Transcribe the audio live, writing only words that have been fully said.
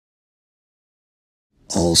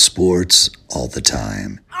All sports, all the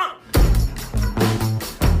time.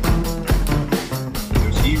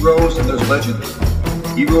 There's heroes and there's legends.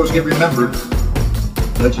 Heroes get remembered.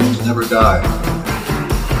 Legends never die.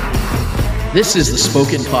 This is the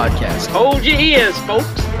Spoken Podcast. Hold your ears, folks.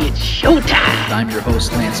 It's showtime. I'm your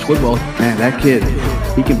host, Lance Twidwell. Man, that kid,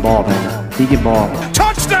 he can ball, man. He can ball.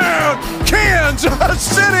 Touchdown, Kansas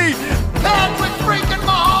City! Patrick freaking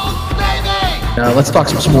Mahomes, baby! Let's talk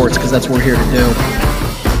some sports, because that's what we're here to do.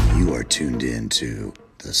 You are tuned in to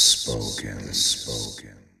The Spoken.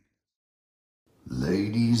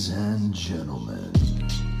 Ladies and gentlemen,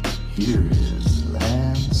 here is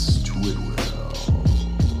Lance Twidwell.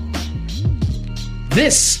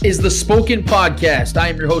 This is the Spoken Podcast. I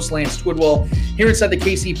am your host, Lance Twidwell. Here inside the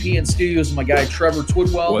KCPN studios is my guy, Trevor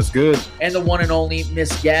Twidwell. What's good? And the one and only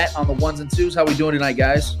Miss Gat on the ones and twos. How we doing tonight,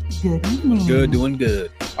 guys? Good, doing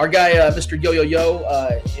good. Our guy, Mr.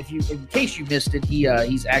 Yo-Yo-Yo, in case you missed it,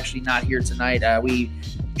 he's actually not here tonight. We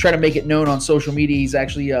try to make it known on social media. He's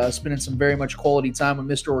actually spending some very much quality time with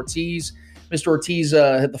Mr. Ortiz. Mr. Ortiz,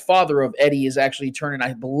 the father of Eddie, is actually turning,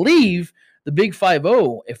 I believe, the big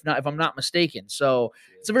 5-0, if I'm not mistaken. So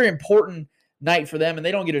it's a very important night for them, and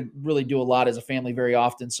they don't get to really do a lot as a family very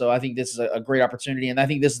often. So I think this is a great opportunity, and I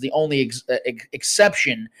think this is the only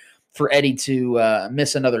exception for Eddie to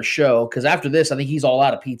miss another show, because after this, I think he's all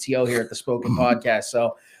out of PTO here at the Spoken Podcast.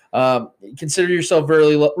 So consider yourself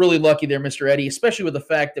really lucky there, Mr. Eddie, especially with the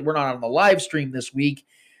fact that we're not on the live stream this week.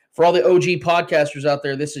 For all the OG podcasters out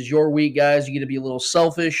there, this is your week, guys. You get to be a little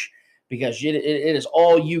selfish, because it is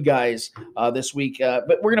all you guys this week.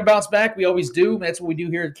 But we're going to bounce back. We always do. That's what we do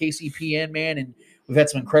here at KCPN, man. And we've had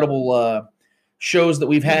some incredible shows that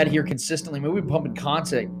we've had here consistently. I mean, we've been pumping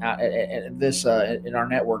content in our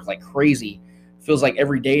network like crazy. Feels like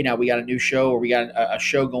every day now we got a new show, or we got a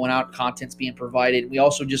show going out, content's being provided. We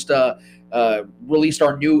also just released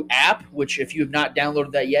our new app, which if you have not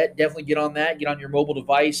downloaded that yet, definitely get on that. Get on your mobile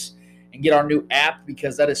device and get our new app,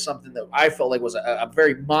 because that is something that I felt like was a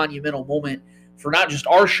very monumental moment for not just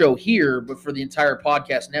our show here, but for the entire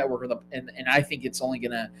podcast network. And I think it's only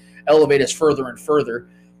going to elevate us further and further.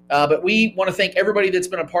 But we want to thank everybody that's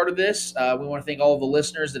been a part of this. We want to thank all of the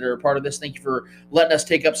listeners that are a part of this. Thank you for letting us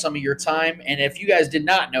take up some of your time. And if you guys did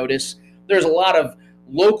not notice, there's a lot of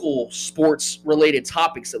local sports-related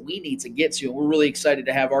topics that we need to get to. And we're really excited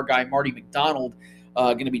to have our guy, Marty McDonald,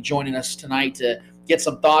 going to be joining us tonight to get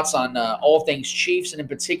some thoughts on all things Chiefs, and in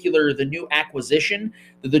particular the new acquisition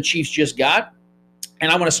that the Chiefs just got.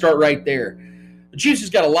 And I'm going to start right there. The Chiefs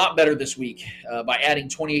just got a lot better this week by adding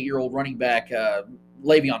 28-year-old running back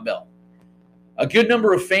Le'Veon Bell. A good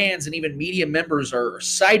number of fans and even media members are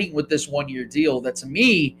siding with this one-year deal that, to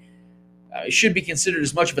me, should be considered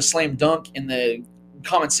as much of a slam dunk in the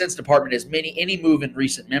common sense department as any move in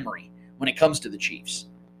recent memory when it comes to the Chiefs.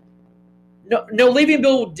 No, Le'Veon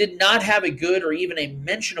Bell did not have a good or even a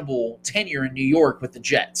mentionable tenure in New York with the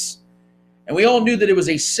Jets. And we all knew that it was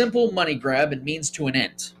a simple money grab and means to an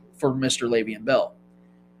end for Mr. Le'Veon Bell.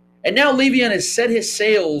 And now Le'Veon has set his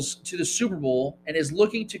sails to the Super Bowl and is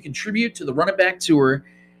looking to contribute to the Run It Back Tour,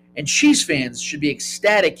 and Chiefs fans should be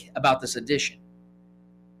ecstatic about this addition.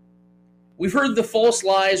 We've heard the false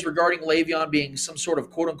lies regarding Le'Veon being some sort of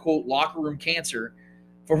quote-unquote locker room cancer.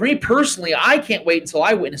 For me personally, I can't wait until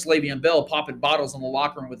I witness Le'Veon Bell popping bottles in the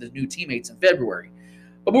locker room with his new teammates in February.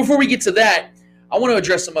 But before we get to that, I want to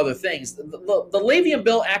address some other things. The Le'Veon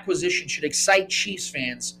Bell acquisition should excite Chiefs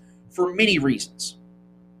fans for many reasons.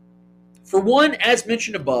 For one, as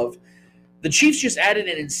mentioned above, the Chiefs just added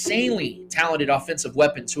an insanely talented offensive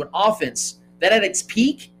weapon to an offense that at its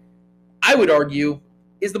peak, I would argue,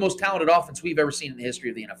 is the most talented offense we've ever seen in the history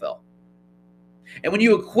of the NFL. And when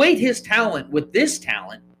you equate his talent with this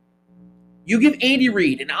talent, you give Andy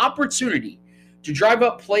Reid an opportunity to drive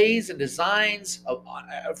up plays and designs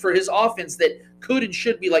for his offense that could and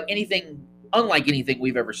should be unlike anything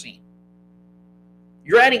we've ever seen.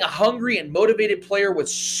 You're adding a hungry and motivated player with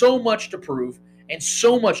so much to prove and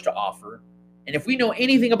so much to offer. And if we know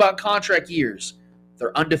anything about contract years,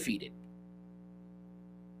 they're undefeated.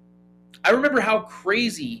 I remember how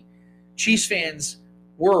crazy Chiefs fans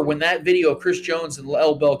were when that video of Chris Jones and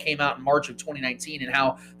L. Bell came out in March of 2019, and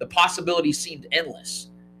how the possibilities seemed endless.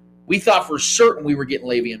 We thought for certain we were getting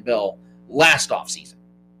Le'Veon Bell last offseason.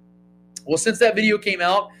 Well, since that video came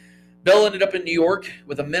out, Bell ended up in New York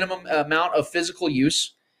with a minimum amount of physical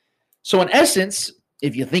use. So in essence,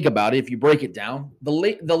 if you think about it, if you break it down, the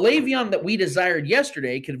Le'Veon that we desired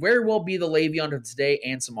yesterday could very well be the Le'Veon of today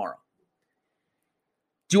and tomorrow.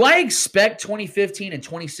 Do I expect 2015 and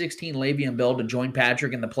 2016 Le'Veon Bell to join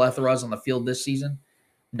Patrick and the plethoras on the field this season?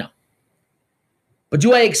 No. But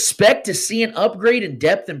do I expect to see an upgrade in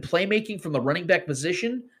depth and playmaking from the running back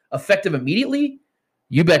position effective immediately?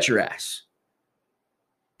 You bet your ass.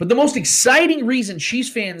 But the most exciting reason Chiefs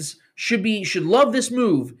fans should love this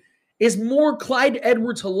move is more Clyde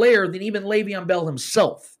Edwards-Helaire than even Le'Veon Bell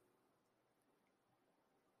himself.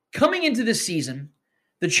 Coming into this season,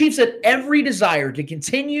 the Chiefs had every desire to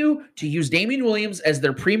continue to use Damian Williams as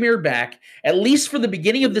their premier back, at least for the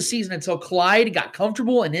beginning of the season, until Clyde got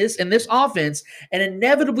comfortable in this offense and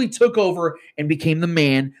inevitably took over and became the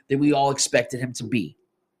man that we all expected him to be.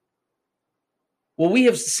 Well, we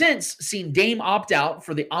have since seen Dame opt out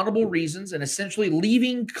for the honorable reasons and essentially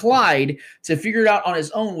leaving Clyde to figure it out on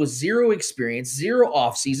his own with zero experience, zero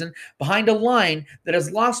offseason, behind a line that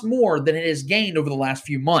has lost more than it has gained over the last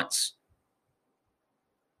few months.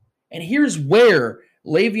 And here's where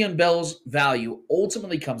Le'Veon Bell's value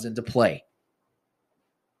ultimately comes into play.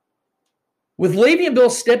 With Le'Veon Bell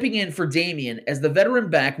stepping in for Damian as the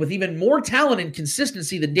veteran back with even more talent and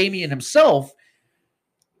consistency than Damian himself,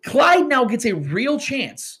 Clyde now gets a real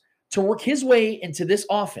chance to work his way into this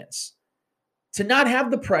offense, to not have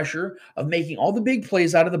the pressure of making all the big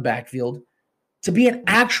plays out of the backfield, to be an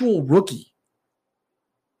actual rookie.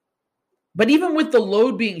 But even with the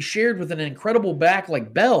load being shared with an incredible back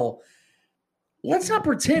like Bell, let's not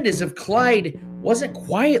pretend as if Clyde wasn't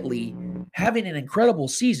quietly having an incredible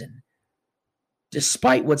season,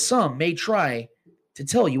 despite what some may try to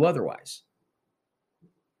tell you otherwise.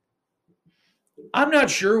 I'm not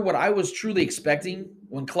sure what I was truly expecting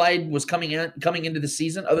when Clyde was coming into the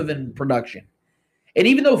season other than production. And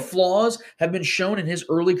even though flaws have been shown in his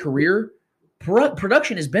early career,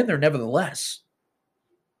 production has been there nevertheless.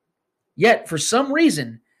 Yet, for some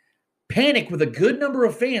reason, panic with a good number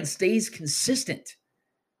of fans stays consistent.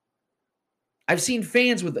 I've seen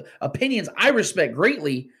fans with opinions I respect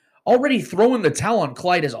greatly already throwing the towel on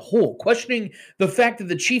Clyde as a whole, questioning the fact that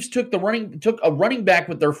the Chiefs took a running back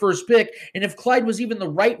with their first pick, and if Clyde was even the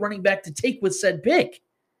right running back to take with said pick.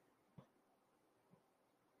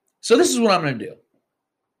 So this is what I'm going to do.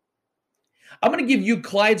 I'm going to give you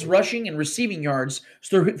Clyde's rushing and receiving yards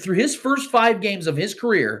through his first 5 games of his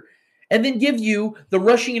career, and then give you the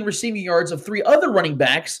rushing and receiving yards of 3 other running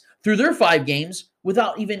backs through their 5 games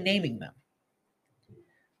without even naming them.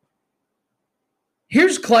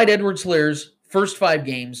 Here's Clyde Edwards-Helaire's first 5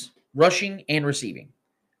 games, rushing and receiving.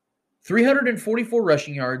 344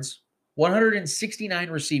 rushing yards, 169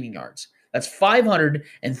 receiving yards. That's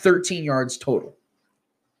 513 yards total.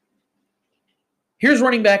 Here's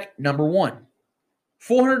running back number 1.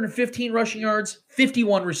 415 rushing yards,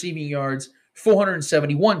 51 receiving yards,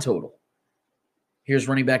 471 total. Here's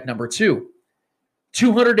running back number 2.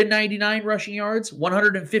 299 rushing yards,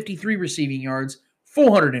 153 receiving yards,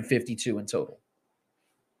 452 in total.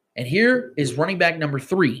 And here is running back number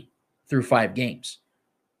 3 through 5 games.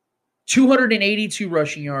 282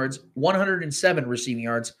 rushing yards, 107 receiving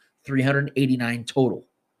yards, 389 total.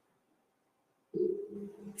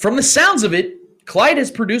 From the sounds of it, Clyde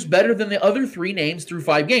has produced better than the other 3 names through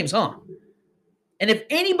 5 games, huh? And if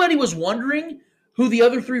anybody was wondering who the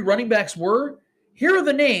other 3 running backs were, here are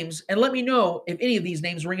the names, and let me know if any of these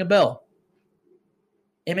names ring a bell.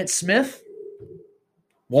 Emmitt Smith,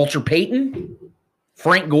 Walter Payton,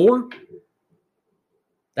 Frank Gore.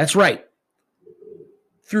 That's right.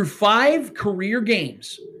 Through 5 career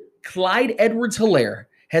games, Clyde Edwards-Helaire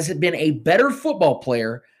has been a better football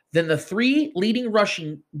player than the 3 leading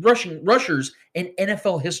rushers in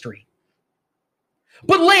NFL history.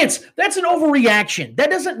 But Lance, that's an overreaction. That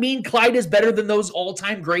doesn't mean Clyde is better than those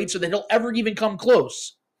all-time greats or that he'll ever even come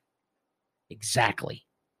close. Exactly.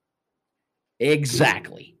 It's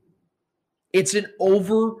an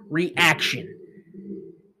overreaction.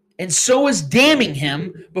 And so is damning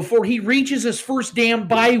him before he reaches his first damn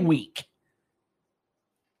bye week.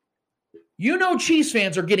 You know Chiefs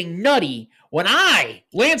fans are getting nutty when I,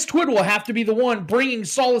 Lance Twidwell, have to be the one bringing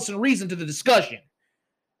solace and reason to the discussion.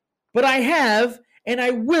 But I have, and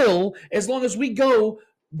I will, as long as we go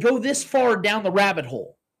this far down the rabbit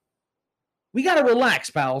hole. We got to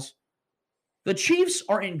relax, pals. The Chiefs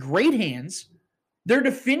are in great hands. They're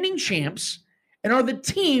defending champs and are the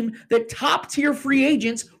team that top-tier free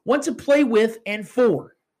agents want to play with and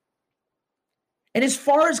for. And as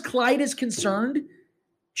far as Clyde is concerned,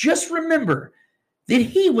 just remember that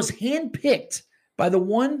he was handpicked by the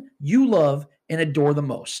one you love and adore the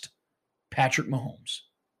most, Patrick Mahomes.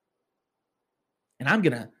 And I'm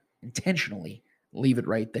going to intentionally leave it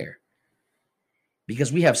right there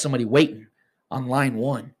because we have somebody waiting on line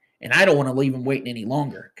 1, and I don't want to leave him waiting any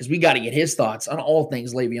longer because we got to get his thoughts on all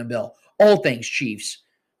things Le'Veon Bell, all things Chiefs,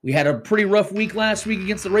 We had a pretty rough week last week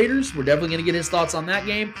against the Raiders. We're definitely going to get his thoughts on that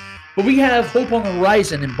game. But we have hope on the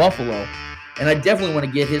horizon in Buffalo, and I definitely want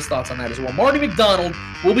to get his thoughts on that as well. Marty McDonald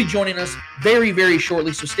will be joining us very, very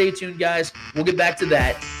shortly, so stay tuned, guys. We'll get back to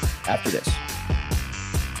that after this.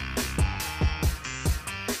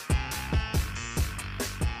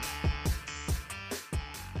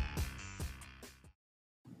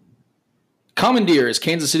 Commandeer is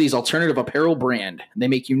Kansas City's alternative apparel brand. They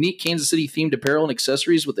make unique Kansas City-themed apparel and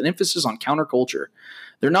accessories with an emphasis on counterculture.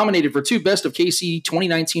 They're nominated for 2 Best of KC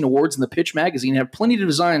 2019 awards in the Pitch magazine and have plenty of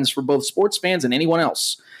designs for both sports fans and anyone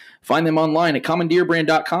else. Find them online at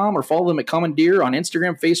commandeerbrand.com or follow them at Commandeer on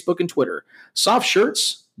Instagram, Facebook, and Twitter. Soft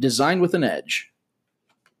shirts designed with an edge.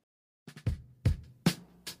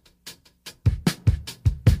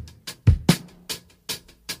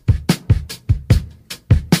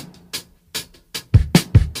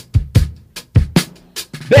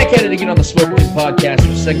 Back at it again on the Spoken Podcast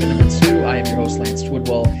for segment number 2. I am your host, Lance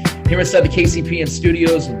Twidwell. Here inside the KCPN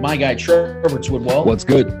studios with my guy, Trevor Twidwell. What's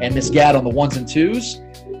good? And Miss Gad on the ones and twos.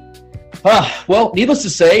 Well, needless to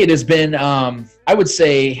say, it has been, I would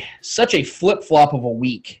say, such a flip-flop of a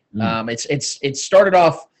week. It started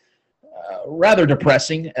off rather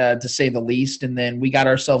depressing, to say the least, and then we got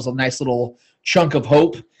ourselves a nice little chunk of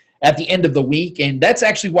hope at the end of the week, and that's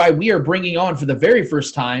actually why we are bringing on, for the very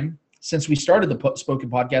first time since we started the Spoken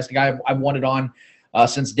Podcast, a guy I've wanted on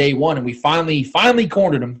since day one, and we finally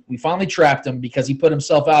cornered him. We finally trapped him because he put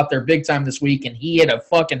himself out there big time this week, and he hit a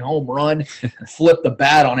fucking home run, flipped the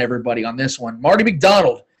bat on everybody on this one. Marty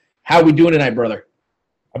McDonald, how are we doing tonight, brother?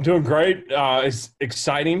 I'm doing great. It's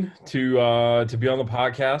exciting to be on the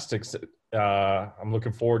podcast. I'm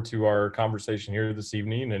looking forward to our conversation here this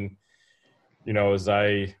evening, and as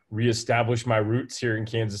I reestablish my roots here in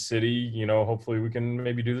Kansas City, hopefully we can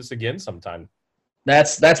maybe do this again sometime.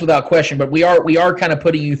 That's without question. But we are kind of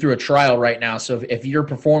putting you through a trial right now. So if your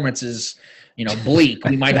performance is, bleak,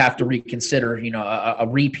 we might have to reconsider, a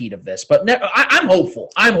repeat of this. But I'm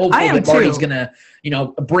hopeful. I'm hopeful that Marty's going to,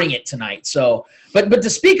 bring it tonight. So, but to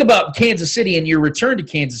speak about Kansas City and your return to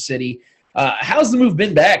Kansas City, how's the move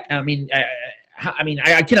been back?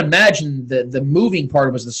 I can imagine the moving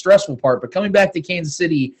part was the stressful part, but coming back to Kansas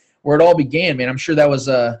City where it all began, man, I'm sure that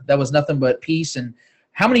was nothing but peace. And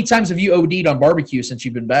how many times have you OD'd on barbecue since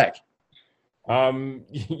you've been back?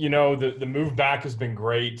 The move back has been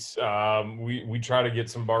great. We try to get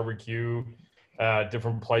some barbecue at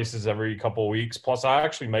different places every couple of weeks. Plus, I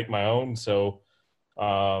actually make my own, so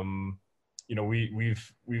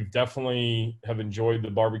we've definitely have enjoyed the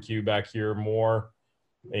barbecue back here more.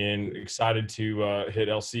 And excited to hit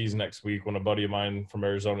LC's next week when a buddy of mine from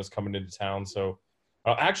Arizona is coming into town. So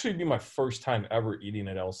actually be my first time ever eating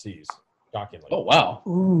at LC's, shockingly. Oh, wow.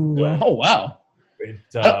 Yeah. Oh, wow.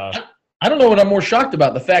 I don't know what I'm more shocked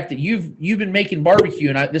about, the fact that you've been making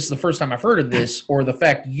barbecue, and this is the first time I've heard of this, or the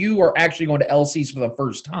fact you are actually going to LC's for the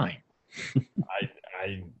first time.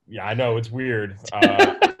 I know. It's weird.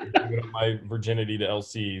 Giving up my virginity to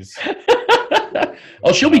LC's.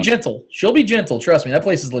 Oh, she'll be gentle. She'll be gentle. Trust me, that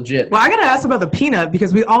place is legit. Well, I got to ask about the peanut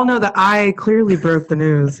because we all know that I clearly broke the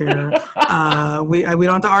news here. We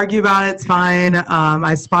don't have to argue about it. It's fine.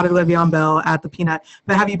 I spotted Le'Veon Bell at the peanut.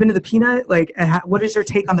 But have you been to the peanut? Like, what is your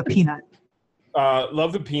take on the peanut?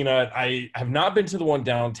 Love the peanut. I have not been to the one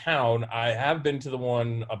downtown. I have been to the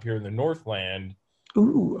one up here in the Northland.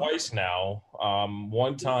 Ooh. Twice now.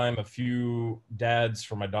 One time, a few dads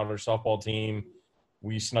from my daughter's softball team,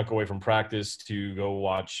 we snuck away from practice to go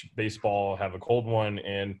watch baseball, have a cold one,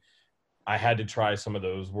 and I had to try some of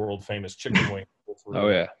those world-famous chicken wings. Oh,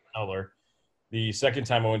 yeah. Color. The second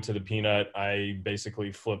time I went to the peanut, I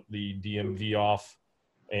basically flipped the DMV off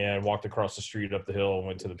and walked across the street up the hill and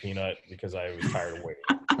went to the peanut because I was tired of waiting.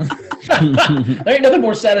 There ain't nothing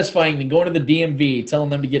more satisfying than going to the DMV, telling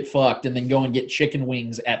them to get fucked, and then go and get chicken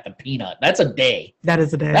wings at the peanut. That's a day. That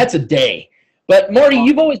is a day. That's a day. But Marty,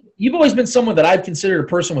 you've always been someone that I've considered a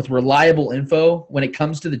person with reliable info when it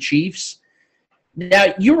comes to the Chiefs.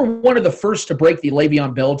 Now, you were one of the first to break the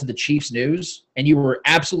Le'Veon Bell to the Chiefs news, and you were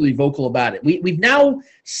absolutely vocal about it. We've now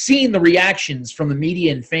seen the reactions from the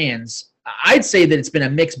media and fans. I'd say that it's been a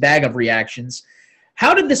mixed bag of reactions.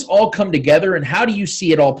 How did this all come together, and how do you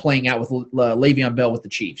see it all playing out with Le'Veon Bell with the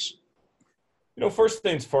Chiefs? First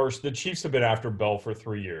things first, the Chiefs have been after Bell for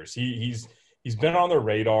 3 years. He's been on their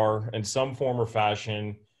radar in some form or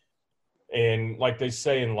fashion. And like they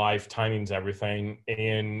say in life, timing's everything.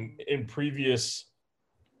 And in previous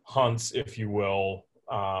hunts, if you will,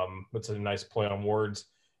 that's a nice play on words,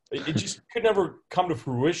 it just could never come to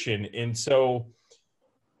fruition. And so,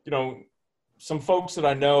 some folks that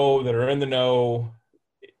I know that are in the know,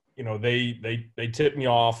 they tipped me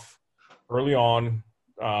off early on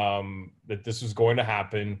that this was going to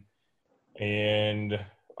happen, and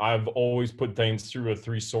I've always put things through a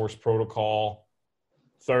 3-source protocol.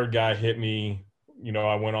 Third guy hit me.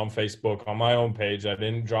 I went on Facebook on my own page. I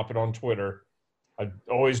didn't drop it on Twitter. I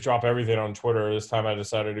always drop everything on Twitter. This time I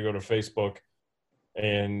decided to go to Facebook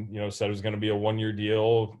and, said it was going to be a 1-year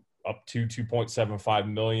deal up to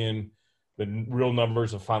 $2.75 million. The real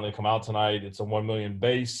numbers have finally come out tonight. It's a $1 million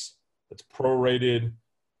base. It's prorated,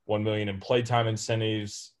 $1 million in playtime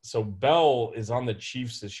incentives. So Bell is on the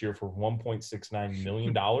Chiefs this year for $1.69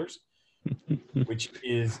 million, which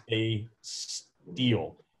is a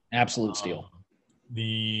steal. Absolute steal.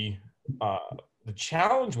 The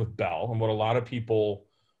challenge with Bell and what a lot of people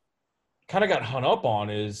kind of got hung up on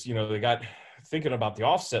is, they got thinking about the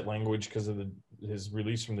offset language because of his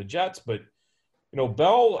release from the Jets. But,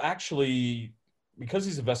 Bell actually, because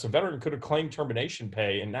he's a vested veteran, could have claimed termination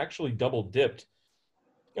pay and actually double dipped.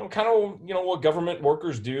 Kind of, what government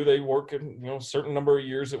workers do. They work, a certain number of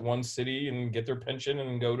years at one city and get their pension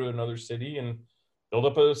and go to another city and build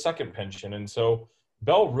up a second pension. And so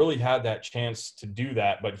Bell really had that chance to do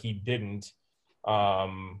that, but he didn't,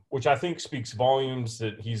 which I think speaks volumes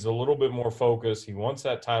that he's a little bit more focused. He wants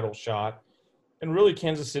that title shot. And really,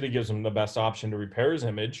 Kansas City gives him the best option to repair his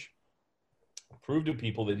image, prove to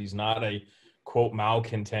people that he's not a, quote,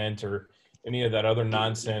 malcontent or any of that other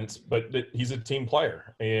nonsense, but that he's a team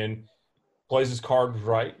player and plays his cards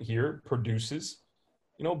right here, produces.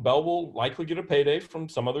 Bell will likely get a payday from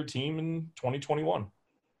some other team in 2021.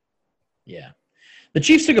 Yeah. The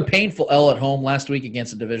Chiefs took a painful L at home last week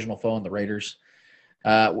against a divisional foe in the Raiders.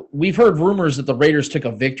 We've heard rumors that the Raiders took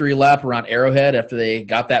a victory lap around Arrowhead after they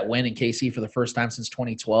got that win in KC for the first time since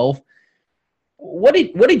 2012. What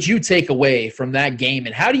did you take away from that game,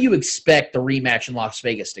 and how do you expect the rematch in Las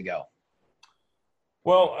Vegas to go?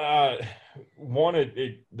 Well,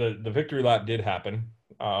 the victory lap did happen.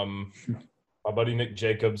 My buddy Nick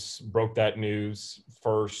Jacobs broke that news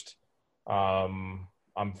first. I'm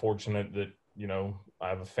fortunate that I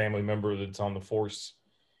have a family member that's on the force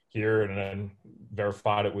here and then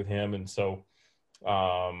verified it with him. And so,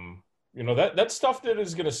 that's stuff that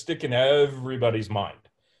is going to stick in everybody's mind.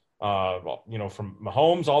 From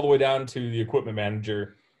Mahomes all the way down to the equipment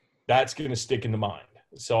manager, that's going to stick in the mind.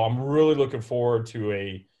 So I'm really looking forward to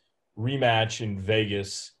a rematch in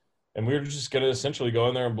Vegas, and we're just going to essentially go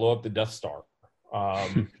in there and blow up the Death Star.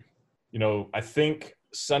 I think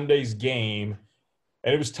Sunday's game,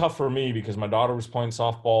 and it was tough for me because my daughter was playing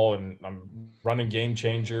softball and I'm running Game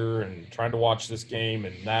Changer and trying to watch this game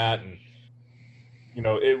and that. And,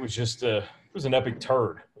 it was just it was an epic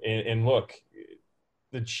turd. And look,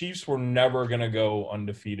 the Chiefs were never going to go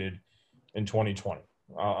undefeated in 2020.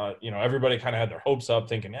 Everybody kind of had their hopes up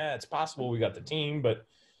thinking, it's possible we got the team. But,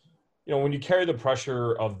 when you carry the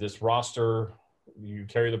pressure of this roster, you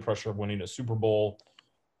carry the pressure of winning a Super Bowl,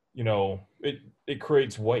 it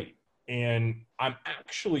creates weight. And I'm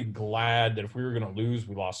actually glad that if we were going to lose,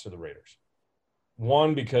 we lost to the Raiders.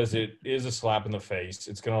 One, because it is a slap in the face.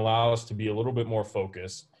 It's going to allow us to be a little bit more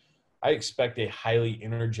focused. I expect a highly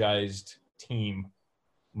energized team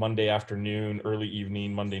Monday afternoon, early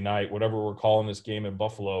evening, Monday night, whatever we're calling this game in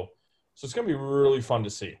Buffalo. So it's going to be really fun to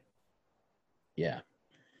see. Yeah.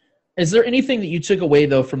 Is there anything that you took away,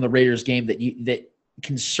 though, from the Raiders game that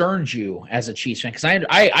concerns you as a Chiefs fan? Because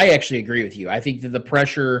I actually agree with you. I think that the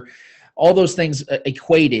pressure – all those things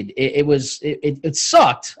equated. It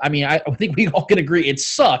sucked. I mean, I think we all can agree it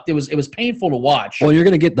sucked. It was painful to watch. Well, you're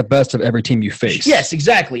going to get the best of every team you face. Yes,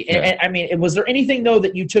 exactly. Yeah. And I mean, was there anything though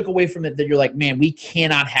that you took away from it that you're like, man, we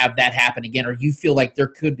cannot have that happen again, or you feel like there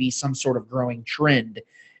could be some sort of growing trend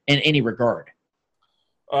in any regard?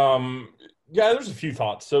 Yeah, there's a few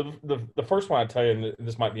thoughts. So the first one I tell you, and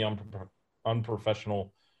this might be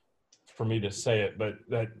unprofessional for me to say it, but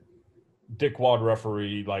that Dick Wad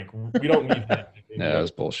referee, like, we don't need that. No, that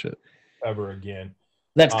was bullshit. Ever again.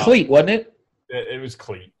 That's Cleat, wasn't it? It was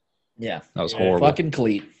Cleat. Yeah. That was horrible. Fucking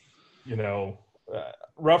Cleat.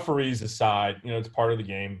 Referees aside, it's part of the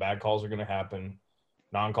game. Bad calls are going to happen.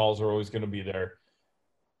 Non-calls are always going to be there.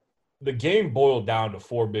 The game boiled down to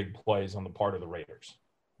 4 big plays on the part of the Raiders,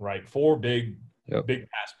 right? 4 big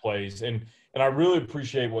pass plays. And I really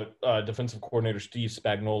appreciate what defensive coordinator Steve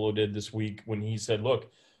Spagnuolo did this week when he said, look,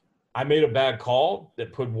 I made a bad call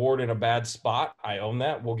that put Ward in a bad spot. I own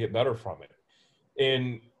that. We'll get better from it.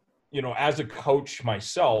 And, as a coach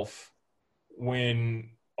myself,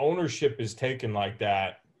 when ownership is taken like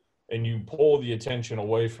that and you pull the attention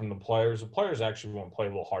away from the players actually want to play a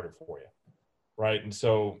little harder for you, right? And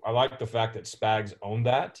so I like the fact that Spags owned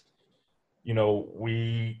that.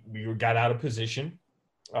 We got out of position.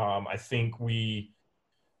 I think we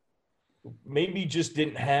maybe just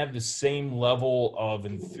didn't have the same level of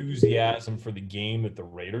enthusiasm for the game that the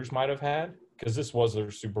Raiders might have had, because this was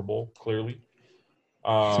their Super Bowl, clearly.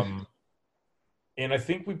 And I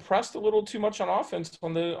think we pressed a little too much on offense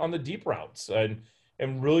on the deep routes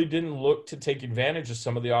and really didn't look to take advantage of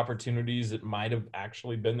some of the opportunities that might have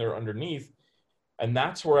actually been there underneath. And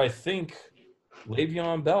that's where I think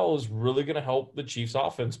Le'Veon Bell is really going to help the Chiefs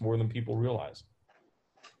offense more than people realize.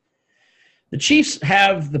 The Chiefs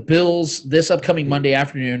have the Bills this upcoming Monday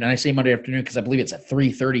afternoon, and I say Monday afternoon because I believe it's at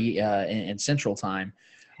 3:30 in Central Time.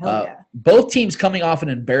 Both teams coming off an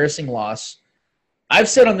embarrassing loss. I've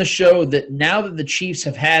said on the show that now that the Chiefs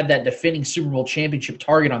have had that defending Super Bowl championship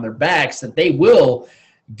target on their backs, that they will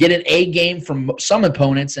get an A game from some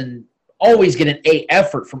opponents and always get an A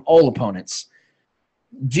effort from all opponents.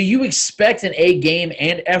 Do you expect an A game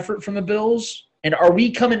and effort from the Bills? And are we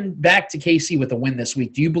coming back to KC with a win this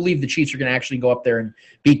week? Do you believe the Chiefs are going to actually go up there and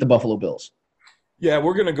beat the Buffalo Bills? Yeah,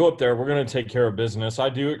 we're going to go up there. We're going to take care of business. I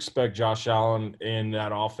do expect Josh Allen in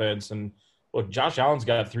that offense. And, look, Josh Allen's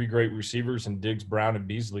got 3 great receivers in Diggs, Brown, and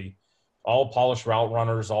Beasley. All polished route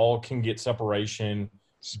runners, all can get separation.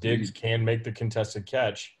 Diggs can make the contested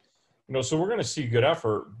catch. So we're going to see good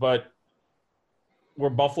effort. But where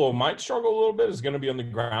Buffalo might struggle a little bit is going to be on the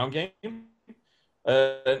ground game.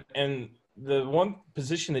 And the one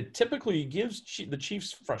position that typically gives the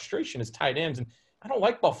Chiefs frustration is tight ends. And I don't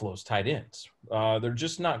like Buffalo's tight ends. They're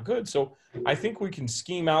just not good. So I think we can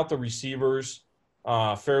scheme out the receivers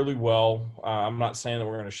fairly well. I'm not saying that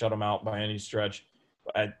we're going to shut them out by any stretch.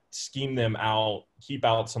 But scheme them out, keep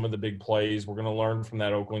out some of the big plays. We're going to learn from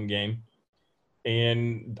that Oakland game.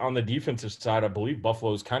 And on the defensive side, I believe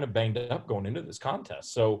Buffalo is kind of banged up going into this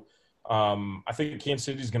contest. So I think Kansas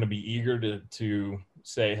City is going to be eager to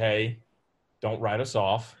say, hey, don't write us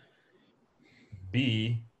off.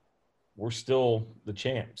 B, we're still the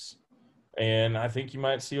champs. And I think you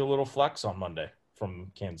might see a little flex on Monday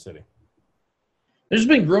from Kansas City. There's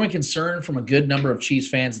been growing concern from a good number of Chiefs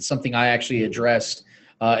fans. It's something I actually addressed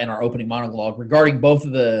in our opening monologue regarding both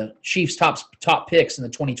of the Chiefs' top picks in the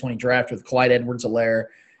 2020 draft with Clyde Edwards-Helaire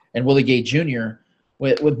and Willie Gay Jr.,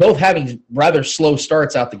 with both having rather slow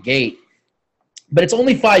starts out the gate. But it's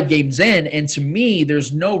only 5 games in, and to me,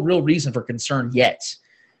 there's no real reason for concern yet.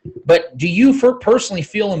 But do you personally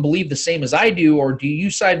feel and believe the same as I do, or do you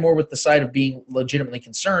side more with the side of being legitimately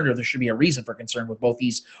concerned, or there should be a reason for concern with both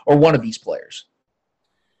these or one of these players?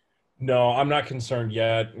 No, I'm not concerned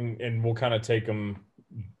yet, and we'll kind of take them,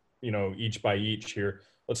 each by each here.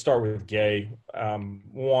 Let's start with Gay.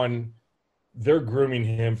 One, they're grooming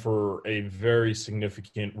him for a very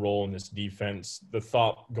significant role in this defense. The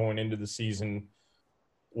thought going into the season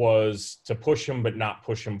was to push him but not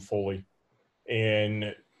push him fully.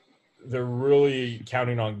 And they're really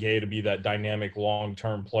counting on Gay to be that dynamic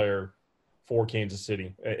long-term player for Kansas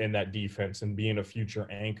City in that defense and being a future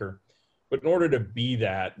anchor. But in order to be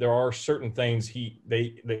that, there are certain things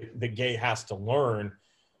that Gay has to learn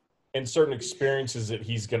and certain experiences that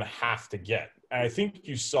he's going to have to get. And I think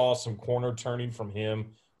you saw some corner turning from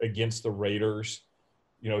him against the Raiders.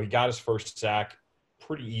 He got his first sack,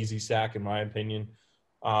 pretty easy sack in my opinion.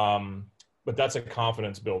 But that's a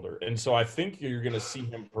confidence builder. And so I think you're going to see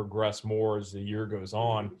him progress more as the year goes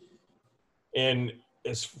on. And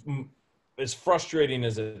as frustrating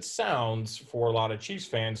as it sounds for a lot of Chiefs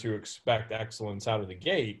fans who expect excellence out of the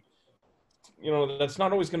gate, that's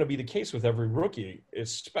not always going to be the case with every rookie,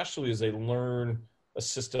 especially as they learn a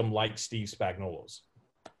system like Steve Spagnuolo's.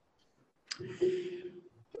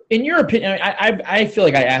 In your opinion, I feel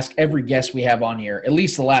like I ask every guest we have on here, at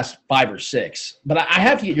least the last 5 or 6, but I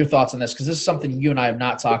have to get your thoughts on this because this is something you and I have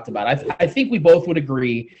not talked about. I think we both would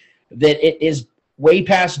agree that it is way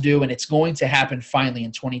past due and it's going to happen finally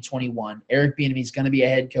in 2021. Eric Bieniemy is going to be a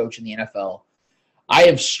head coach in the NFL. I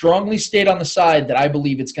have strongly stayed on the side that I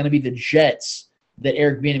believe it's going to be the Jets that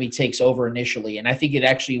Eric Bieniemy takes over initially, and I think it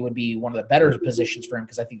actually would be one of the better positions for him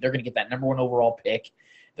because I think they're going to get that number 1 overall pick.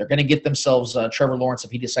 They're going to get themselves Trevor Lawrence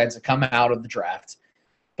if he decides to come out of the draft.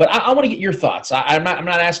 But I want to get your thoughts. I'm not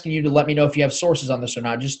asking you to let me know if you have sources on this or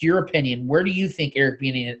not. Just your opinion. Where do you think Eric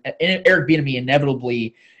Bieniemy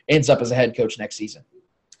inevitably ends up as a head coach next season?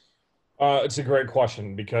 It's a great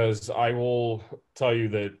question because I will tell you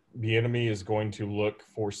that Bieniemy is going to look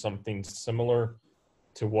for something similar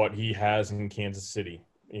to what he has in Kansas City.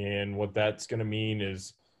 And what that's going to mean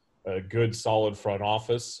is a good, solid front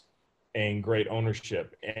office and great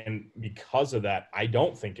ownership. And because of that, I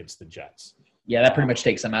don't think it's the Jets. Yeah, that pretty much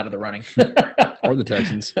takes them out of the running. Or the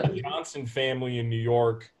Texans. The Johnson family in New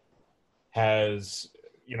York has,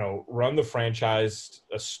 run the franchise,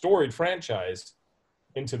 a storied franchise,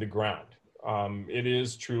 into the ground. It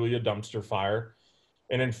is truly a dumpster fire.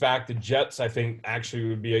 And in fact, the Jets, I think, actually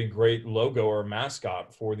would be a great logo or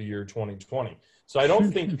mascot for the year 2020. So I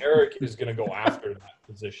don't think Eric is going to go after that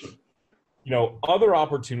position. Other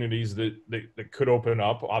opportunities that could open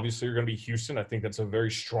up, obviously, are going to be Houston. I think that's a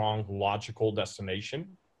very strong, logical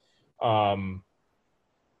destination. When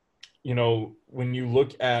you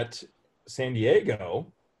look at Los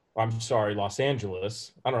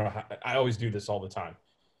Angeles, I don't know. I always do this all the time.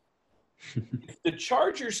 If the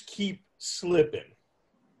Chargers keep slipping,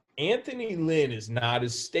 Anthony Lynn is not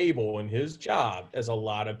as stable in his job as a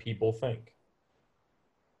lot of people think.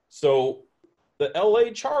 So the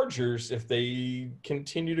LA Chargers, if they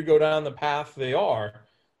continue to go down the path they are,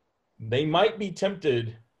 they might be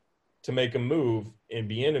tempted to make a move, and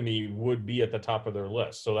Bieniemy would be at the top of their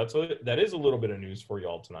list. So that is a little bit of news for you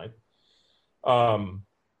all tonight.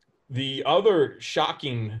 The other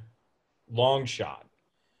shocking long shot,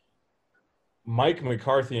 Mike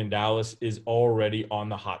McCarthy in Dallas is already on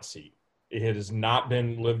the hot seat. It has not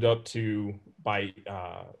been lived up to by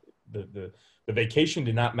the vacation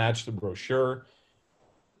did not match the brochure.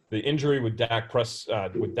 The injury with Dak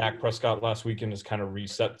Prescott last weekend has kind of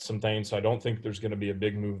reset some things, so I don't think there's going to be a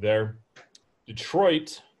big move there.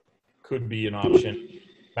 Detroit could be an option.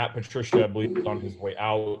 Matt Patricia, I believe, is on his way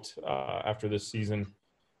out after this season.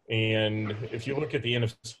 And if you look at the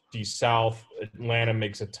NFC South, Atlanta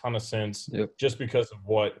makes a ton of sense just because of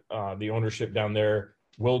what the ownership down there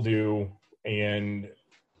will do. And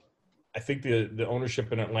I think the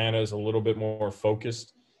ownership in Atlanta is a little bit more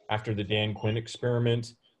focused after the Dan Quinn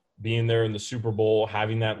experiment, being there in the Super Bowl,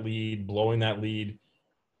 having that lead, blowing that lead,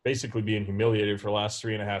 basically being humiliated for the last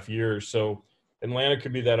 3.5 years. So Atlanta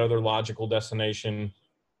could be that other logical destination.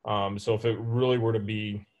 So if it really were to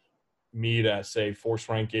be me to say force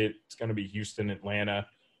rank it, it's going to be Houston, Atlanta,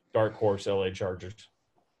 dark horse, LA Chargers.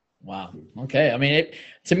 Wow. Okay. I mean,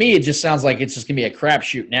 to me, it just sounds like it's just going to be a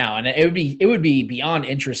crapshoot now, and it would be beyond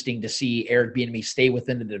interesting to see Eric Bieniemy stay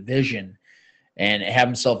within the division and have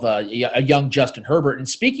himself a young Justin Herbert. And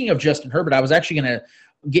speaking of Justin Herbert, I was actually going to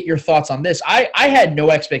get your thoughts on this. I had no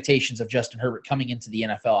expectations of Justin Herbert coming into the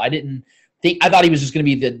NFL. I thought he was just going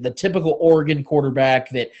to be the typical Oregon quarterback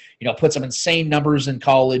that, puts up insane numbers in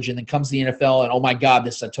college and then comes to the NFL and, oh my God,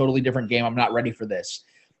 this is a totally different game. I'm not ready for this.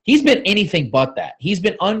 He's been anything but that. He's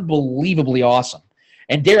been unbelievably awesome.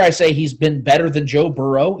 And dare I say he's been better than Joe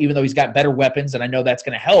Burrow, even though he's got better weapons, and I know that's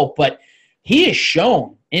going to help. But he has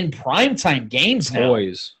shown in primetime games now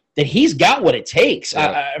that he's got what it takes.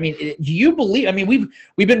 Yeah. I mean, do you believe – I mean,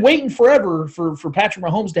 we've been waiting forever for Patrick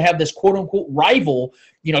Mahomes to have this quote-unquote rival,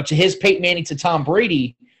 to his Peyton Manning to Tom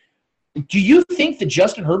Brady. Do you think that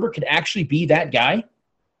Justin Herbert could actually be that guy?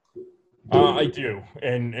 I do.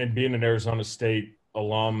 And being an Arizona State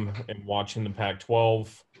alum and watching the Pac-12,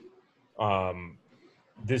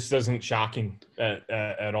 this isn't shocking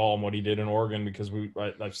at all in what he did in Oregon because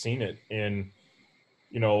I've seen it. And,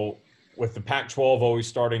 with the Pac-12 always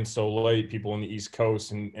starting so late, people in the East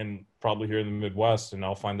Coast and probably here in the Midwest, and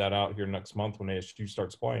I'll find that out here next month when ASU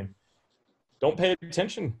starts playing, don't pay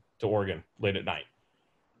attention to Oregon late at night.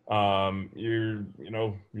 You're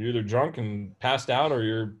either drunk and passed out or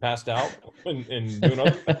you're passed out and doing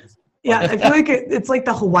other things. Yeah, I feel like it's like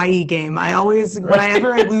the Hawaii game.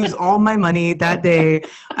 Whenever I lose all my money that day,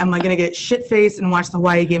 I'm like going to get shit-faced and watch the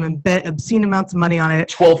Hawaii game and bet obscene amounts of money on it.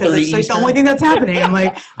 12:30 It's like the only thing that's happening. I'm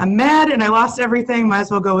like, I'm mad and I lost everything. Might as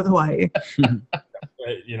well go with Hawaii.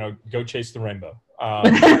 Go chase the rainbow.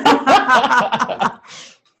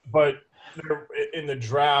 But in the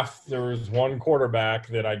draft, there was one quarterback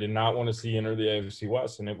that I did not want to see enter the AFC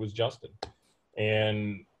West, and it was Justin.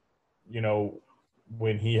 And,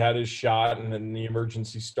 when he had his shot and then the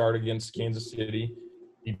emergency start against Kansas City,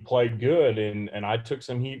 he played good. And I took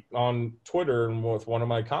some heat on Twitter and with one of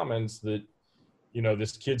my comments that,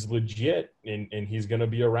 this kid's legit and he's going to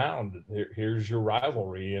be around. Here's your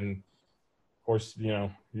rivalry. And, of course,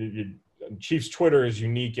 Chiefs Twitter is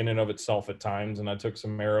unique in and of itself at times. And I took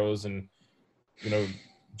some arrows and,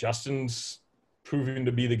 Justin's proving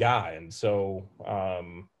to be the guy. And so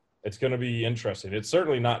it's going to be interesting. It's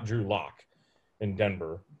certainly not Drew Lock in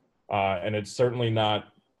Denver. And it's certainly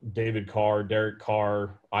not David Carr, Derek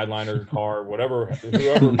Carr, Eyeliner Carr, whoever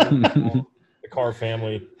the Carr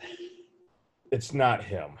family. It's not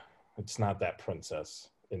him. It's not that princess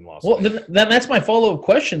in Las Vegas. Well, then that's my follow-up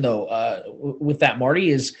question, though, with that, Marty,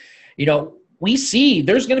 is, we see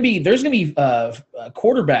there's going to be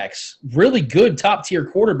quarterbacks, really good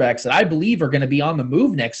top-tier quarterbacks that I believe are going to be on the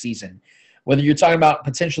move next season, whether you're talking about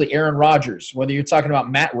potentially Aaron Rodgers, whether you're talking about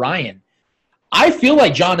Matt Ryan. I feel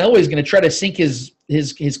like John Elway is going to try to sink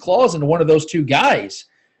his claws into one of those two guys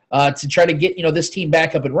to try to get this team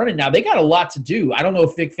back up and running. Now, they got a lot to do. I don't know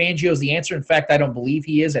if Vic Fangio is the answer. In fact, I don't believe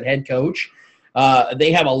he is at head coach.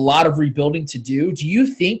 They have a lot of rebuilding to do. Do you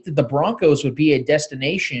think that the Broncos would be a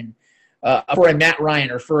destination for a Matt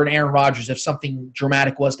Ryan or for an Aaron Rodgers if something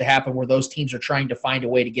dramatic was to happen where those teams are trying to find a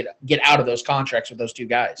way to get out of those contracts with those two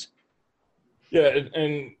guys? Yeah,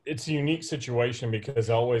 and it's a unique situation because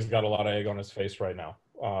Elway's got a lot of egg on his face right now.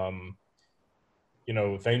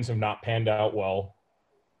 Things have not panned out well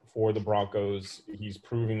for the Broncos. He's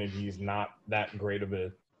proving that he's not that great of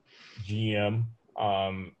a GM.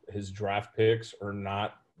 His draft picks are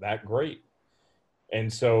not that great.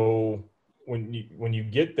 And so when you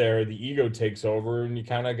get there, the ego takes over and you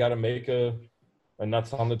kind of got to make a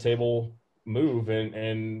nuts on the table move.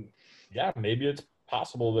 And yeah, maybe it's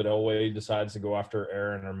possible that Elway decides to go after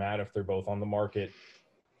Aaron or Matt if they're both on the market.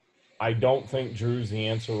 I don't think Drew's the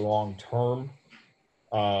answer long term.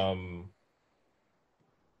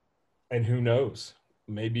 And who knows?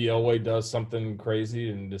 Maybe Elway does something crazy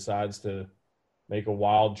and decides to make a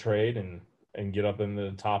wild trade and get up in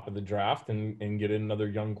the top of the draft and get in another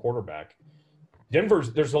young quarterback.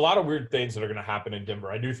 There's a lot of weird things that are going to happen in Denver.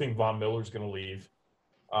 I do think Von Miller's going to leave.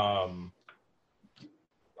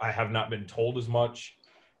 I have not been told as much.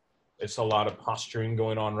 It's a lot of posturing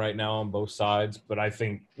going on right now on both sides, but I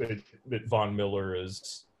think that Von Miller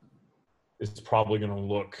is probably going to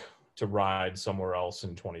look to ride somewhere else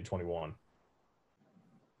in 2021.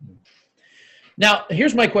 Now,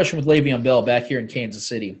 here's my question with Le'Veon Bell back here in Kansas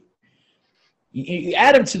City. You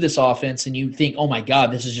add him to this offense and you think, oh, my God,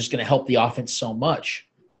 this is just going to help the offense so much.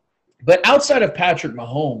 But outside of Patrick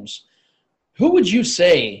Mahomes, who would you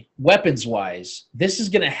say, weapons-wise, this is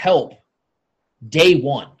going to help day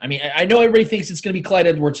one? I mean, I know everybody thinks it's going to be Clyde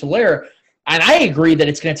Edwards-Helaire, and I agree that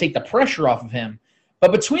it's going to take the pressure off of him.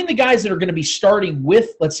 But between the guys that are going to be starting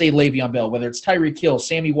with, let's say, Le'Veon Bell, whether it's Tyreek Hill,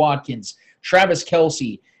 Sammy Watkins, Travis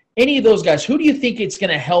Kelce, any of those guys, who do you think it's going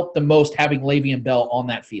to help the most having Le'Veon Bell on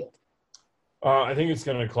that field? I think it's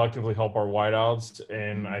going to collectively help our wideouts,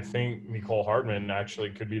 and I think Mecole Hardman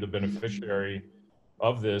actually could be the beneficiary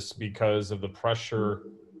of this because of the pressure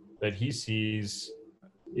that he sees,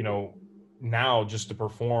 now just to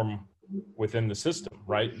perform within the system,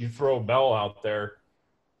 right? You throw Bell out there,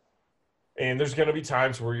 and there's going to be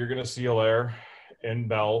times where you're going to see Helaire and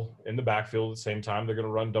Bell in the backfield at the same time. They're going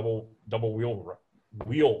to run double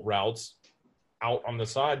wheel routes out on the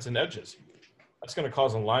sides and edges. That's going to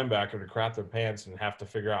cause a linebacker to crap their pants and have to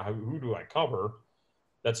figure out who do I cover.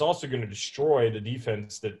 That's also going to destroy the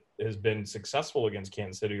defense that has been successful against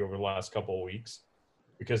Kansas City over the last couple of weeks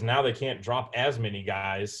because now they can't drop as many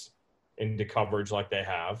guys into coverage like they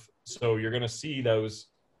have. So you're going to see those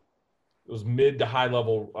mid to high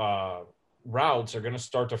level routes are going to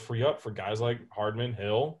start to free up for guys like Hardman,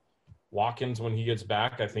 Hill, Watkins when he gets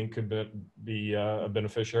back, I think could be a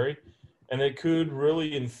beneficiary. And they could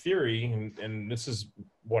really, in theory, and this is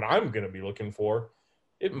what I'm going to be looking for,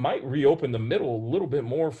 it might reopen the middle a little bit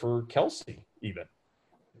more for Kelce even.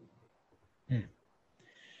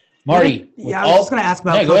 Marty. Yeah, I was just going to ask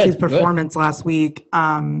about Kelce's performance last week.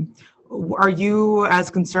 Are you as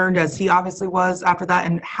concerned as he obviously was after that?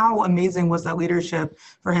 And how amazing was that leadership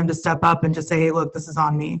for him to step up and just say, hey, look, this is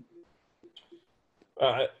on me?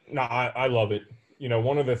 No, I love it.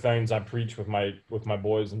 One of the things I preach with my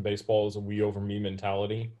boys in baseball is a we over me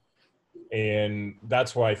mentality. And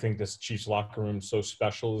that's why I think this Chiefs locker room is so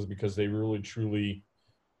special is because they really, truly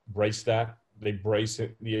brace that. They brace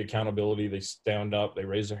it, the accountability. They stand up. They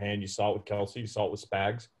raise their hand. You saw it with Kelce. You saw it with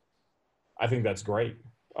Spags. I think that's great.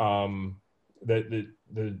 The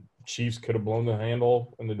Chiefs could have blown the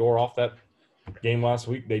handle and the door off that game last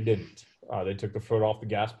week. They didn't. They took the foot off the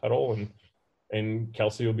gas pedal, and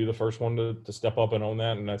Kelce will be the first one to step up and own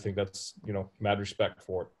that. And I think that's, mad respect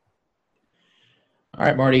for it. All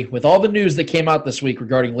right, Marty, with all the news that came out this week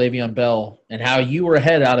regarding Le'Veon Bell and how you were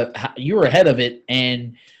ahead of it,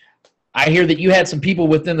 and I hear that you had some people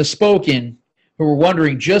within the Spoken who were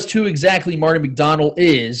wondering just who exactly Marty McDonald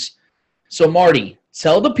is. So, Marty,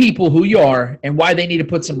 tell the people who you are and why they need to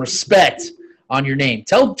put some respect on your name.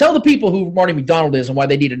 Tell the people who Marty McDonald is and why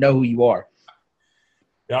they need to know who you are.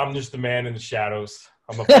 Yeah, I'm just the man in the shadows.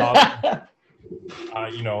 I'm a father.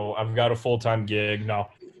 I've got a full-time gig. No,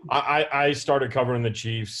 I started covering the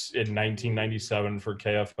Chiefs in 1997 for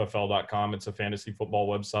KFFL.com. It's a fantasy football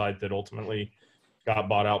website that ultimately got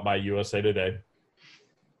bought out by USA Today.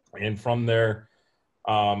 And from there,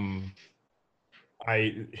 I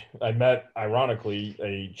met, ironically,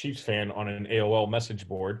 a Chiefs fan on an AOL message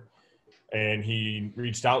board, and he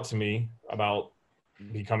reached out to me about,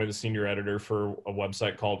 becoming the senior editor for a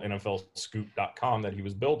website called NFLscoop.com that he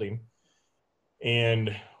was building.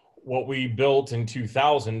 And what we built in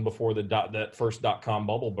 2000 before that first .com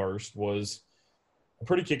bubble burst was a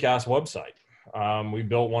pretty kick-ass website. We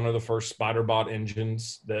built one of the first SpiderBot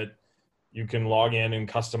engines that you can log in and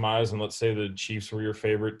customize. And let's say the Chiefs were your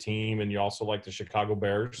favorite team and you also like the Chicago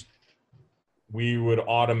Bears. We would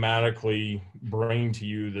automatically bring to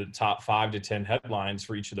you the top 5 to 10 headlines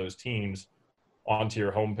for each of those teams onto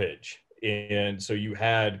your homepage. And so you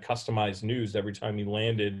had customized news every time you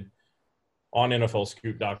landed on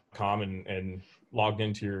NFLscoop.com and logged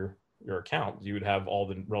into your account. You would have all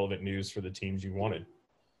the relevant news for the teams you wanted.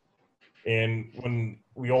 And when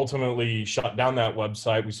we ultimately shut down that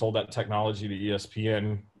website, we sold that technology to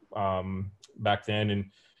ESPN back then.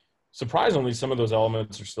 And surprisingly, some of those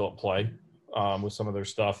elements are still at play with some of their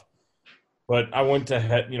stuff. But I went to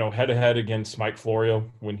head-to-head against Mike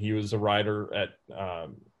Florio when he was a writer at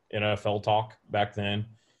NFL Talk back then.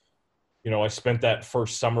 I spent that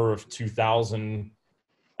first summer of 2000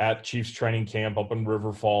 at Chiefs training camp up in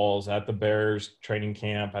River Falls, at the Bears training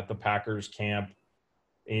camp, at the Packers camp,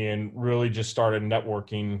 and really just started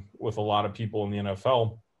networking with a lot of people in the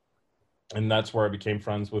NFL. And that's where I became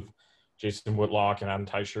friends with Jason Whitlock and Adam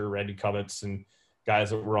Teicher, Randy Kuvitz, and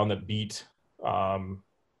guys that were on the beat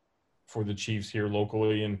for the Chiefs here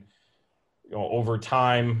locally. And, over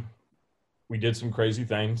time, we did some crazy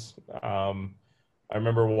things. I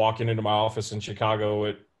remember walking into my office in Chicago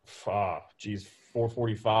at,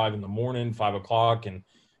 4:45 in the morning, 5 o'clock, and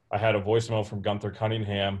I had a voicemail from Gunther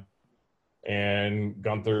Cunningham. And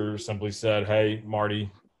Gunther simply said, "Hey,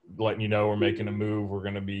 Marty, letting you know we're making a move. We're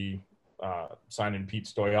going to be signing Pete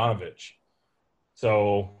Stoyanovich."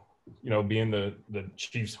 So, being the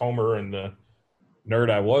Chiefs homer and the nerd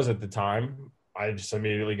I was at the time, I just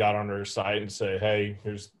immediately got on their site and say, "Hey,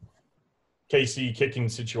 here's KC kicking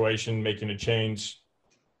situation, making a change,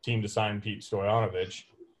 team to sign Pete Stoyanovich."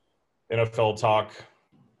 NFL Talk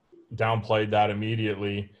downplayed that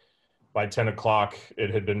immediately. By 10 o'clock, it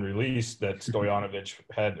had been released that Stoyanovich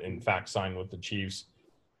had, in fact, signed with the Chiefs.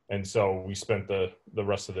 And so we spent the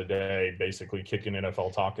rest of the day basically kicking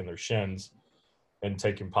NFL Talk in their shins and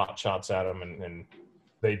taking pot shots at them, and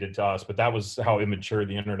they did to us. But that was how immature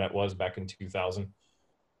the internet was back in 2000.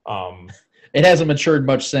 It hasn't matured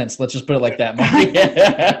much since. Let's just put it like that, Mike.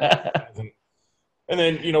 And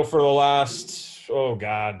then, for the last,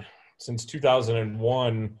 since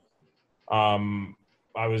 2001,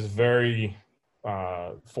 I was very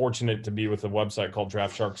fortunate to be with a website called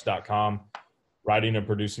DraftSharks.com, writing and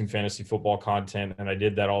producing fantasy football content, and I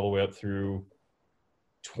did that all the way up through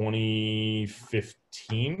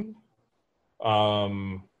 2015.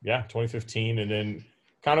 2015, and then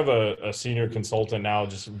kind of a senior consultant now,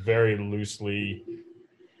 just very loosely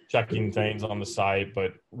checking things on the site,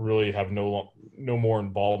 but really have no more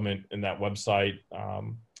involvement in that website.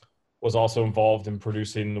 Was also involved in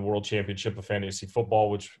producing the World Championship of Fantasy Football,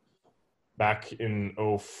 which back in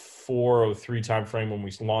 04-03 timeframe when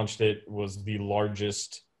we launched it was the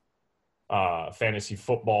largest fantasy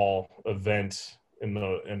football event in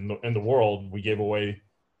the world. We gave away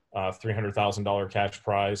 $300,000 cash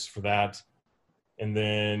prize for that. And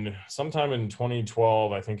then sometime in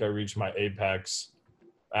 2012, I think I reached my apex.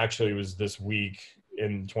 Actually, it was this week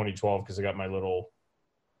in 2012 because I got my little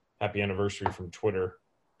happy anniversary from Twitter.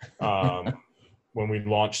 When we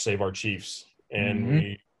launched Save Our Chiefs, and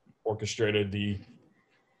we orchestrated the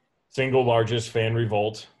single largest fan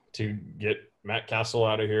revolt to get Matt Castle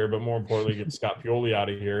out of here, but more importantly, get Scott Pioli out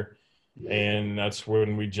of here. And that's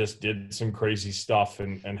when we just did some crazy stuff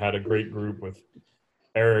and had a great group with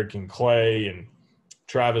Eric and Clay and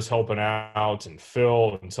Travis helping out, and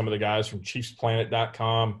Phil and some of the guys from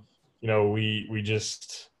ChiefsPlanet.com. We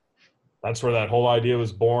just, that's where that whole idea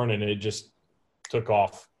was born, and it just took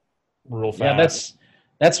off real fast.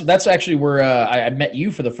 Yeah, that's actually where I met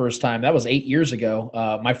you for the first time. That was 8 years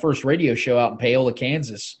ago. My first radio show out in Paola,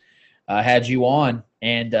 Kansas, had you on,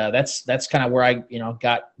 and that's kind of where I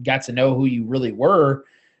got to know who you really were.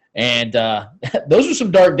 And those are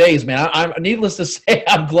some dark days, man. I'm needless to say,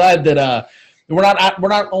 I'm glad that we're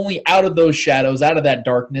not only out of those shadows, out of that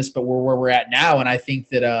darkness, but we're where we're at now. And I think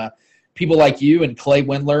that people like you and Clay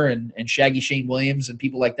Wendler and Shaggy Shane Williams and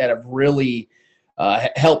people like that have really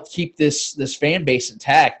helped keep this fan base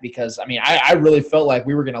intact, because I really felt like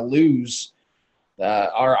we were going to lose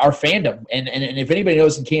our fandom. And if anybody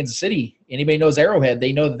knows in Kansas City, anybody knows Arrowhead,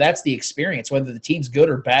 they know that that's the experience, whether the team's good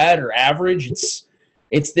or bad or average.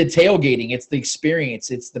 It's the tailgating, it's the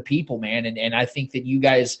experience, it's the people, man. And I think that you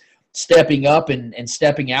guys stepping up and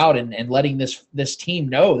stepping out and letting this team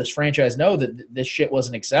know, this franchise know that this shit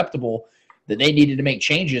wasn't acceptable, that they needed to make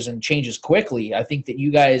changes and changes quickly. I think that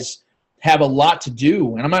you guys have a lot to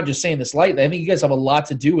do, and I'm not just saying this lightly. I think you guys have a lot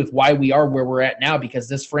to do with why we are where we're at now, because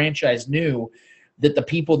this franchise knew that the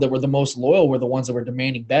people that were the most loyal were the ones that were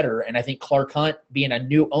demanding better. And I think Clark Hunt, being a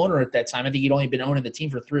new owner at that time, I think he'd only been owning the team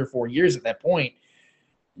for 3 or 4 years at that point,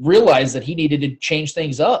 realized that he needed to change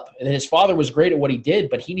things up. And his father was great at what he did,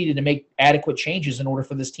 but he needed to make adequate changes in order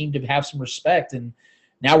for this team to have some respect. And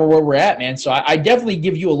now we're where we're at, man. So I definitely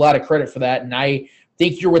give you a lot of credit for that. And I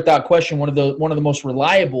think you're without question one of the most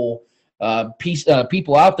reliable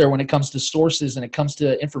people out there when it comes to sources and it comes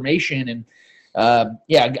to information. And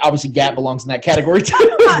obviously Gat belongs in that category too.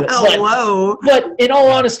 But in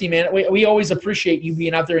all honesty, man, we always appreciate you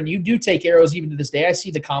being out there, and you do take arrows even to this day. I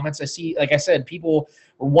see the comments. I see, like I said, people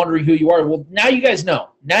are wondering who you are. Well, now you guys know.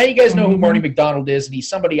 Now you guys know who Marty McDonald is, and he's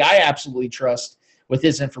somebody I absolutely trust with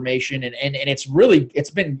his information. And it's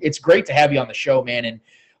great to have you on the show, man. And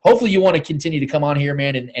hopefully you want to continue to come on here,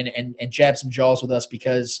 man, and jab some jaws with us,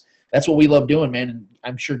 because that's what we love doing, man. And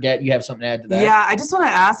I'm sure, Gat, you have something to add to that. Yeah, I just want to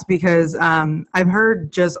ask, because I've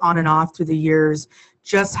heard just on and off through the years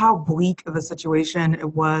just how bleak of a situation it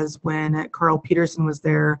was when Carl Peterson was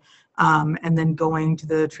there, and then going to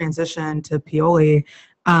the transition to Pioli.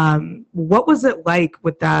 What was it like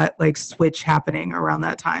with that switch happening around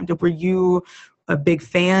that time? Were you a big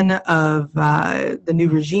fan of the new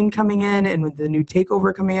regime coming in and with the new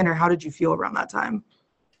takeover coming in, or how did you feel around that time?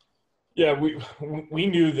 Yeah, we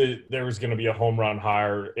knew that there was going to be a home run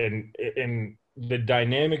hire, and the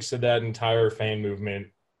dynamics of that entire fan movement.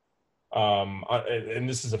 And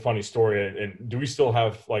this is a funny story. And do we still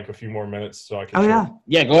have a few more minutes so I can? Oh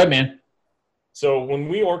yeah, go ahead, man. So when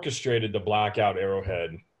we orchestrated the blackout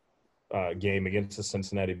Arrowhead game against the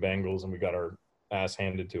Cincinnati Bengals, and we got our ass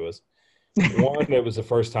handed to us. One, it was the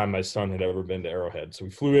first time my son had ever been to Arrowhead. So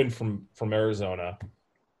we flew in from Arizona.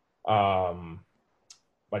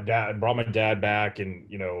 My dad brought my dad back, and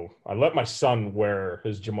I let my son wear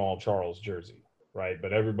his Jamal Charles jersey, right?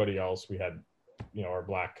 But everybody else, we had our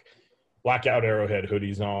blackout Arrowhead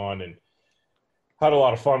hoodies on, and had a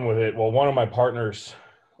lot of fun with it. Well, one of my partners,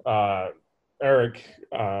 Eric,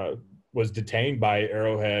 was detained by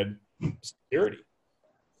Arrowhead security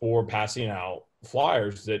for passing out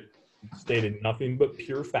flyers that stated nothing but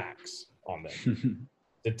pure facts on them.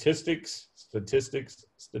 Statistics.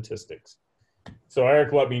 So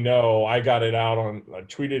Eric let me know. I got it out I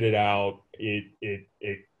tweeted it out.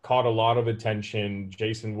 It caught a lot of attention.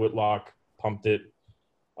 Jason Whitlock pumped it.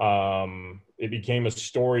 It became a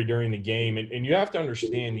story during the game. And you have to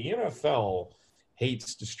understand, the NFL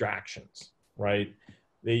hates distractions, right?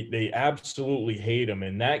 They absolutely hate them.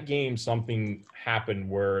 In that game, something happened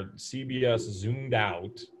where CBS zoomed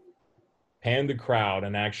out, panned the crowd,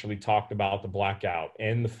 and actually talked about the blackout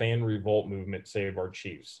and the fan revolt movement, Save Our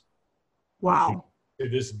Chiefs. Wow. To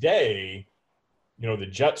this day, the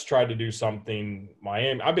Jets tried to do something.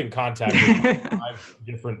 Miami, I've been contacted by 5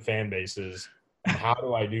 different fan bases. How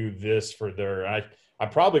do I do this for their – I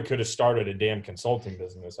probably could have started a damn consulting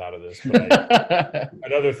business out of this, but I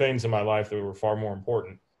had other things in my life that were far more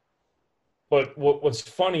important. But what's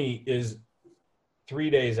funny is 3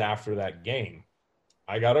 days after that game,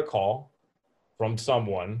 I got a call from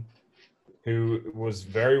someone who was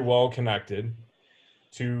very well connected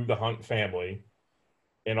to the Hunt family,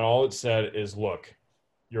 and all it said is, look,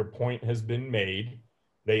 your point has been made.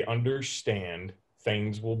 They understand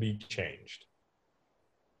things will be changed.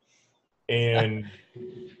 And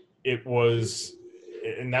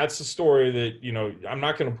and that's the story that, I'm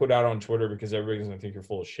not going to put out on Twitter because everybody's going to think you're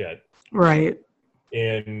full of shit. Right.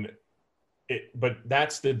 But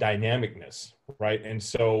that's the dynamicness, right? And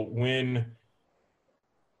so when,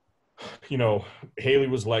 Haley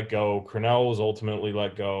was let go, Crennel was ultimately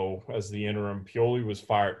let go as the interim, Pioli was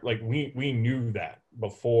fired. We knew that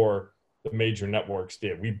before the major networks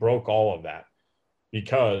did. We broke all of that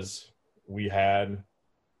because we had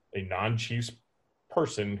a non-Chiefs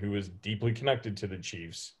person who is deeply connected to the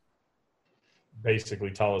Chiefs basically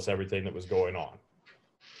tell us everything that was going on.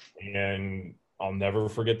 And I'll never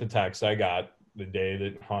forget the text I got the day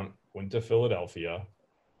that Hunt went to Philadelphia,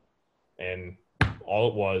 and all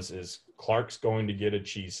it was is, Clark's going to get a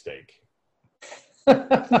cheesesteak. Hell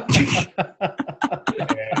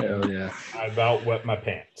yeah. I about wet my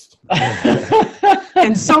pants.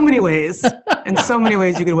 In so many ways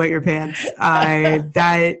you could wet your pants.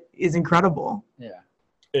 That is incredible. Yeah.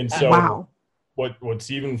 And so wow.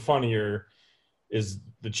 What's even funnier is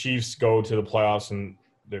the Chiefs go to the playoffs and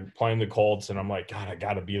they're playing the Colts, and I'm like, God, I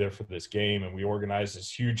got to be there for this game. And we organized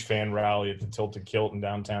this huge fan rally at the Tilted Kilt in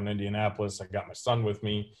downtown Indianapolis. I got my son with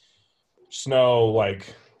me. Snow,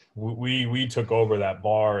 we took over that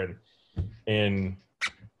bar, and And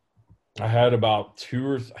I had about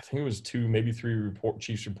two, maybe three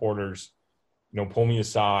Chiefs reporters, pull me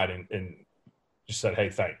aside and just said, "Hey,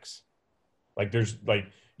 thanks." Like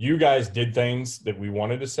you guys did things that we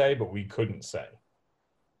wanted to say, but we couldn't say.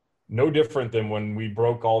 No different than when we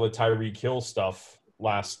broke all the Tyreek Hill stuff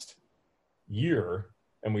last year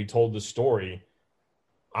and we told the story.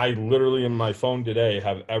 I literally in my phone today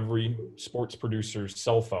have every sports producer's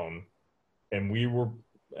cell phone, and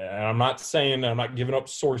I'm not giving up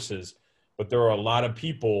sources, but there are a lot of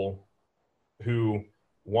people who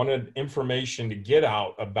wanted information to get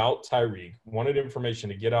out about Tyreek, wanted information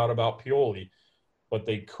to get out about Pioli, but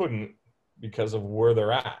they couldn't because of where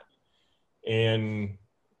they're at. And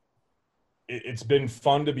it's been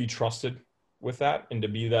fun to be trusted with that and to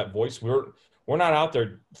be that voice. We're not out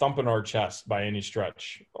there thumping our chest by any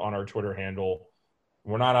stretch on our Twitter handle.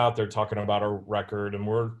 We're not out there talking about our record, and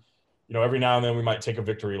we're, every now and then we might take a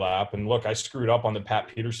victory lap. And look, I screwed up on the Pat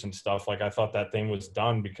Peterson stuff. Like I thought that thing was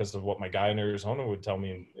done because of what my guy in Arizona would tell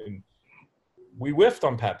me. And we whiffed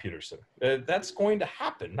on Pat Peterson. That's going to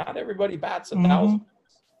happen. Not everybody bats 1,000.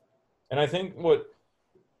 And I think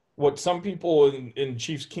what some people in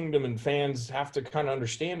Chiefs Kingdom and fans have to kind of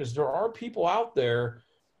understand is there are people out there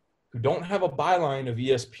who don't have a byline of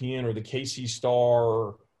ESPN or the KC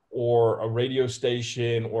Star or a radio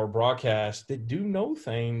station or a broadcast that do know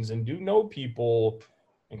things and do know people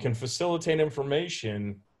and can facilitate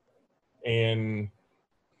information. And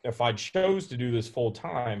if I chose to do this full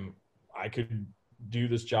time, I could do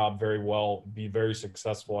this job very well, be very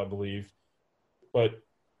successful, I believe. But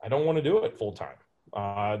I don't want to do it full time.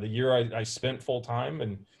 The year I spent full time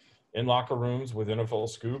and in locker rooms with NFL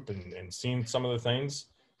Scoop and seeing some of the things,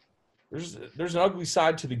 there's an ugly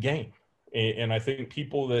side to the game. And I think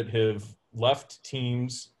people that have left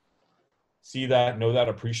teams see that, know that,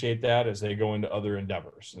 appreciate that as they go into other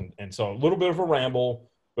endeavors. And so a little bit of a ramble,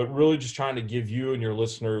 but really just trying to give you and your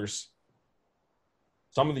listeners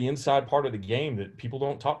some of the inside part of the game that people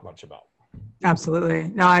don't talk much about. Absolutely.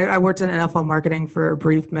 No, I worked in NFL marketing for a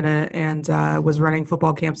brief minute and was running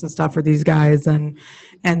football camps and stuff for these guys. And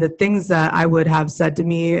the things that I would have said to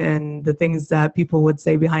me and the things that people would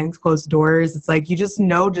say behind closed doors, it's like,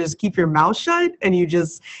 just keep your mouth shut and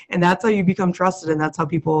that's how you become trusted. And that's how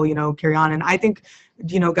people, carry on. And I think,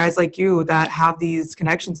 guys like you that have these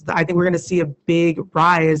connections, I think we're going to see a big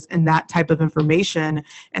rise in that type of information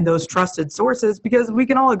and those trusted sources, because we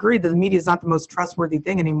can all agree that the media is not the most trustworthy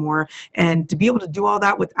thing anymore. And to be able to do all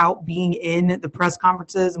that without being in the press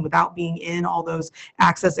conferences and without being in all those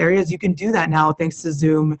access areas, you can do that now thanks to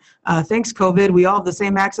Zoom. Thanks, COVID. We all have the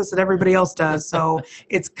same access that everybody else does. So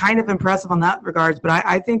it's kind of impressive on that regards, but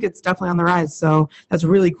I think it's definitely on the rise. So that's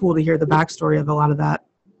really cool to hear the backstory of a lot of that.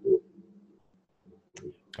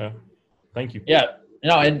 Thank you. Yeah.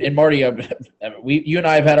 And Marty, you and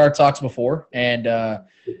I have had our talks before, and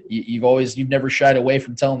you've never shied away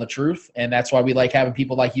from telling the truth, and that's why we like having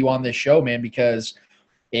people like you on this show, man, because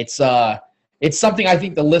it's something I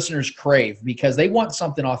think the listeners crave, because they want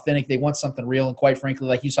something authentic, they want something real, and quite frankly,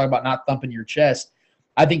 like you talk about not thumping your chest,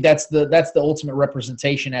 I think that's the ultimate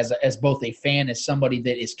representation as both a fan, as somebody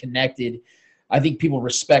that is connected. I think people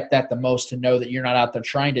respect that the most, to know that you're not out there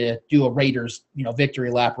trying to do a Raiders, victory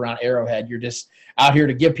lap around Arrowhead. You're just out here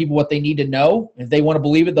to give people what they need to know. If they want to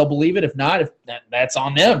believe it, they'll believe it. If not, that's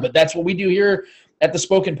on them. But that's what we do here at the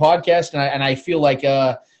Spoken Podcast, and I feel like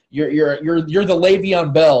you're the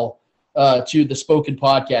Le'Veon Bell to the Spoken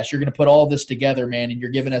Podcast. You're going to put all this together, man, and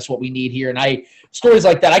you're giving us what we need here. And stories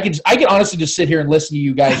like that, I can honestly just sit here and listen to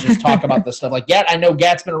you guys just talk about this stuff. Like Gat, I know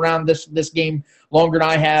Gat's been around this game longer than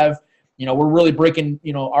I have. We're really breaking,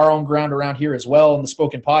 our own ground around here as well, and the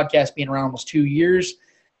Spoken Podcast being around almost 2 years.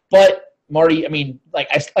 But Marty, I mean, like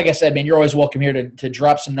I said, man, you're always welcome here to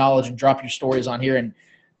drop some knowledge and drop your stories on here. And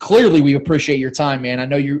clearly, we appreciate your time, man. I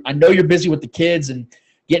know you're busy with the kids and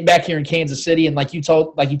getting back here in Kansas City. And like you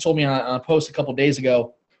told me on a post a couple of days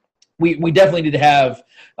ago, we definitely need to have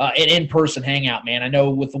an in-person hangout, man. I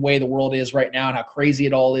know with the way the world is right now and how crazy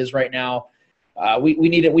it all is right now. We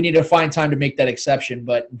need to find time to make that exception,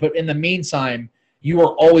 but in the meantime, you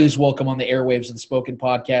are always welcome on the airwaves of the Spoken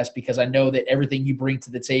Podcast, because I know that everything you bring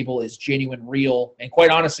to the table is genuine, real, and quite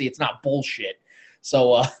honestly, it's not bullshit.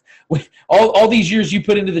 So all these years you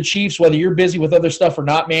put into the Chiefs, whether you're busy with other stuff or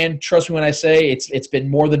not, man, trust me when I say it's been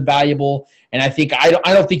more than valuable. And I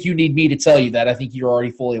don't think you need me to tell you that. I think you're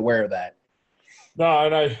already fully aware of that. No,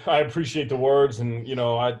 and I appreciate the words, and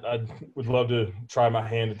I would love to try my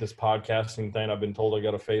hand at this podcasting thing. I've been told I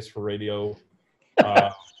got a face for radio.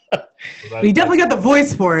 You definitely got the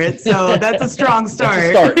voice for it, so that's a strong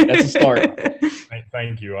start. That's a start.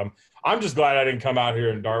 Thank you. I'm just glad I didn't come out here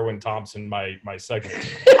and Darwin Thompson my segment.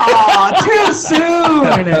 Oh, too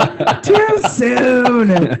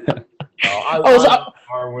soon. I love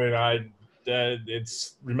Darwin.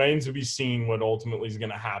 It remains to be seen what ultimately is going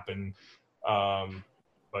to happen.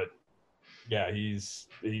 But yeah, he's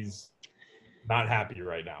not happy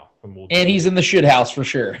right now, and he's in the shit house for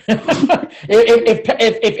sure.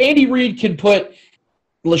 if Andy Reid can put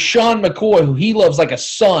LaShawn McCoy, who he loves like a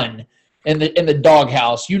son, in the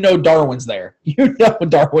doghouse, Darwin's there.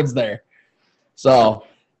 Darwin's there. So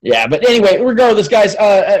yeah, but anyway, regardless, guys,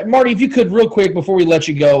 Marty, if you could real quick before we let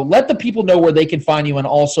you go, let the people know where they can find you on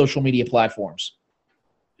all social media platforms.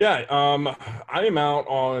 Yeah, I am out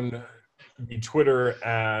on the Twitter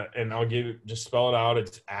and I'll just spell it out.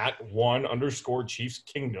 It's @1_Chiefs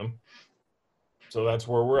Kingdom. So that's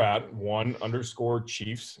where we're at,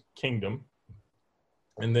 @1_Chiefs Kingdom.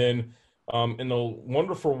 And then in the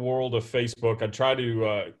wonderful world of Facebook, I try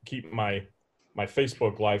to keep my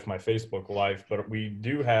Facebook life, but we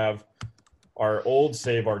do have our old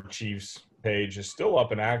Save Our Chiefs page is still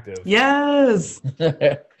up and active. Yes.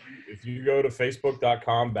 If you go to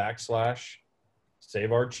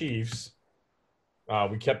facebook.com/Save Our Chiefs,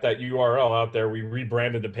 we kept that URL out there. We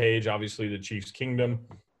rebranded the page, obviously, the Chiefs Kingdom.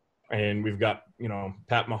 And we've got,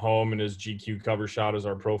 Pat Mahomes and his GQ cover shot as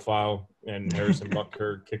our profile, and Harrison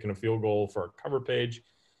Butker kicking a field goal for our cover page.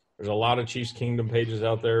 There's a lot of Chiefs Kingdom pages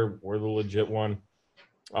out there. We're the legit one.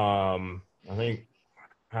 I think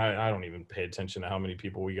I don't even pay attention to how many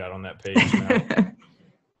people we got on that page now.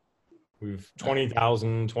 We've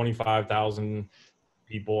 20,000, 25,000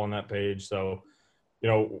 people on that page. So,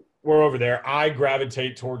 we're over there. I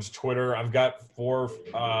gravitate towards Twitter. I've got 4,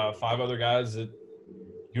 5 other guys that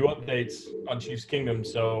do updates on Chiefs Kingdom.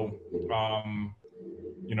 So,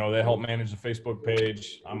 they help manage the Facebook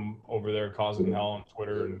page. I'm over there causing hell on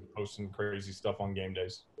Twitter and posting crazy stuff on game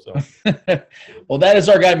days. So, well, that is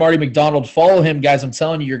our guy, Marty McDonald. Follow him, guys. I'm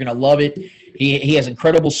telling you, you're going to love it. He has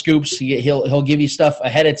incredible scoops. He'll give you stuff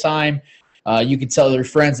ahead of time. You can tell your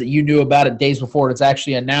friends that you knew about it days before it's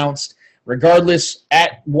actually announced. Regardless,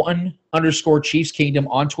 @1_Chiefs Kingdom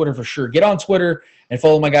on Twitter for sure. Get on Twitter and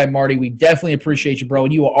follow my guy Marty. We definitely appreciate you, bro.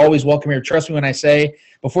 And you are always welcome here. Trust me when I say,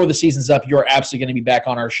 before the season's up, you're absolutely going to be back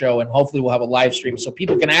on our show, and hopefully we'll have a live stream so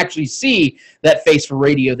people can actually see that face for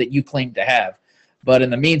radio that you claim to have. But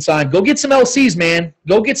in the meantime, go get some LCs, man.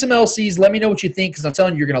 Go get some LCs. Let me know what you think, because I'm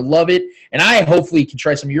telling you, you're going to love it. And I hopefully can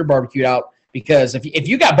try some of your barbecue out, because if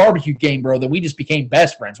you got barbecue game, bro, then we just became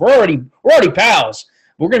best friends. We're already pals.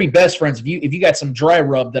 We're going to be best friends if you got some dry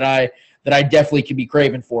rub that I definitely could be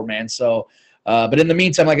craving for, man. So, but in the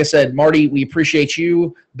meantime, like I said, Marty, we appreciate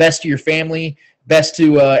you. Best to your family. Best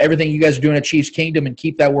to everything you guys are doing at Chiefs Kingdom, and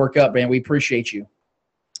keep that work up, man. We appreciate you.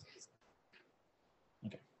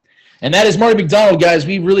 Okay. And that is Marty McDonald, guys.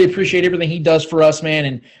 We really appreciate everything he does for us, man.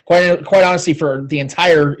 And quite honestly, for the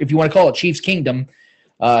entire, if you want to call it Chiefs Kingdom,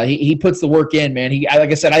 he puts the work in, man.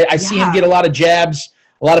 Like I said, I see him get a lot of jabs.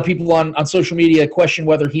 A lot of people on social media question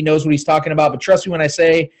whether he knows what he's talking about. But trust me when I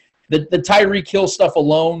say the Tyreek Hill stuff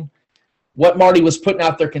alone, what Marty was putting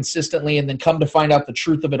out there consistently, and then come to find out the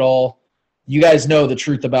truth of it all. You guys know the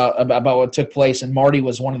truth about what took place, and Marty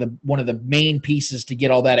was one of the main pieces to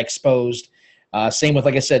get all that exposed. Same with,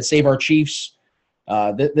 like I said, Save Our Chiefs.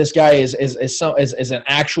 This guy is an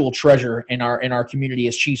actual treasure in our community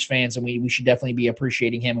as Chiefs fans, and we should definitely be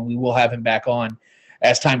appreciating him, and we will have him back on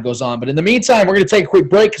as time goes on. But in the meantime, we're going to take a quick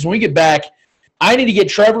break, because when we get back, I need to get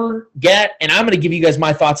Trevor, Gat, and I'm going to give you guys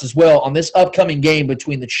my thoughts as well on this upcoming game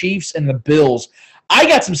between the Chiefs and the Bills. I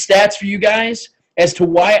got some stats for you guys as to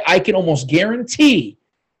why I can almost guarantee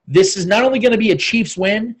this is not only going to be a Chiefs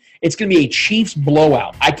win, it's going to be a Chiefs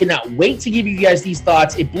blowout. I cannot wait to give you guys these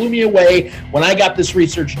thoughts. It blew me away when I got this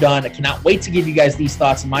research done. I cannot wait to give you guys these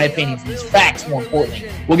thoughts and my opinions, these facts more importantly.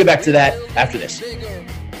 We'll get back to that after this.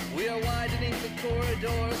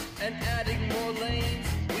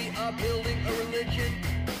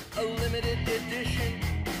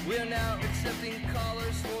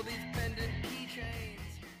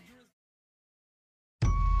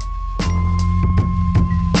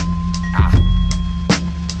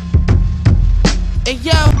 Hey,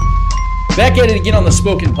 yo! Back at it again on the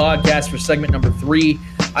Spoken Podcast for segment number 3.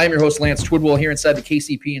 I am your host, Lance Twidwell, here inside the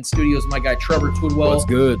KCPN studios. My guy, Trevor Twidwell. What's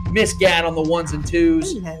good? Miss Gat on the ones and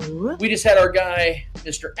twos. Hello. We just had our guy,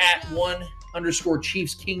 Mr.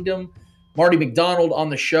 @1_Chiefs Kingdom, Marty McDonald, on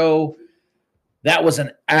the show. That was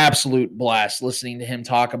an absolute blast listening to him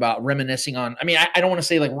talk about reminiscing on. I mean, I don't want to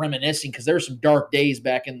say like reminiscing, because there were some dark days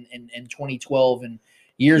back in 2012 and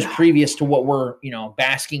years previous to what we're,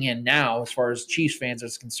 basking in now as far as Chiefs fans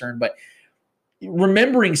is concerned. But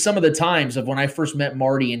remembering some of the times of when I first met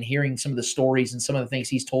Marty and hearing some of the stories and some of the things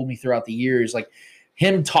he's told me throughout the years, like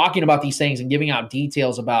him talking about these things and giving out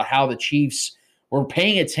details about how the Chiefs were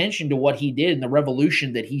paying attention to what he did and the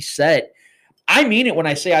revolution that he set. I mean it when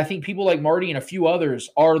I say I think people like Marty and a few others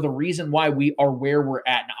are the reason why we are where we're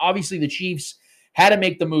at. Now, obviously, the Chiefs had to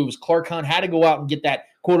make the moves. Clark Hunt had to go out and get that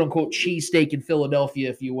quote-unquote cheesesteak in Philadelphia,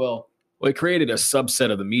 if you will. Well, it created a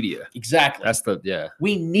subset of the media. Exactly. Yeah.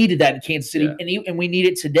 We needed that in Kansas City, and we need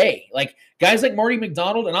it today. Like guys like Marty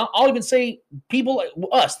McDonald, and I'll even say people like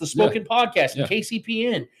us, the Spoken Podcast and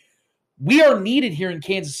KCPN, we are needed here in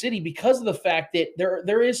Kansas City because of the fact that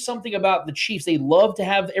there is something about the Chiefs. They love to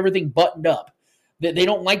have everything buttoned up. They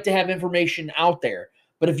don't like to have information out there.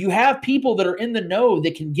 But if you have people that are in the know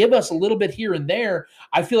that can give us a little bit here and there,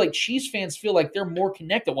 I feel like Chiefs fans feel like they're more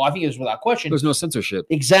connected. Well, I think it's without question. There's no censorship.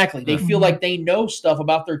 Exactly. They feel like they know stuff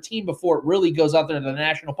about their team before it really goes out there to the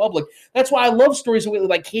national public. That's why I love stories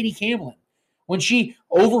like Katie Camlin. When she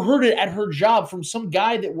overheard it at her job from some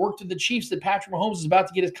guy that worked at the Chiefs that Patrick Mahomes is about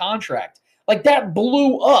to get his contract. Like that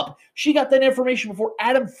blew up. She got that information before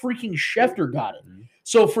Adam freaking Schefter got it.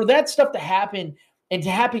 So for that stuff to happen and to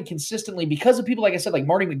happen consistently because of people, like I said, like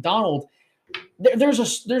Marty McDonald, there's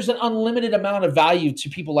an unlimited amount of value to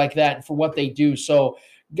people like that and for what they do. So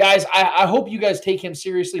guys, I hope you guys take him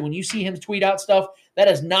seriously. When you see him tweet out stuff, that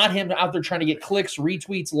is not him out there trying to get clicks,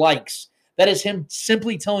 retweets, likes. That is him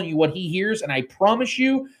simply telling you what he hears. And I promise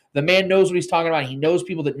you, the man knows what he's talking about. He knows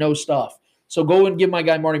people that know stuff. So go and give my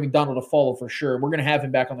guy Marty McDonald a follow for sure. We're going to have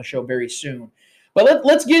him back on the show very soon. But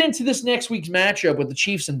let's get into this next week's matchup with the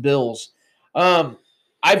Chiefs and Bills.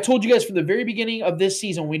 I've told you guys from the very beginning of this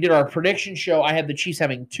season, when we did our prediction show, I had the Chiefs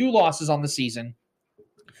having 2 losses on the season.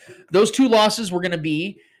 Those 2 losses were going to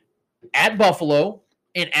be at Buffalo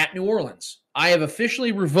and at New Orleans. I have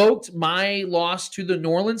officially revoked my loss to the New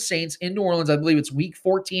Orleans Saints in New Orleans. I believe it's week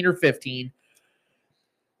 14 or 15.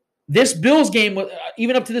 This Bills game,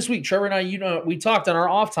 even up to this week, Trevor and I, we talked on our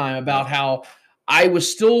off time about how I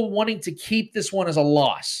was still wanting to keep this one as a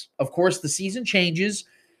loss. Of course, the season changes.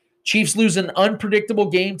 Chiefs lose an unpredictable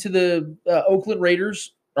game to the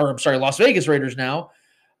Las Vegas Raiders now.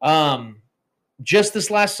 Just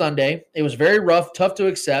this last Sunday. It was very rough, tough to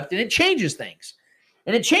accept, and it changes things.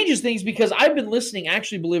 And it changes things because I've been listening,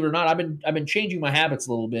 actually, believe it or not, I've been changing my habits a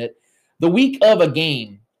little bit. The week of a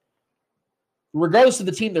game, regardless of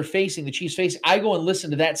the team they're facing, the Chiefs facing, I go and listen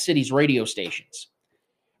to that city's radio stations.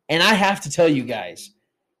 And I have to tell you guys,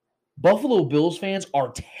 Buffalo Bills fans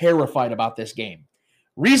are terrified about this game.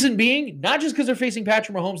 Reason being, not just because they're facing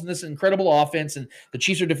Patrick Mahomes and this incredible offense and the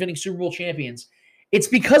Chiefs are defending Super Bowl champions. It's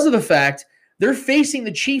because of the fact they're facing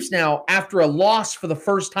the Chiefs now after a loss for the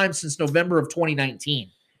first time since November of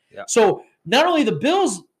 2019. Yeah. So not only the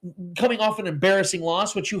Bills coming off an embarrassing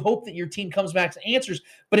loss, which you hope that your team comes back to answers,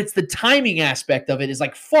 but it's the timing aspect of it is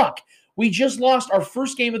like, fuck, we just lost our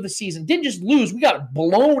first game of the season. Didn't just lose. We got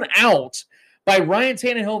blown out by Ryan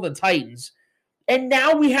Tannehill and the Titans. And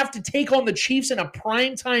now we have to take on the Chiefs in a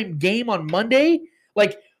primetime game on Monday.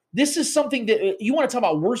 Like, this is something that you want to talk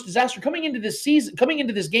about worst disaster. Coming into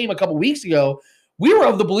this game a couple weeks ago, we were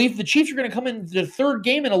of the belief the Chiefs are going to come into the third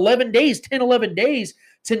game in 11 days,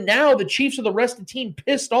 to now the Chiefs are the rest of the team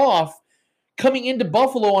pissed off coming into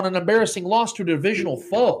Buffalo on an embarrassing loss to a divisional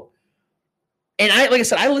foe. And like I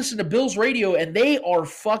said, I listen to Bills radio, and they are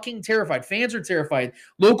fucking terrified. Fans are terrified.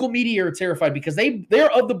 Local media are terrified because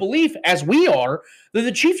they're of the belief, as we are, that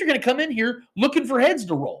the Chiefs are going to come in here looking for heads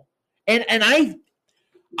to roll. And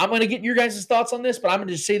I'm going to get your guys' thoughts on this, but I'm going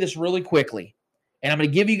to just say this really quickly. And I'm going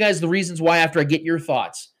to give you guys the reasons why after I get your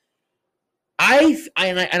thoughts. I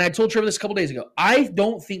told Trevor this a couple days ago. I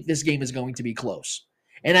don't think this game is going to be close.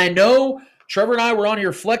 And I know Trevor and I were on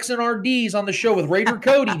here flexing our Ds on the show with Raider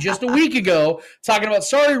Cody just a week ago, talking about,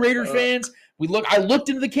 sorry, Raider fans. I looked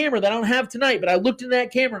into the camera that I don't have tonight, but I looked into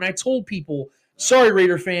that camera and I told people, sorry,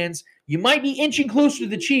 Raider fans, you might be inching closer to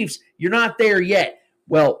the Chiefs. You're not there yet.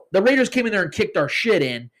 Well, the Raiders came in there and kicked our shit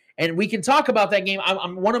in, and we can talk about that game. I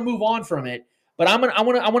want to move on from it, but I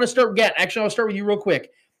want to start again. Actually, I'll start with you real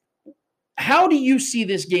quick. How do you see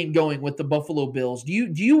this game going with the Buffalo Bills?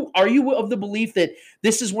 Are you of the belief that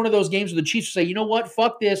this is one of those games where the Chiefs say, you know what,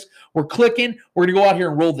 fuck this, we're clicking, we're going to go out here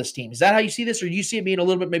and roll this team? Is that how you see this, or do you see it being a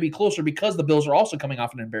little bit maybe closer because the Bills are also coming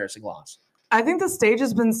off an embarrassing loss? I think the stage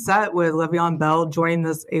has been set with Le'Veon Bell joining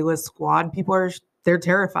this A-list squad. People are they're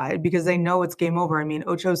terrified because they know it's game over. I mean,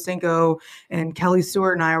 Ocho Cinco and Kelly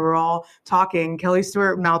Stewart and I were all talking. Kelly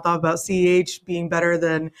Stewart now thought about CEH being better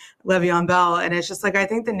than Le'Veon Bell. And it's just like, I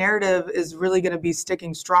think the narrative is really going to be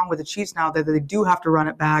sticking strong with the Chiefs now that they do have to run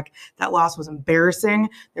it back. That loss was embarrassing.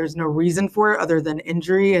 There's no reason for it other than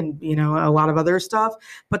injury and, a lot of other stuff.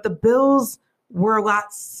 But the Bills were a lot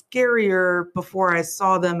scarier before I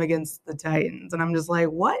saw them against the Titans. And I'm just like,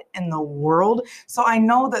 what in the world? So I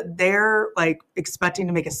know that they're like expecting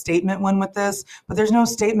to make a statement win with this, but there's no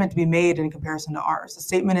statement to be made in comparison to ours. The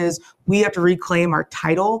statement is we have to reclaim our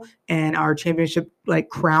title and our championship like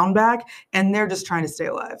crown back. And they're just trying to stay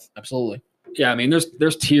alive. Absolutely. Yeah. I mean,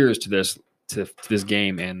 there's tiers to this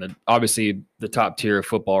game, and obviously the top tier of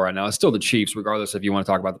football right now is still the Chiefs, regardless if you want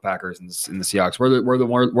to talk about the Packers and the Seahawks. We're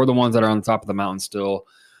the ones that are on the top of the mountain still.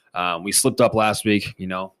 We slipped up last week,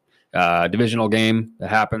 divisional game that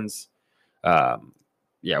happens. We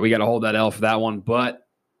got to hold that L for that one. But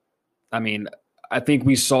I mean, I think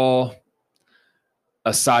we saw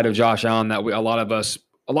a side of Josh Allen that a lot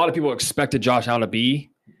of people expected Josh Allen to be.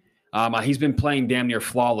 He's been playing damn near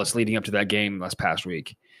flawless leading up to that game last past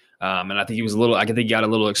week. And I think he got a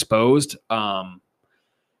little exposed.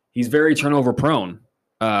 He's very turnover prone.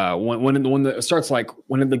 When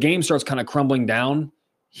the game starts kind of crumbling down,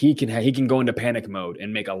 he can go into panic mode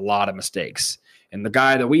and make a lot of mistakes. And the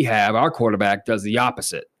guy that we have, our quarterback, does the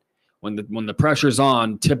opposite. When the pressure's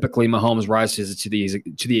on, typically Mahomes rises to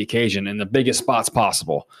the occasion in the biggest spots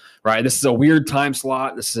possible. Right? This is a weird time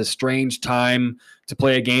slot. This is a strange time to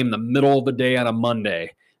play a game in the middle of the day on a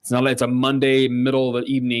Monday. It's a Monday middle of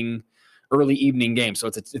the evening, early evening game. So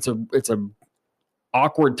it's a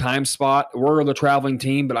awkward time spot. We're the traveling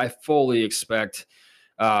team, but I fully expect,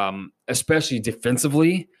 especially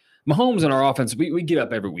defensively, Mahomes and our offense, we get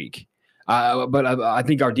up every week. But I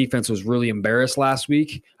think our defense was really embarrassed last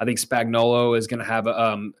week. I think Spagnuolo is going to have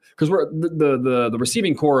because we're the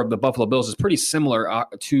receiving core of the Buffalo Bills is pretty similar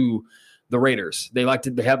to the Raiders. They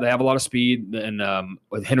have a lot of speed, and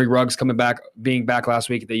with Henry Ruggs being back last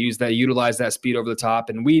week, they utilize that speed over the top,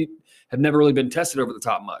 and we have never really been tested over the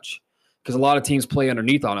top much because a lot of teams play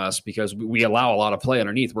underneath on us because we allow a lot of play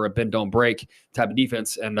underneath. We're a bend don't break type of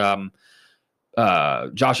defense, and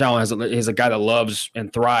Josh Allen is a guy that loves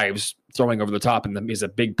and thrives throwing over the top, and he's a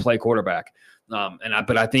big play quarterback.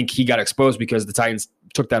 But I think he got exposed because the Titans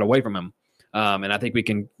took that away from him. And I think we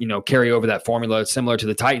can, carry over that formula similar to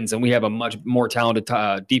the Titans, and we have a much more talented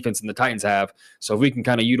defense than the Titans have. So if we can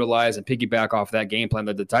kind of utilize and piggyback off that game plan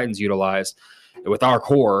that the Titans utilize with our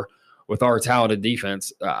core, with our talented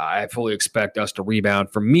defense, I fully expect us to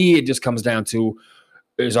rebound. For me, it just comes down to,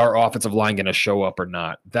 is our offensive line going to show up or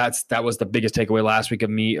not? That was the biggest takeaway last week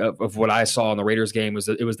of what I saw in the Raiders game was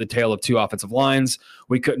that it was the tale of two offensive lines.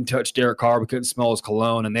 We couldn't touch Derek Carr. We couldn't smell his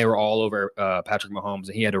cologne, and they were all over Patrick Mahomes,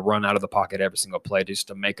 and he had to run out of the pocket every single play just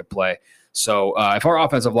to make a play. So if our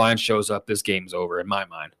offensive line shows up, this game's over in my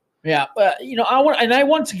mind. Yeah, I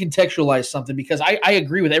want to contextualize something because I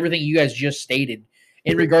agree with everything you guys just stated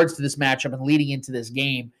in regards to this matchup and leading into this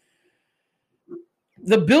game.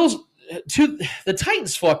 The Bills – the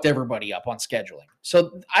Titans fucked everybody up on scheduling.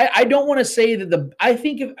 So I don't want to say that I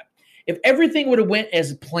think if everything would have went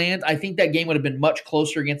as planned, I think that game would have been much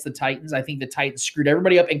closer against the Titans. I think the Titans screwed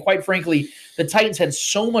everybody up. And quite frankly, the Titans had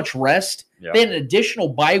so much rest. Yeah. They had an additional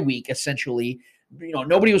bye week, essentially.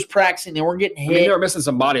 Nobody was practicing. They weren't getting hit. They were missing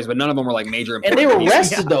some bodies, but none of them were like major. And they were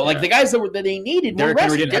rested though. Like the guys that they needed were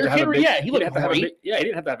rested. Derrick Henry, he looked great. He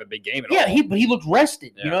didn't have to have a big game at all. Yeah, but he looked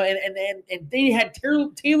rested. Yeah. And they had Taylor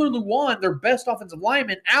Lewan, their best offensive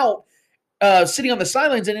lineman, out sitting on the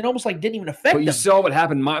sidelines, and it almost like didn't even affect them. You saw what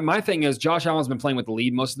happened. My thing is Josh Allen's been playing with the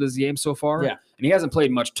lead most of this game so far. Yeah. And he hasn't played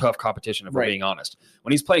much tough competition, if we're being honest.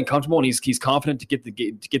 When he's playing comfortable and he's confident to get the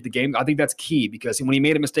game, I think that's key because when he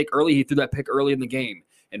made a mistake early, he threw that pick early in the game.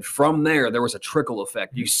 And from there was a trickle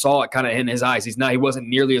effect. You saw it kind of in his eyes. He wasn't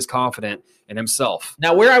nearly as confident in himself.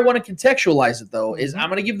 Now, where I want to contextualize it, though, is I'm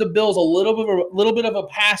going to give the Bills a little bit of a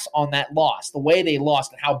pass on that loss, the way they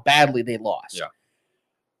lost and how badly they lost. Yeah.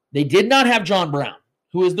 They did not have John Brown,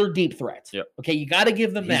 who is their deep threat. Yep. Okay, you got to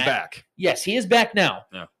give them that. He's back. Yes, he is back now.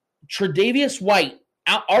 Yeah. Tre'Davious White,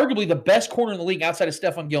 arguably the best corner in the league outside of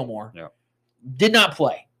Stephon Gilmore, did not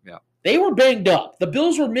play. They were banged up. The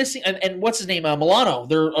Bills were missing, and what's his name? Milano,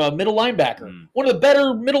 their middle linebacker. One of the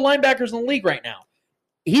better middle linebackers in the league right now.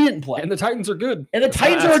 He didn't play. And the Titans are good. And the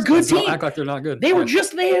Titans are a good team. Act like they're not good. They were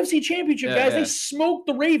just in the AFC Championship, guys. Yeah. They smoked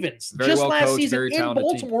the Ravens just last season in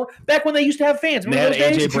Baltimore, back when they used to have fans. They had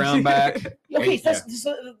A.J. Brown back. Okay,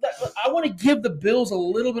 I want to give the Bills a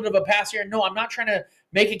little bit of a pass here. No, I'm not trying to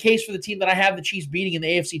make a case for the team that I have the Chiefs beating in the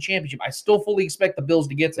AFC Championship. I still fully expect the Bills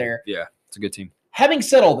to get there. Yeah, it's a good team. Having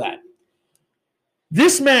said all that,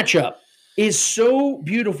 this matchup is so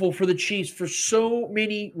beautiful for the Chiefs for so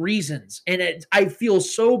many reasons. And I feel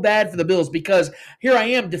so bad for the Bills because here I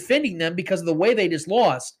am defending them because of the way they just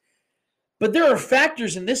lost. But there are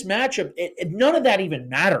factors in this matchup. None of that even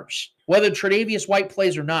matters. Whether Tre'Davious White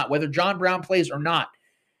plays or not, whether John Brown plays or not,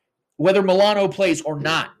 whether Milano plays or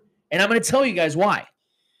not. And I'm going to tell you guys why.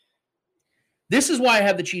 This is why I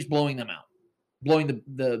have the Chiefs blowing them out, blowing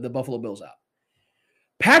the Buffalo Bills out.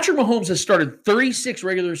 Patrick Mahomes has started 36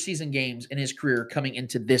 regular season games in his career coming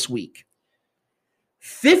into this week.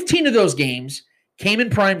 15 of those games came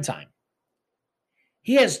in prime time.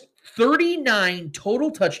 He has 39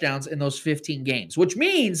 total touchdowns in those 15 games, which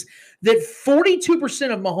means that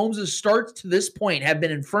 42% of Mahomes' starts to this point have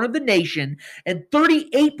been in front of the nation, and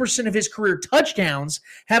 38% of his career touchdowns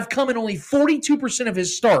have come in only 42% of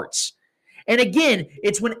his starts. And again,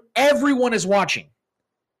 it's when everyone is watching.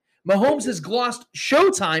 Mahomes has glossed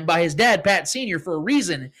showtime by his dad, Pat Sr., for a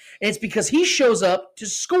reason, and it's because he shows up to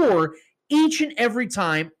score each and every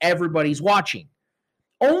time everybody's watching.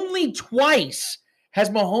 Only twice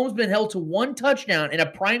has Mahomes been held to one touchdown in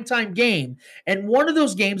a primetime game, and one of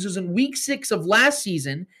those games was in Week 6 of last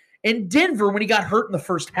season in Denver when he got hurt in the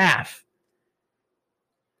first half.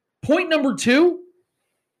 Point number 2,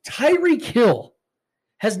 Tyreek Hill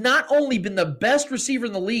has not only been the best receiver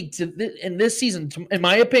in the league in this season, in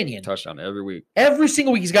my opinion. Touchdown every week. Every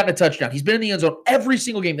single week he's gotten a touchdown. He's been in the end zone every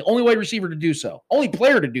single game. The only wide receiver to do so. Only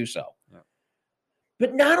player to do so. Yeah.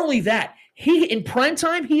 But not only that, in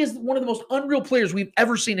primetime, he is one of the most unreal players we've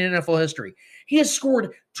ever seen in NFL history. He has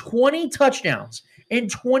scored 20 touchdowns in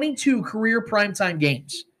 22 career primetime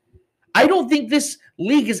games. I don't think this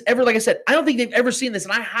league has ever, like I said, I don't think they've ever seen this,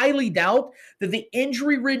 and I highly doubt that the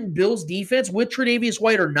injury-ridden Bills defense, with Tre'Davious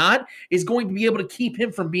White or not, is going to be able to keep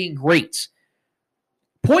him from being great.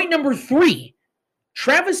 Point number 3,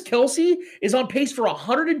 Travis Kelce is on pace for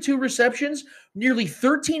 102 receptions, nearly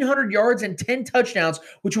 1,300 yards, and 10 touchdowns,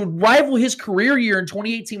 which would rival his career year in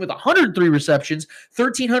 2018 with 103 receptions,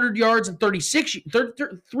 1,300 yards, and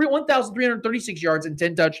 1,336 yards and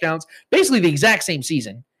 10 touchdowns, basically the exact same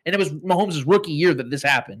season. And it was Mahomes' rookie year that this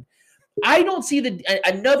happened. I don't see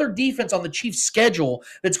another defense on the Chiefs' schedule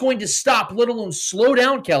that's going to stop, let alone slow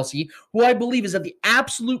down Kelce, who I believe is at the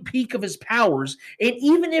absolute peak of his powers. And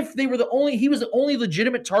even if he was the only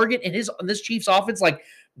legitimate target in this Chiefs offense, like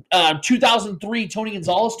 2003 Tony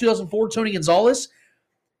Gonzalez, 2004 Tony Gonzalez,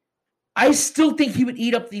 I still think he would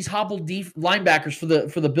eat up these hobbled linebackers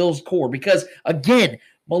for the Bills core because, again,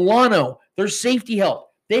 Milano, their safety help.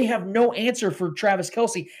 They have no answer for Travis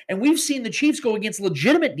Kelce. And we've seen the Chiefs go against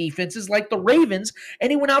legitimate defenses like the Ravens, and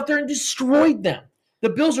he went out there and destroyed them.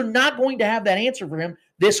 The Bills are not going to have that answer for him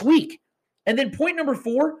this week. And then point number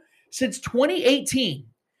 4, since 2018,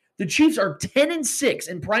 the Chiefs are 10-6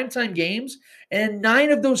 in primetime games, and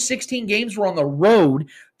 9 of those 16 games were on the road.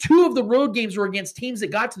 2 of the road games were against teams that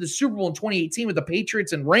got to the Super Bowl in 2018 with the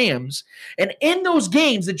Patriots and Rams. And in those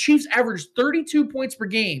games, the Chiefs averaged 32 points per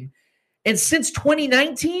game. And since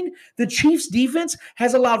 2019, the Chiefs' defense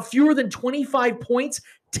has allowed fewer than 25 points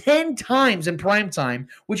 10 times in primetime,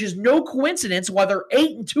 which is no coincidence why they're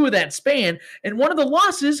 8-2 of that span. And one of the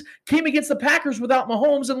losses came against the Packers without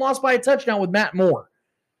Mahomes and lost by a touchdown with Matt Moore.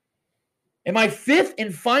 And my 5th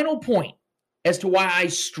and final point as to why I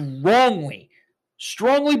strongly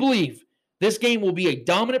believe this game will be a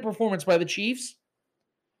dominant performance by the Chiefs,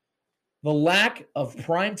 the lack of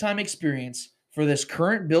primetime experience for this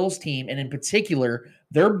current Bills team, and in particular,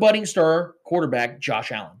 their budding star quarterback,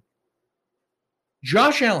 Josh Allen.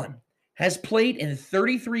 Josh Allen has played in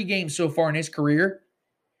 33 games so far in his career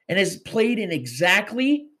and has played in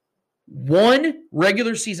exactly 1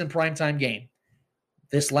 regular season primetime game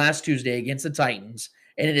this last Tuesday against the Titans.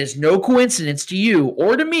 And it is no coincidence to you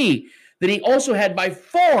or to me that he also had by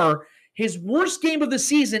far his worst game of the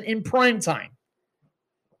season in primetime.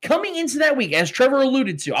 Coming into that week, as Trevor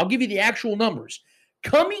alluded to, I'll give you the actual numbers.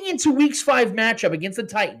 Coming into Week 5 matchup against the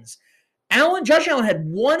Titans, Josh Allen had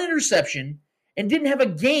 1 interception and didn't have a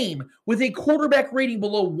game with a quarterback rating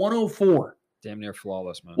below 104. Damn near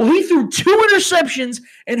flawless, man. Well, he threw 2 interceptions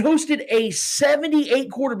and hosted a 78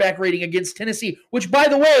 quarterback rating against Tennessee, which, by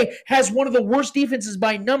the way, has one of the worst defenses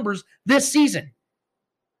by numbers this season.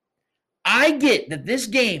 I get that this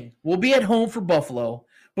game will be at home for Buffalo,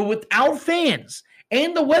 but without fans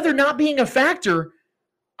and the weather not being a factor,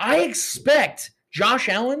 I expect Josh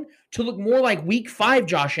Allen to look more like Week 5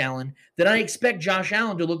 Josh Allen than I expect Josh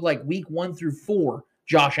Allen to look like Week 1 through 4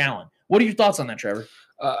 Josh Allen. What are your thoughts on that, Trevor?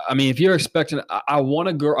 I mean, if you're expecting, I want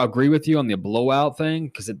to agree with you on the blowout thing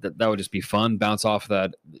because that would just be fun. Bounce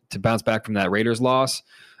back from that Raiders loss,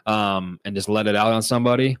 and just let it out on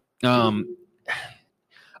somebody.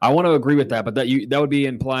 I want to agree with that, but that would be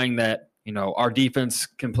implying that our defense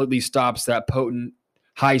completely stops that potent,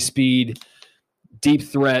 high speed, deep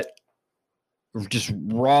threat, just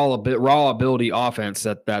raw ability offense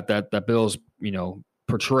that Bills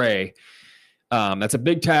portray. That's a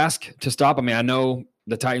big task to stop. I mean, I know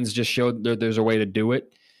the Titans just showed there's a way to do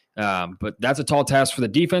it, but that's a tall task for the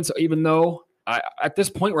defense. Even though at this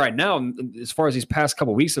point right now, as far as these past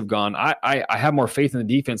couple of weeks have gone, I have more faith in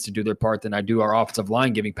the defense to do their part than I do our offensive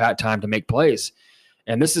line giving Pat time to make plays.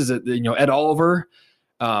 And this is Ed Oliver.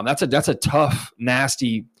 That's a tough,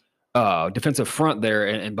 nasty defensive front there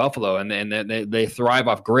in Buffalo, and they thrive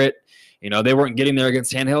off grit. They weren't getting there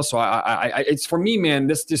against Tannehill, so it's for me, man.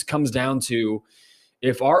 This just comes down to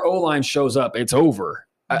if our O-line shows up, it's over.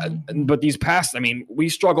 But these past, I mean, we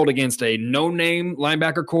struggled against a no-name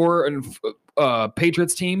linebacker core and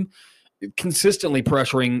Patriots team, consistently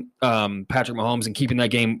pressuring Patrick Mahomes and keeping that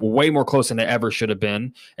game way more close than it ever should have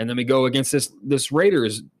been. And then we go against this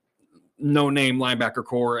Raiders no-name linebacker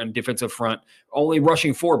core and defensive front, only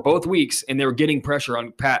rushing 4 both weeks, and they were getting pressure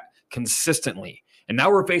on Pat consistently. And now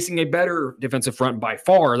we're facing a better defensive front by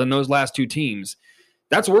far than those last 2 teams.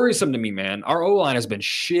 That's worrisome to me, man. Our O-line has been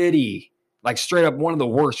shitty, like straight up one of the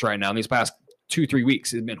worst right now in these past 2-3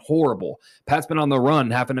 weeks. It's been horrible. Pat's been on the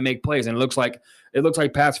run, having to make plays, and it looks like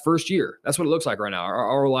Pat's first year. That's what it looks like right now.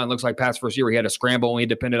 Our O-line looks like Pat's first year where he had to scramble and he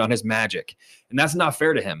depended on his magic. And that's not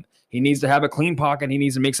fair to him. He needs to have a clean pocket. He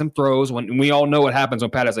needs to make some throws. When we all know what happens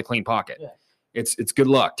when Pat has a clean pocket. Yeah. It's good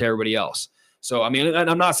luck to everybody else. So, I mean,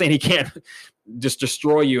 I'm not saying he can't just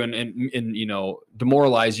destroy you and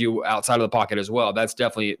demoralize you outside of the pocket as well. That's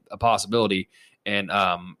definitely a possibility. And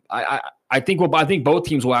I think both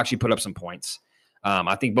teams will actually put up some points.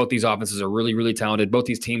 I think both these offenses are really, really talented. Both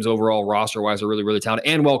these teams overall roster-wise are really, really talented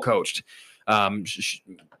and well coached. Coach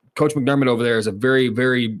McDermott over there is a very,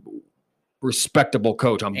 very respectable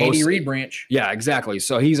coach on both. Andy Reid branch. Yeah, exactly.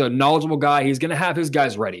 So he's a knowledgeable guy. He's going to have his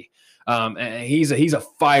guys ready. And he's a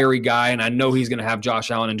fiery guy, and I know he's going to have Josh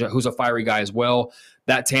Allen, who's a fiery guy as well.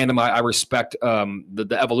 That tandem, I respect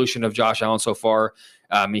the evolution of Josh Allen so far.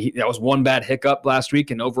 That was one bad hiccup last week,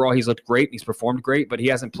 and overall he's looked great. He's performed great, but he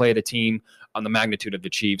hasn't played a team on the magnitude of the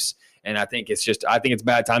Chiefs. And I think it's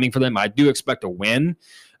bad timing for them. I do expect a win,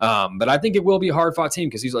 but I think it will be a hard-fought team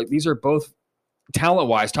because these are both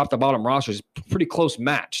talent-wise, top to bottom rosters, pretty close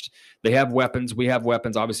matched. They have weapons. We have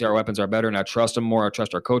weapons. Obviously, our weapons are better, and I trust them more. I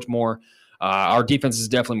trust our coach more. Our defense is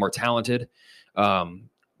definitely more talented.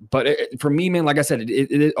 But for me, man, like I said,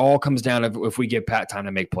 it all comes down to if we give Pat time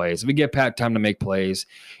to make plays. If we give Pat time to make plays,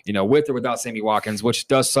 with or without Sammy Watkins, which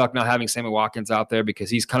does suck not having Sammy Watkins out there because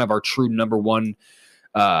he's kind of our true number one,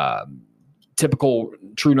 typical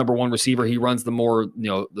true number one receiver. He runs the more,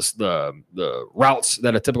 the routes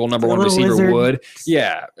that a typical number one receiver would.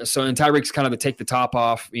 Yeah. So, and Tyreek's kind of the take the top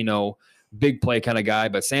off, big play kind of guy,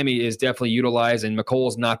 but Sammy is definitely utilized, and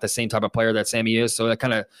McColl's not the same type of player that Sammy is. So that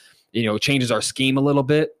kind of, changes our scheme a little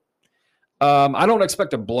bit. I don't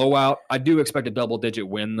expect a blowout. I do expect a double-digit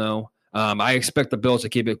win, though. I expect the Bills to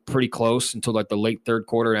keep it pretty close until like the late third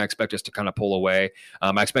quarter, and I expect us to kind of pull away.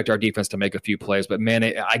 I expect our defense to make a few plays, but man,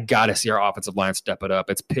 I got to see our offensive line step it up.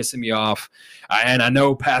 It's pissing me off, and I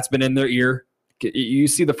know Pat's been in their ear. You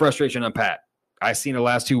see the frustration on Pat. I've seen the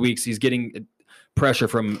last 2 weeks he's getting pressure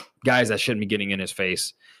from guys that shouldn't be getting in his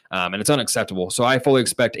face. And it's unacceptable. So I fully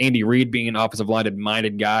expect Andy Reid, being an offensive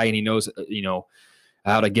minded guy, and he knows,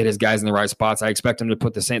 how to get his guys in the right spots. I expect him to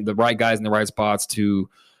put the right guys in the right spots to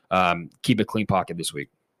keep a clean pocket this week.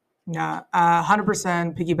 Yeah,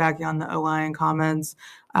 100% piggybacking on the O-line comments.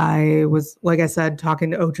 I was, like I said,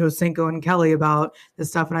 talking to Ocho Cinco and Kelly about this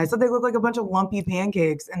stuff, and I said they look like a bunch of lumpy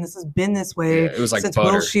pancakes, and this has been this way since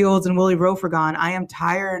butter. Will Shields and Willie Rofe were gone. I am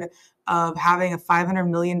tired of having a $500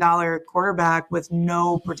 million quarterback with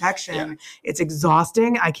no protection. Yeah. It's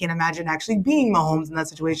exhausting. I can't imagine actually being Mahomes in that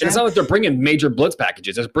situation. And it's not like they're bringing major blitz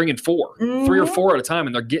packages. They're bringing 3 or 4 at a time,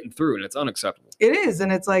 and they're getting through, and it's unacceptable. It is,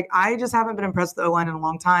 and it's like I just haven't been impressed with the O-line in a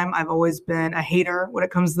long time. I've always been a hater when it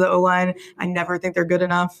comes to the O-line. I never think they're good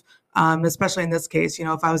enough, especially in this case.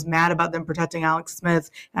 If I was mad about them protecting Alex Smith,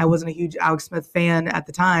 and I wasn't a huge Alex Smith fan at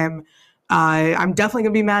the time, I'm definitely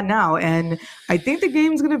going to be mad now. And I think the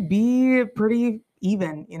game's going to be pretty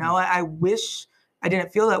even. I wish I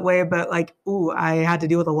didn't feel that way, but like, ooh, I had to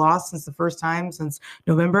deal with a loss since the first time since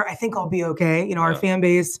November. I think I'll be okay. You know, our fan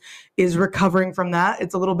base is recovering from that.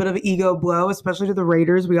 It's a little bit of an ego blow, especially to the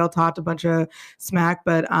Raiders. We all talked a bunch of smack,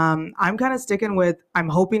 but I'm kind of sticking with, I'm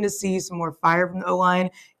hoping to see some more fire from the O-line,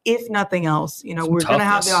 if nothing else. You know, we're going to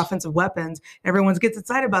have the offensive weapons. Everyone gets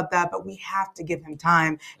excited about that, but we have to give him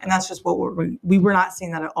time. And that's just what we were not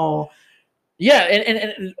seeing that at all. Yeah,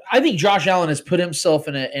 and I think Josh Allen has put himself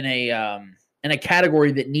in a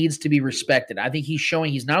category that needs to be respected. I think he's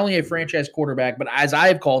showing he's not only a franchise quarterback, but as I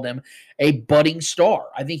have called him, a budding star.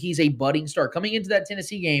 I think he's a budding star. Coming into that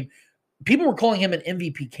Tennessee game, people were calling him an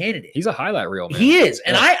MVP candidate. He's a highlight reel, man. He is.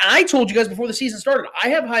 And I told you guys before the season started, I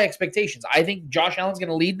have high expectations. I think Josh Allen's going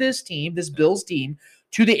to lead this team, this Bills team,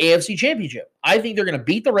 to the AFC Championship. I think they're going to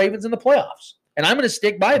beat the Ravens in the playoffs. And I'm going to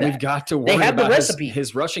stick by that. We've got to worry about the recipe.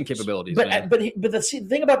 His rushing capabilities. But the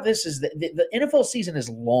thing about this is that the NFL season is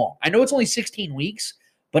long. I know it's only 16 weeks,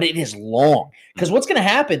 but it is long. Because what's going to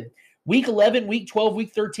happen, week 11, week 12,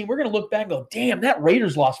 week 13, we're going to look back and go, damn, that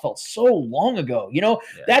Raiders loss felt so long ago. You know,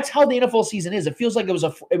 that's how the NFL season is. It feels like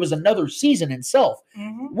it was another season in itself.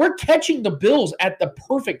 Mm-hmm. We're catching the Bills at the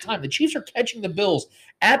perfect time. The Chiefs are catching the Bills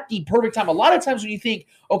at the perfect time. A lot of times when you think,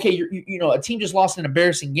 okay, you know, a team just lost an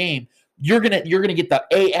embarrassing game, you're gonna get the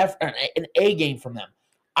an A game from them.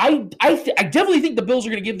 I definitely think the Bills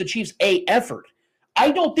are gonna give the Chiefs A effort.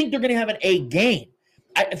 I don't think they're gonna have an A game.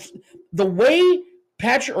 The way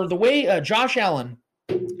Josh Allen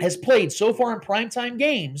has played so far in primetime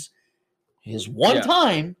games, his one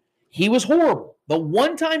time he was horrible. The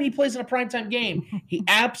one time he plays in a primetime game, he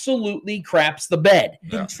absolutely craps the bed.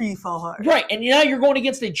 Big tree fall hard. Right, and now you're going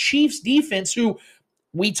against the Chiefs defense who.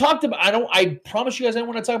 We talked about, I promise you guys I don't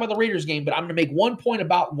want to talk about the Raiders game, but I'm going to make one point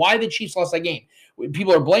about why the Chiefs lost that game.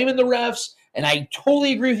 People are blaming the refs, and I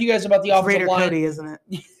totally agree with you guys about the offensive line. Raider Cody, isn't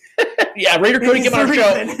it? Yeah, Raider Cody came on our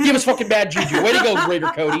show. Give us fucking bad juju. Way to go,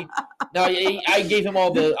 Raider Cody. No, I gave him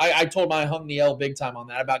all I told him I hung the L big time on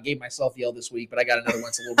that. I about gave myself the L this week, but I got another one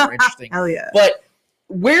that's a little more interesting. Hell yeah. But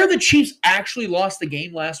where the Chiefs actually lost the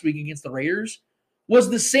game last week against the Raiders was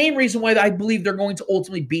the same reason why I believe they're going to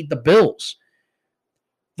ultimately beat the Bills.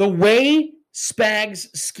 The way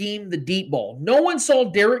Spags schemed the deep ball. No one saw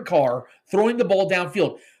Derek Carr throwing the ball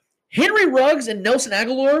downfield. Henry Ruggs and Nelson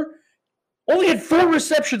Aguilar only had 4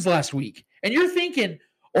 receptions last week. And you're thinking,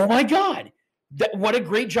 oh my God, what a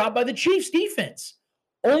great job by the Chiefs defense.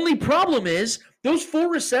 Only problem is those 4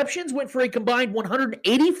 receptions went for a combined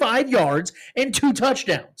 185 yards and 2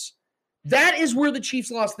 touchdowns. That is where the Chiefs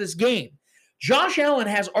lost this game. Josh Allen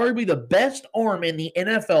has arguably the best arm in the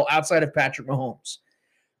NFL outside of Patrick Mahomes.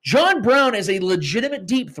 John Brown is a legitimate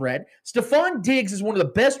deep threat. Stephon Diggs is one of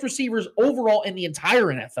the best receivers overall in the entire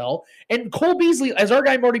NFL. And Cole Beasley, as our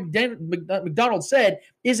guy Marty McDonald said,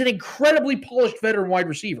 is an incredibly polished veteran wide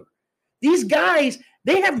receiver. These guys,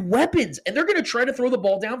 they have weapons, and they're going to try to throw the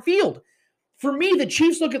ball downfield. For me, the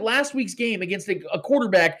Chiefs look at last week's game against a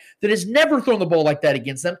quarterback that has never thrown the ball like that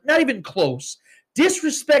against them, not even close.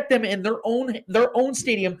 Disrespect them in their own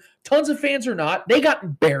stadium. Tons of fans are not. They got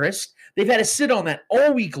embarrassed. They've had to sit on that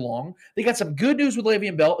all week long. They got some good news with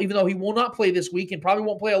Le'Veon Bell, even though he will not play this week and probably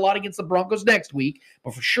won't play a lot against the Broncos next week,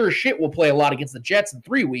 but for sure shit will play a lot against the Jets in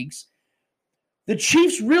 3 weeks. The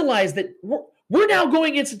Chiefs realize that we're now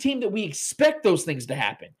going against a team that we expect those things to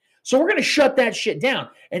happen. So we're going to shut that shit down.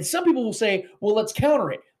 And some people will say, well, let's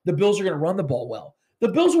counter it. The Bills are going to run the ball well. The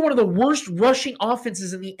Bills are one of the worst rushing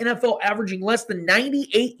offenses in the NFL, averaging less than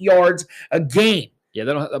 98 yards a game. Yeah,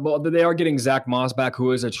 they are getting Zach Moss back,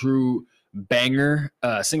 who is a true banger.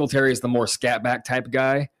 Singletary is the more scat back type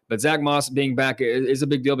guy, but Zach Moss being back is a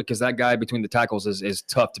big deal because that guy between the tackles is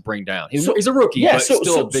tough to bring down. He's a rookie, but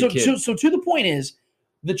still a big kid. So to the point is,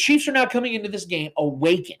 the Chiefs are now coming into this game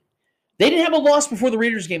awakened. They didn't have a loss before the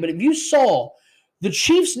Raiders game, but if you saw, the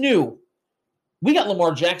Chiefs knew we got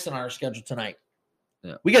Lamar Jackson on our schedule tonight.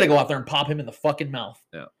 Yeah. We got to go out there and pop him in the fucking mouth.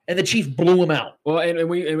 Yeah. And the Chiefs blew him out. Well, and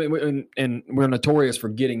we're notorious for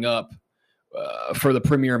getting up for the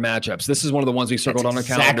premier matchups. This is one of the ones we circled on our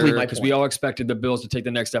calendar because we all expected the Bills to take the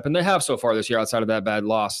next step, and they have so far this year outside of that bad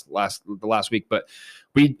loss the last week. But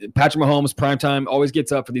Patrick Mahomes, primetime, always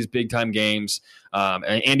gets up for these big time games. And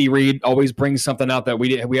Andy Reid always brings something out that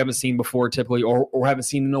we haven't seen before typically, or haven't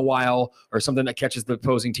seen in a while, or something that catches the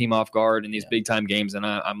opposing team off guard in these big time games. And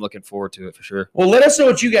I'm looking forward to it for sure. Well, let us know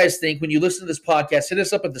what you guys think when you listen to this podcast. Hit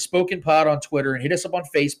us up at the Spoken Pod on Twitter and hit us up on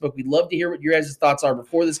Facebook. We'd love to hear what your guys' thoughts are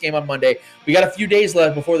before this game on Monday. We got a few days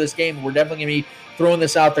left before this game, and we're definitely going to be throwing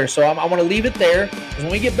this out there. So I want to leave it there, because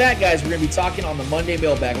when we get back, guys, we're going to be talking on the Monday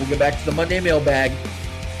mailbag. We'll get back to the Monday mailbag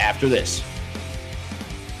after this.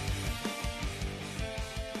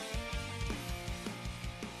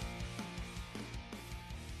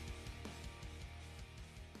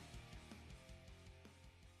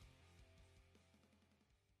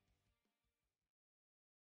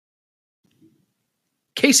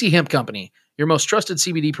 Casey Hemp Company, your most trusted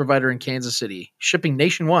CBD provider in Kansas City, shipping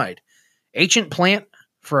nationwide. Ancient plant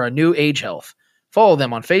for a new age health. Follow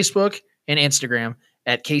them on Facebook and Instagram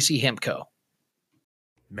at Casey Hemp Co.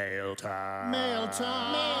 Mail time.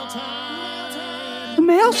 The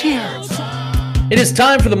mail's here. It is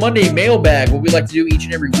time for the Monday mailbag. What we like to do each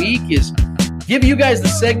and every week is give you guys the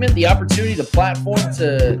segment, the opportunity, the platform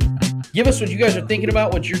to give us what you guys are thinking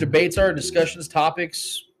about, what your debates are, discussions,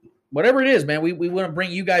 topics, whatever it is, man. We want to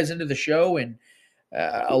bring you guys into the show and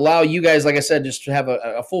allow you guys, like I said, just to have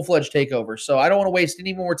a full-fledged takeover. So I don't want to waste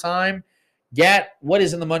any more time. Gat, what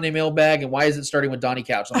is in the Monday mailbag, and why is it starting with Donnie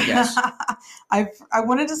Couch? Let me guess. I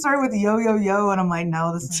wanted to start with yo, and I'm like,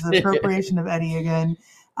 no, this is an appropriation of Eddie again.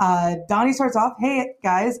 Donnie starts off, hey,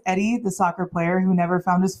 guys, Eddie, the soccer player who never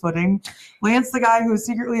found his footing, Lance, the guy who is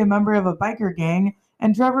secretly a member of a biker gang,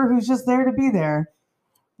 and Trevor, who's just there to be there.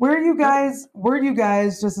 Were you guys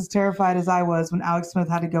just as terrified as I was when Alex Smith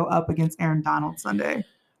had to go up against Aaron Donald Sunday?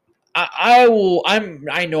 I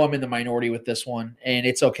know I'm in the minority with this one, and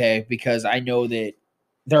it's okay because I know that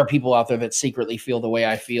there are people out there that secretly feel the way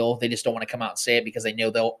I feel. They just don't want to come out and say it because they know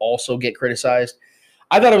they'll also get criticized.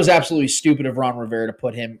 I thought it was absolutely stupid of Ron Rivera to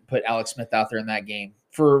put Alex Smith out there in that game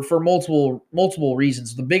for multiple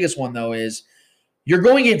reasons. The biggest one, though, is you're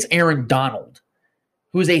going against Aaron Donald,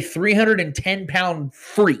 who is a 310-pound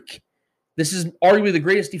freak. This is arguably the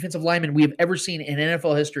greatest defensive lineman we have ever seen in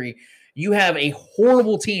NFL history. You have a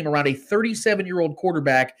horrible team around a 37-year-old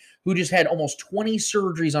quarterback who just had almost 20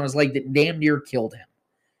 surgeries on his leg that damn near killed him.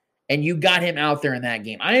 And you got him out there in that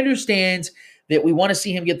game. I understand that we want to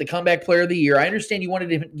see him get the comeback player of the year. I understand you wanted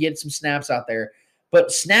to get some snaps out there.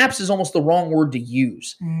 But snaps is almost the wrong word to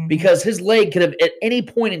use because his leg could have at any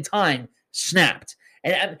point in time snapped.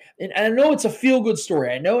 And I know it's a feel-good story.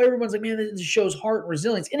 I know everyone's like, man, this shows heart and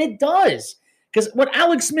resilience. And it does. Because what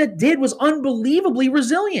Alex Smith did was unbelievably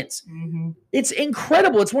resilient. It's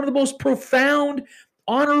incredible. It's one of the most profound,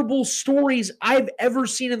 honorable stories I've ever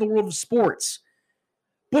seen in the world of sports.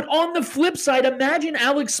 But on the flip side, imagine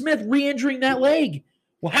Alex Smith re-injuring that leg.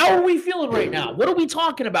 Well, how are we feeling right now? What are we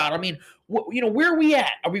talking about? I mean, where are we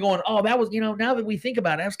at? Are we going, oh, that was, now that we think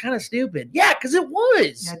about it, that was kind of stupid. Yeah, because it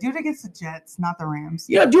was. Yeah, do it against the Jets, not the Rams.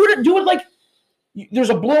 Yeah, do it like there's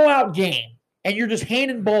a blowout game, and you're just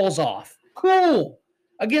handing balls off. Cool.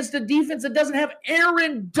 Against a defense that doesn't have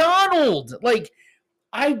Aaron Donald. Like,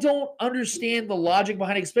 I don't understand the logic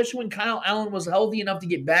behind it, especially when Kyle Allen was healthy enough to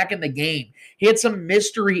get back in the game. He had some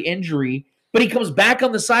mystery injury, but he comes back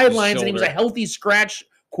on the sidelines and he was a healthy scratch,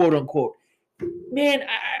 quote unquote. Man,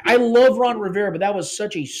 I love Ron Rivera, but that was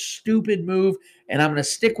such a stupid move, and I'm going to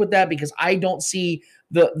stick with that because I don't see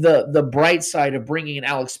the bright side of bringing in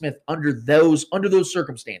Alex Smith under those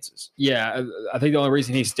circumstances. Yeah, I think the only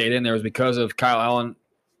reason he stayed in there was because of Kyle Allen,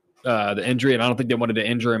 the injury, and I don't think they wanted to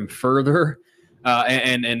injure him further.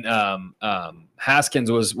 Haskins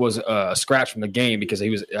was a scratch from the game because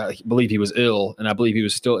he was, I believe he was ill, and I believe he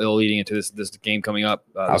was still ill leading into this game coming up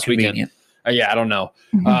this weekend. I don't know.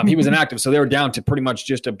 He was inactive, so they were down to pretty much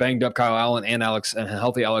just a banged up Kyle Allen and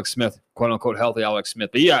healthy Alex Smith, quote unquote healthy Alex Smith.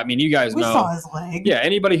 But yeah, I mean, you guys know. We saw his leg. Yeah,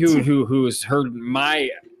 anybody who has heard my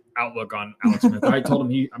outlook on Alex Smith, I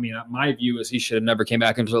told him my view is he should have never came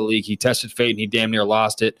back into the league. He tested fate and he damn near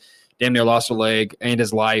lost it, damn near lost a leg and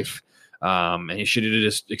his life. And he should have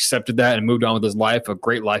just accepted that and moved on with his life, a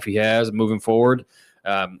great life he has moving forward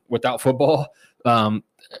without football.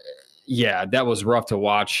 Yeah, that was rough to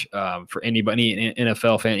watch for anybody, any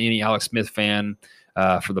NFL fan, any Alex Smith fan,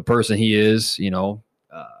 for the person he is.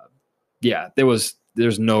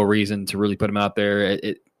 There's no reason to really put him out there.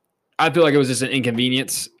 I feel like it was just an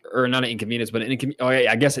inconvenience, or not an inconvenience, but an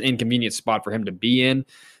inconvenient spot for him to be in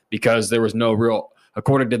because there was no real.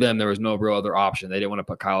 According to them, there was no real other option. They didn't want to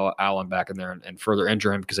put Kyle Allen back in there and further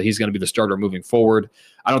injure him because he's going to be the starter moving forward.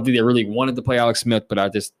 I don't think they really wanted to play Alex Smith, but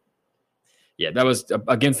that was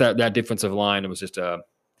against that defensive line. It was just a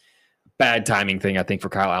bad timing thing, I think, for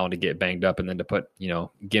Kyle Allen to get banged up and then to put,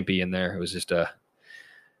 Gimpy in there. It was just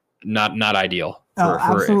not ideal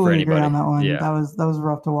for anybody. Agree on that one. Yeah. That was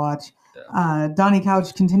rough to watch. Yeah. Donnie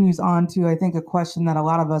Couch continues on to, I think, a question that a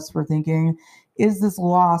lot of us were thinking. Is this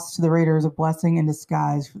loss to the Raiders a blessing in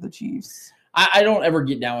disguise for the Chiefs? I don't ever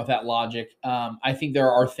get down with that logic. I think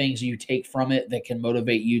there are things you take from it that can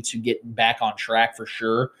motivate you to get back on track for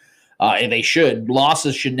sure. And they should.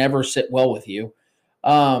 Losses should never sit well with you.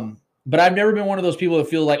 But I've never been one of those people that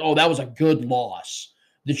feel like, oh, that was a good loss.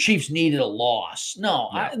 The Chiefs needed a loss. No,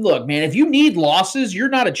 look, man, if you need losses, you're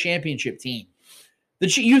not a championship team.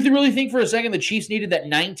 You really think for a second the Chiefs needed that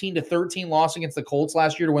 19-13 loss against the Colts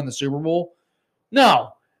last year to win the Super Bowl?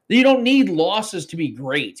 No. You don't need losses to be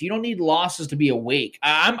great. You don't need losses to be awake.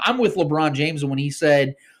 I'm with LeBron James when he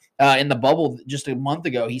said in the bubble just a month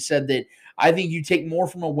ago, he said that I think you take more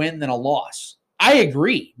from a win than a loss. I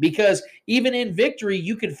agree, because even in victory,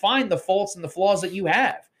 you can find the faults and the flaws that you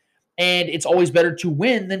have. And it's always better to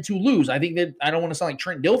win than to lose. I think that, I don't want to sound like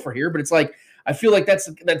Trent Dilfer here, but it's like, I feel like that's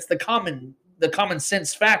the common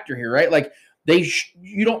sense factor here, right? Like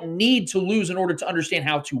you don't need to lose in order to understand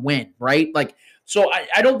how to win, right? Like, so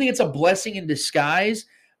I don't think it's a blessing in disguise,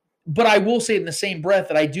 but I will say in the same breath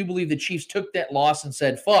that I do believe the Chiefs took that loss and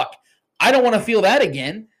said, fuck, I don't want to feel that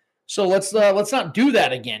again. So let's not do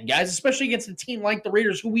that again, guys, especially against a team like the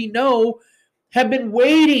Raiders, who we know have been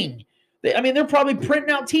waiting. They're probably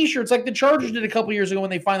printing out T-shirts like the Chargers did a couple years ago when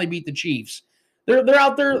they finally beat the Chiefs. They're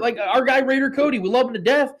out there, like our guy Raider Cody. We love him to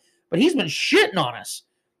death, but he's been shitting on us.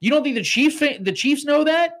 You don't think the Chiefs know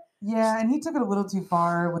that? Yeah, and he took it a little too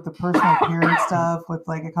far with the personal appearance stuff with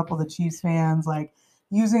like a couple of the Chiefs fans, like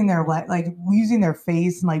using their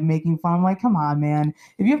face and like making fun. Like, come on, man!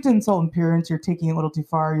 If you have to insult appearance, you're taking it a little too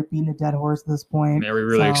far. You're beating a dead horse at this point. Yeah, we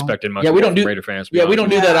really expected much. Yeah, we don't do Raider fans. Yeah, we don't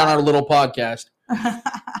do that on our little podcast.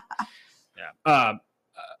 Yeah.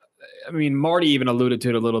 Marty even alluded to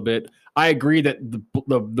it a little bit. I agree that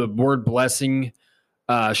the word blessing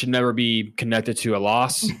should never be connected to a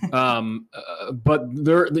loss. But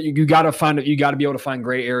you got to find it. You got to be able to find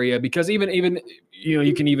gray area, because even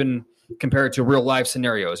you can even compare it to real life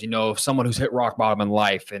scenarios. If someone who's hit rock bottom in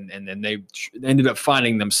life and they ended up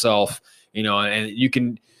finding themselves, and you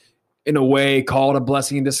can, in a way, call it a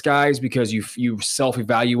blessing in disguise because you've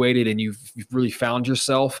self-evaluated and you've really found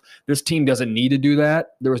yourself. This team doesn't need to do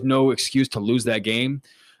that. There was no excuse to lose that game.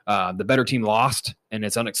 The better team lost, and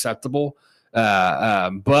it's unacceptable.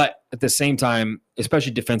 But at the same time,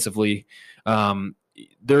 especially defensively,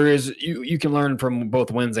 there is you can learn from both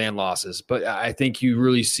wins and losses. But I think you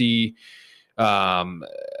really see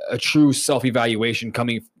a true self-evaluation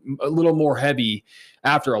coming a little more heavy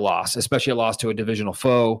after a loss, especially a loss to a divisional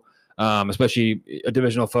foe. Especially a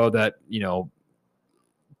divisional foe that,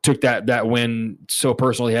 took that win so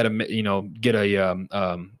personally, had to, get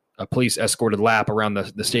a police escorted lap around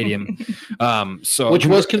the stadium. Which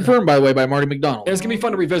was confirmed, by the way, by Marty McDonald. It's going to be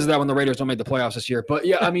fun to revisit that when the Raiders don't make the playoffs this year. But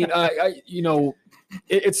yeah,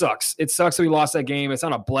 it sucks. It sucks that we lost that game. It's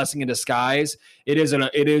not a blessing in disguise. It is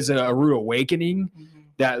a rude awakening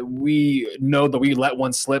that we know that we let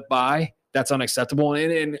one slip by. That's unacceptable.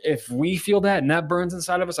 And if we feel that and that burns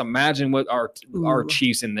inside of us, imagine what our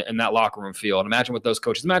Chiefs in that locker room feel. And imagine what those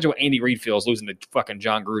coaches, imagine what Andy Reid feels losing to fucking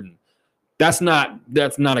John Gruden. That's not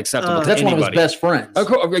acceptable. That's anybody. One of his best friends.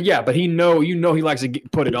 Yeah, but he likes to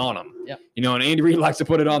put it on him. Yeah. And Andy Reid likes to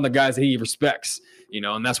put it on the guys that he respects,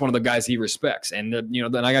 and that's one of the guys he respects. And,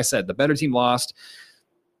 like I said, the better team lost.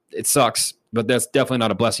 It sucks, but that's definitely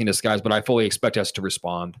not a blessing in disguise, but I fully expect us to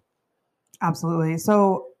respond. Absolutely.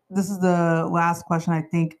 So, this is the last question, I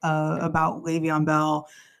think, about Le'Veon Bell.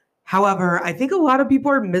 However, I think a lot of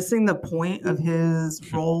people are missing the point of his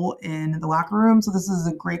role in the locker room. So this is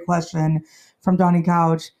a great question from Donnie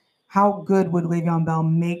Couch. How good would Le'Veon Bell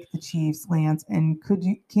make the Chiefs, Lance? And can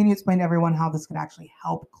you explain to everyone how this could actually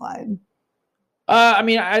help Clyde? I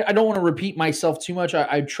don't want to repeat myself too much.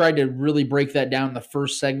 I tried to really break that down in the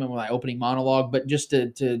first segment with my opening monologue, but just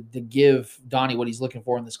to give Donnie what he's looking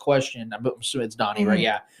for in this question, I'm assuming it's Donnie, right?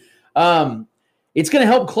 Yeah. It's going to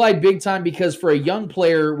help Clyde big time, because for a young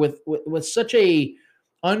player with such a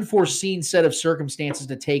unforeseen set of circumstances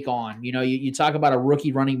to take on, you talk about a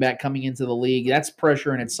rookie running back coming into the league. That's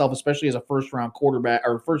pressure in itself, especially as a first-round quarterback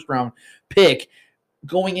or first-round pick.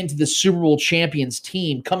 Going into the Super Bowl champions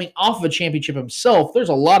team, coming off of a championship himself, there's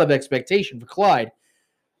a lot of expectation for Clyde.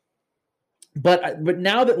 But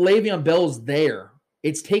now that Le'Veon Bell is there,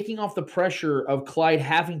 it's taking off the pressure of Clyde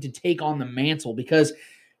having to take on the mantle, because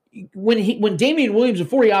when Damian Williams,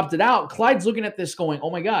 before he opted out, Clyde's looking at this going, oh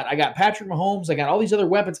my God, I got Patrick Mahomes, I got all these other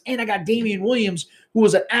weapons, and I got Damian Williams, who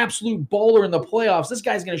was an absolute baller in the playoffs. This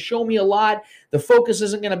guy's going to show me a lot. The focus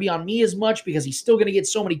isn't going to be on me as much because he's still going to get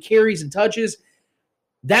so many carries and touches.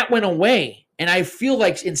 That went away. And I feel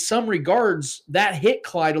like in some regards that hit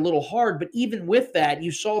Clyde a little hard. But even with that,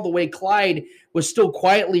 you saw the way Clyde was still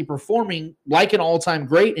quietly performing like an all-time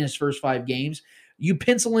great in his first 5 games. You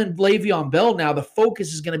pencil in Le'Veon Bell now, the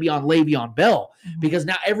focus is going to be on Le'Veon Bell, because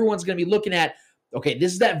now everyone's going to be looking at, okay,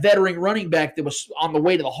 this is that veteran running back that was on the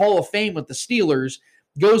way to the Hall of Fame with the Steelers,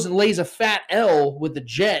 goes and lays a fat L with the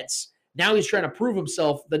Jets. Now he's trying to prove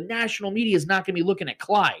himself. The national media is not going to be looking at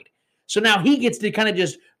Clyde. So now he gets to kind of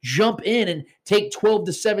just jump in and take 12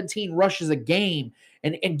 to 17 rushes a game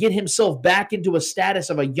and get himself back into a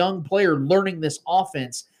status of a young player learning this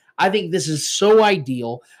offense. I think this is so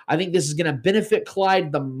ideal. I think this is going to benefit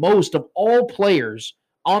Clyde the most of all players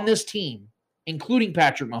on this team, including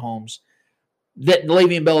Patrick Mahomes, that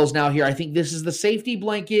Le'Veon Bell is now here. I think this is the safety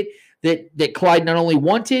blanket that Clyde not only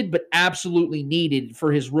wanted, but absolutely needed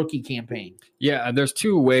for his rookie campaign. Yeah, and there's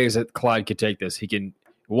two ways that Clyde could take this. He can,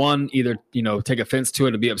 one, either, take offense to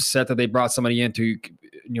it and be upset that they brought somebody in to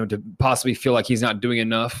possibly feel like he's not doing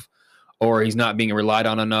enough, or he's not being relied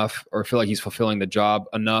on enough, or feel like he's fulfilling the job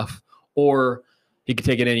enough. Or he could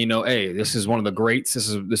take it in, hey, this is one of the greats. This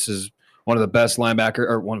is one of the best one of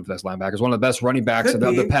the best running backs of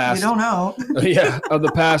the past. You don't know. Of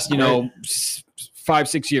the past,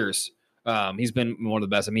 5-6 years. He's been one of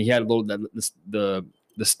the best. I mean, he had the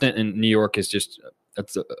stint in New York is just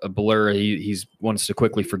that's a blur. He's wants to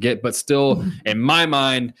quickly forget, but still, in my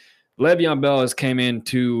mind, Le'Veon Bell has came in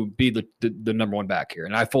to be the number one back here,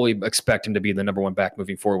 and I fully expect him to be the number one back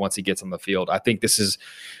moving forward once he gets on the field. I think this is,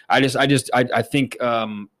 I think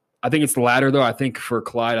it's the latter though. I think for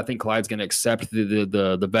Clyde, I think Clyde's going to accept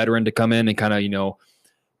the veteran to come in and kind of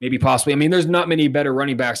maybe possibly. I mean, there's not many better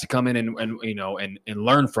running backs to come in and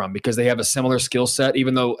learn from, because they have a similar skill set.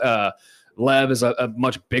 Even though Lev is a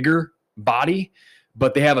much bigger body,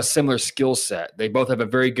 but they have a similar skill set. They both have a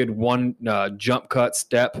very good jump cut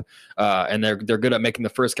step, and they're good at making the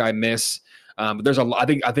first guy miss. But there's I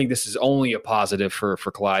think this is only a positive for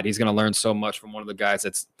Clyde. He's going to learn so much from one of the guys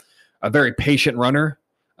that's a very patient runner.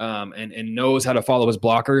 And knows how to follow his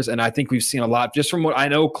blockers. And I think we've seen a lot just from what I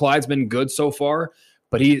know. Clyde's been good so far,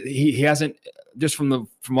 but he hasn't, just from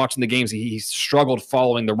watching the games, he's struggled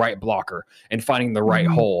following the right blocker and finding the right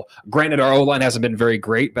hole. Granted, our O-line hasn't been very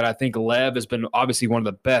great, but I think Lev has been obviously one of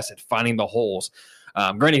the best at finding the holes.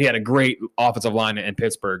 Granted, he had a great offensive line in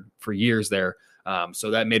Pittsburgh for years there, so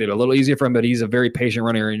that made it a little easier for him. But he's a very patient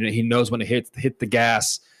runner, and he knows when to hit the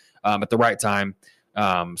gas at the right time.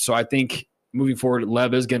 So I think moving forward,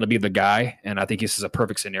 Lev is going to be the guy, and I think this is a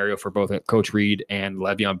perfect scenario for both Coach Reed and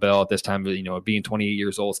Le'Veon Bell at this time. Being 28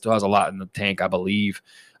 years old, still has a lot in the tank, I believe.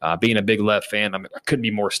 Being a big Lev fan, I couldn't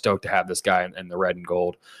be more stoked to have this guy in the red and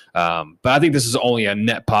gold. But I think this is only a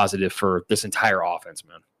net positive for this entire offense,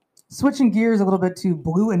 man. Switching gears a little bit to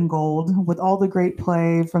blue and gold, with all the great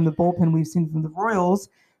play from the bullpen we've seen from the Royals,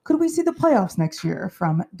 could we see the playoffs next year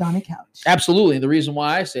from Donnie Couch? Absolutely. The reason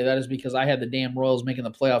why I say that is because I had the damn Royals making the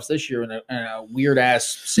playoffs this year in a weird-ass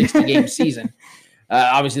 60-game season.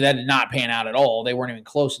 Obviously, that did not pan out at all. They weren't even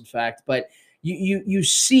close, in fact. But you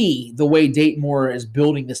see the way Dayton Moore is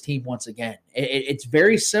building this team once again. It's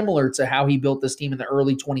very similar to how he built this team in the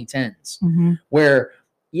early 2010s, where,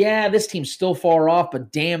 yeah, this team's still far off,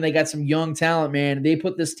 but damn, they got some young talent, man. They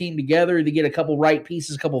put this team together to get a couple right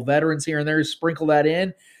pieces, a couple veterans here and there, sprinkle that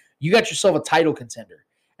in. You got yourself a title contender.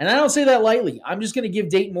 And I don't say that lightly. I'm just going to give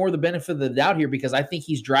Dayton Moore the benefit of the doubt here because I think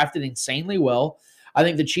he's drafted insanely well. I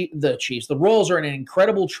think the Royals are in an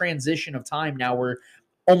incredible transition of time now where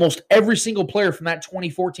almost every single player from that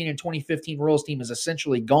 2014 and 2015 Royals team is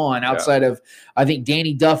essentially gone outside of, I think,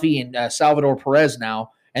 Danny Duffy and Salvador Perez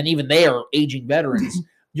now, and even they are aging veterans.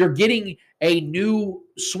 You're getting a new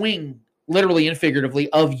swing, literally and figuratively,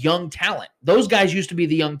 of young talent. Those guys used to be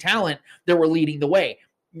the young talent that were leading the way.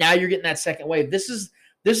 Now you're getting that second wave. This is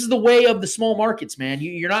the way of the small markets, man.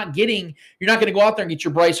 You're not going to go out there and get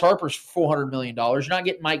your Bryce Harpers for $400 million. You're not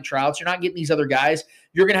getting Mike Trouts. You're not getting these other guys.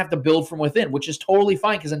 You're going to have to build from within, which is totally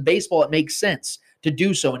fine because in baseball it makes sense to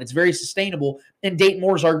do so, and it's very sustainable, and Dayton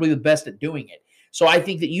Moore is arguably the best at doing it. So I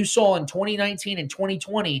think that you saw in 2019 and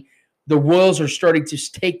 2020, the Royals are starting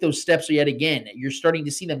to take those steps yet again. You're starting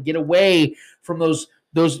to see them get away from those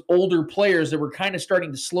older players that were kind of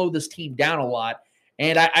starting to slow this team down a lot.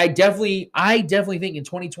 And I definitely think in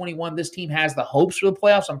 2021, this team has the hopes for the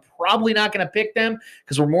playoffs. I'm probably not going to pick them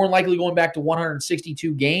because we're more likely going back to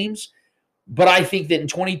 162 games. But I think that in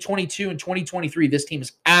 2022 and 2023, this team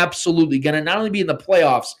is absolutely going to not only be in the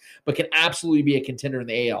playoffs, but can absolutely be a contender in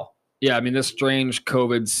the AL. Yeah, I mean, this strange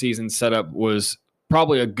COVID season setup was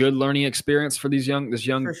probably a good learning experience for this young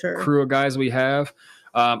crew of guys we have.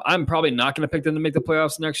 I'm probably not going to pick them to make the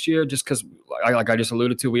playoffs next year just because, like I just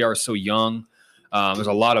alluded to, we are so young. There's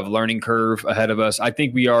a lot of learning curve ahead of us. I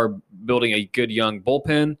think we are building a good young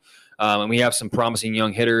bullpen, and we have some promising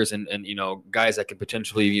young hitters and guys that could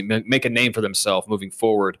potentially make a name for themselves moving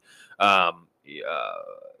forward. But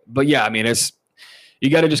yeah, I mean, you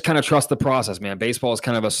got to just kind of trust the process, man. Baseball is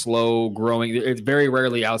kind of a slow growing. It's very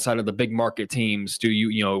rarely outside of the big market teams do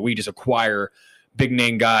we just acquire big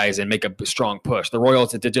name guys and make a strong push. The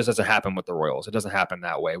Royals, it just doesn't happen with the Royals. It doesn't happen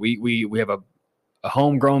that way. We have a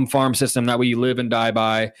homegrown farm system that we live and die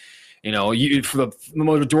by, You know, for the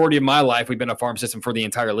majority of my life, we've been a farm system for the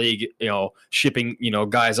entire league, you know, shipping, you know,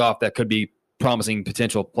 guys off that could be promising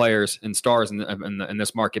potential players and stars in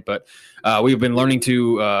this market. But we've been learning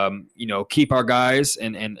to, you know, keep our guys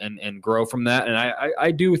and grow from that. And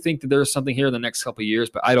I do think that there's something here in the next couple of years,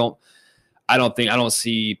 but I don't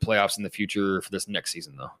see playoffs in the future for this next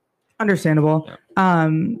season, though. Understandable. Yeah.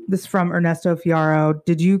 This is from Ernesto Fiaro.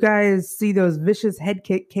 Did you guys see those vicious head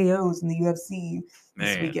kick KOs in the UFC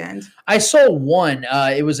this weekend? I saw one.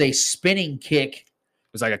 It was a spinning kick.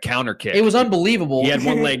 It was like a counter kick. It was unbelievable. He had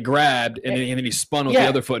one leg grabbed, and then he spun with the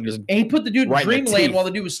other foot. And he put the dude right in dreamland while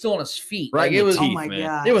the dude was still on his feet. Right, like, it was, teeth, oh my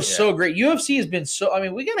God. It was so great. UFC has been so, I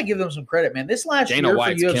mean, we got to give them some credit, man. This last Dana year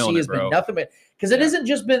White's for UFC has been nothing but, because it isn't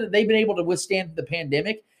just been that they've been able to withstand the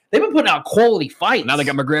pandemic. They've been putting out quality fights. Now they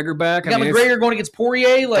got McGregor back. You got McGregor going against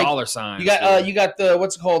Poirier. Like dollar signs. You got the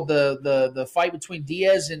what's it called, the fight between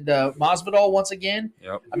Diaz and Masvidal once again.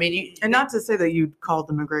 Yep. I mean, and not to say that you called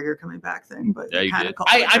the McGregor coming back thing, but yeah, you did.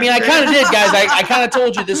 I mean, I kind of did, guys. I kind of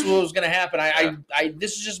told you this was going to happen. I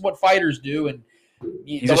this is just what fighters do, and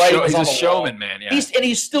he's a showman, man. Yeah.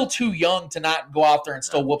 He's still too young to not go out there and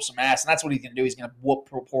still whoop some ass, and that's what he's going to do. He's going to whoop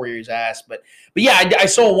Poirier's ass. But yeah, I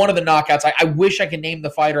saw one of the knockouts. I wish I could name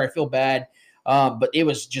the fighter. I feel bad. But it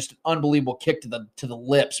was just an unbelievable kick to the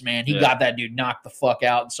lips, man. He got that dude knocked the fuck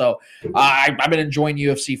out. And so I've been enjoying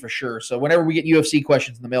UFC for sure. So whenever we get UFC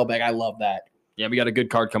questions in the mailbag, I love that. Yeah, we got a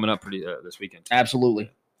good card coming up this weekend.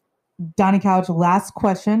 Absolutely. Donnie Couch, last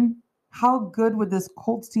question. How good would this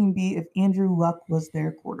Colts team be if Andrew Luck was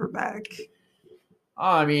their quarterback?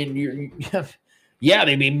 I mean, yeah,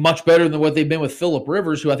 they'd be much better than what they've been with Phillip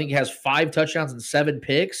Rivers, who I think has 5 touchdowns and 7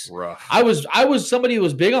 picks. Rough. I was somebody who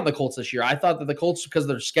was big on the Colts this year. I thought that the Colts, because of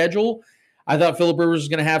their schedule, I thought Phillip Rivers was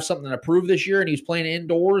going to have something to prove this year, and he was playing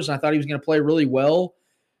indoors, and I thought he was going to play really well.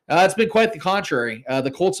 It's been quite the contrary.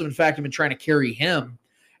 The Colts have, in fact, been trying to carry him.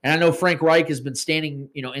 And I know Frank Reich has been standing,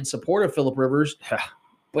 in support of Phillip Rivers.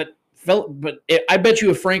 But I bet you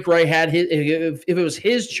if Frank Reich had if it was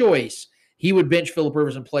his choice, he would bench Phillip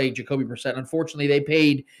Rivers and play Jacoby Brissett. Unfortunately, they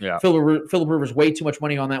paid Phillip Rivers way too much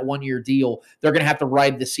money on that 1-year deal. They're going to have to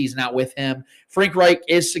ride the season out with him. Frank Reich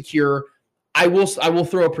is secure. I will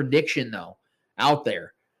throw a prediction though out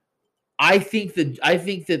there. I think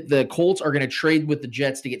that the Colts are going to trade with the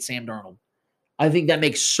Jets to get Sam Darnold. I think that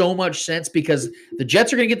makes so much sense because the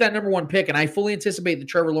Jets are going to get that number 1 pick, and I fully anticipate that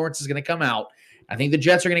Trevor Lawrence is going to come out. I think the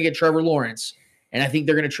Jets are going to get Trevor Lawrence, and I think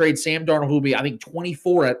they're going to trade Sam Darnold, who will be, I think,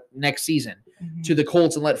 24 next season, to the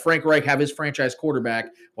Colts and let Frank Reich have his franchise quarterback.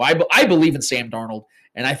 Well, I believe in Sam Darnold,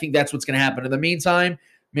 and I think that's what's going to happen. In the meantime,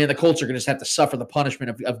 man, the Colts are going to just have to suffer the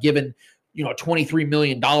punishment of giving $23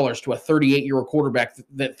 million to a 38-year-old quarterback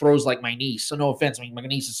that throws like my niece. So no offense, I mean my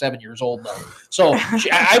niece is 7 years old though. So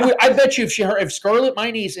I bet you if Scarlett,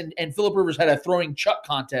 my niece, and Phillip Rivers had a throwing chuck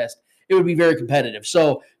contest, it would be very competitive.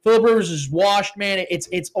 So Phillip Rivers is washed, man.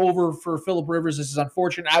 It's over for Phillip Rivers. This is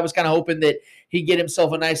unfortunate. I was kind of hoping that he'd get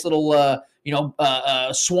himself a nice little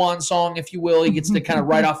swan song, if you will. He gets to kind of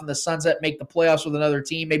ride off in the sunset, make the playoffs with another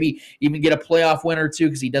team, maybe even get a playoff win or two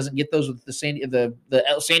because he doesn't get those with the San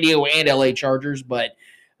Diego and LA Chargers. But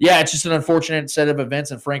yeah, it's just an unfortunate set of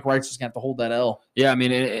events, and Frank Reich's just going to have to hold that L. Yeah, I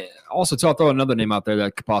mean, also to throw another name out there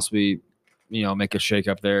that could possibly make a shake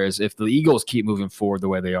up there is if the Eagles keep moving forward the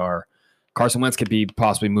way they are. Carson Wentz could be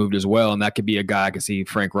possibly moved as well, and that could be a guy I could see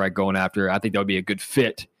Frank Reich going after. I think that would be a good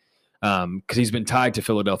fit because he's been tied to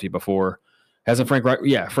Philadelphia before. Hasn't Frank Reich?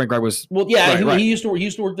 Yeah, Frank Reich was. Well, yeah, he used to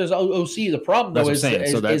work as OC. The problem though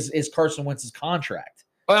is Carson Wentz's contract.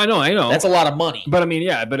 Oh, I know. That's a lot of money. But I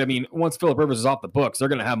mean, once Phillip Rivers is off the books, they're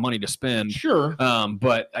going to have money to spend. Sure.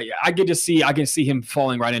 But I can see him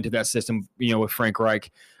falling right into that system. With Frank Reich.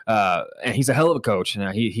 And he's a hell of a coach.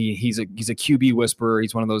 He's a QB whisperer.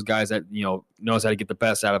 He's one of those guys that knows how to get the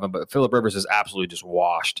best out of him. But Phillip Rivers is absolutely just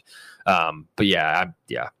washed. But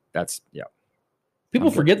that's. People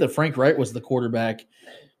forget that Frank Reich was the quarterback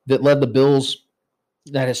that led the Bills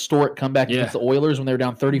that historic comeback against the Oilers when they were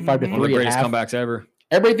down 35-3. One of the greatest comebacks ever.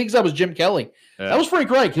 Everybody thinks that was Jim Kelly. Yeah. That was Frank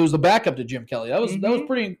Reich. He was the backup to Jim Kelly. That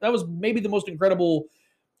was maybe the most incredible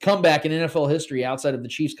comeback in NFL history outside of the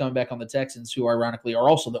Chiefs coming back on the Texans, who ironically are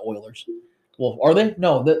also the Oilers. Well, are they?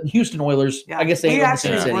 No, the Houston Oilers. Yeah. I guess they were in the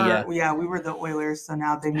same city. Yeah, we were the Oilers, so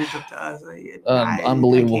now they moved up to us.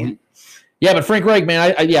 Unbelievable. Yeah, but Frank Reich,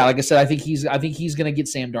 man, like I said, I think he's going to get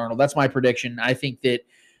Sam Darnold. That's my prediction. I think that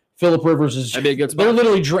Phillip Rivers is. That'd be a good spot. They're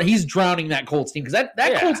literally he's drowning that Colts team because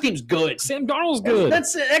that Colts team's good. Sam Darnold's good.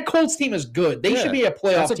 That Colts team is good. They should be a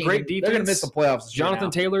playoff That's a team. great defense. They're going to miss the playoffs. This year Jonathan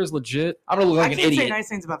now. Taylor is legit. I'm going to look like I an can't idiot. say nice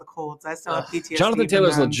things about the Colts. I still have PTSD. Jonathan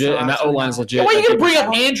Taylor's from them, legit, so and that actually O-line's not. legit. Why are you going to bring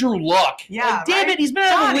up Andrew Luck? Yeah, Like, damn right? it. He's been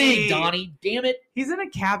out of the Donnie. league, Donnie. Damn it. He's in a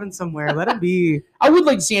cabin somewhere. Let him be. I would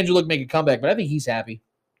like to see Andrew Luck make a comeback, but I think he's happy.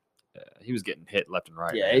 He was getting hit left and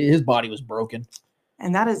right. Yeah, his body was broken.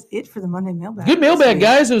 And that is it for the Monday mailbag. Good mailbag,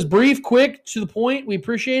 guys. It was brief, quick, to the point. We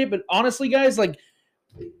appreciate it. But honestly, guys, like,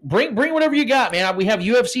 bring whatever you got, man. We have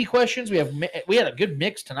UFC questions. We had a good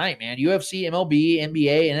mix tonight, man. UFC, MLB,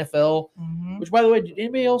 NBA, NFL. Mm-hmm. Which, by the way, did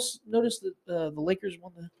anybody else notice that the Lakers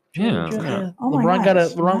won the championship? Yeah. Oh my LeBron gosh, got a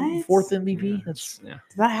what? fourth MVP. That's Did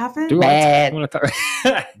that happen? bad.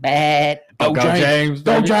 Bad. Bad. Go James.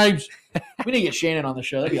 Go baby. James. We need to get Shannon on the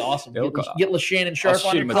show. That'd be awesome. He'll Get Shannon I'll Sharp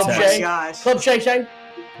on shoot your him a Club Oh my text. Shay. gosh. Club Shay.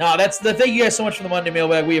 No, that's the thank you guys so much for the Monday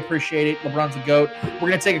mailbag. We appreciate it. LeBron's a GOAT. We're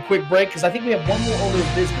going to take a quick break because I think we have one more order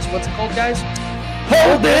of business. What's it called, guys?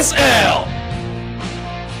 Hold this L.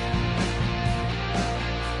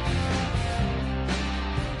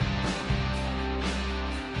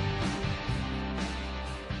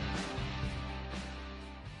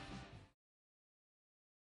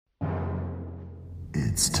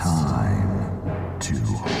 It's time to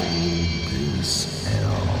hold this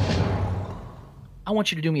L. I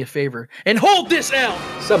want you to do me a favor and hold this L.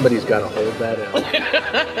 Somebody's got to hold that L.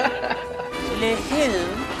 The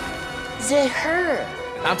who? The her.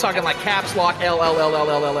 I'm talking like caps lock L L L L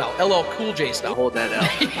L L L LL Cool J stuff. Hold that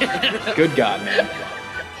L. Good God, man.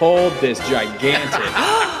 Hold this gigantic,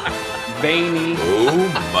 veiny,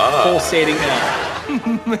 pulsating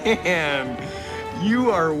L. Man,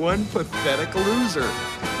 you are one pathetic loser.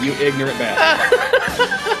 You ignorant bastard.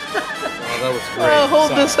 Oh, that was great. Oh,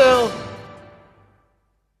 hold this L.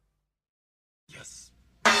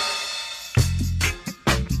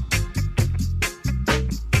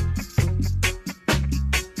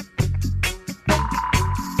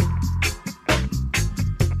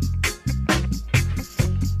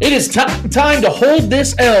 It is time to hold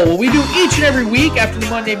this L. What we do each and every week after the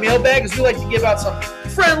Monday mailbag is we like to give out some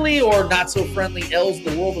friendly or not so friendly L's in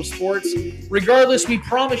the world of sports. Regardless, we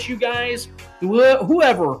promise you guys,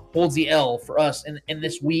 whoever holds the L for us in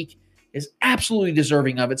this week is absolutely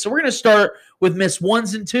deserving of it. So we're going to start with Miss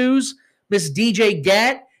Ones and Twos, Miss DJ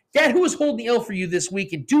Gat. Gat, who is holding the L for you this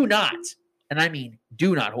week? And do not, and I mean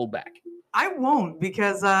do not hold back. I won't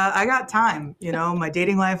because I got time. You know, my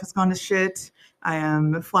dating life has gone to shit. I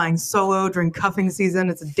am flying solo during cuffing season.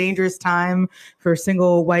 It's a dangerous time for a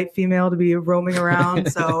single white female to be roaming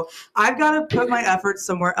around. So I've got to put my efforts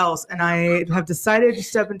somewhere else. And I have decided to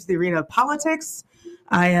step into the arena of politics.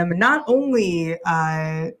 I am not only,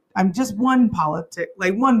 I'm just one politician.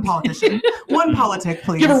 One politic,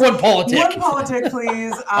 please. Give her one politic. One politic,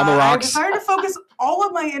 please. On the I rocks. decided to focus all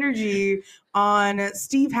of my energy on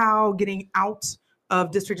Steve Howe getting out of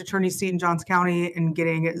district attorney's seat in Johnson County and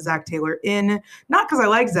getting Zach Taylor in. Not because I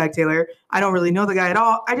like Zach Taylor. I don't really know the guy at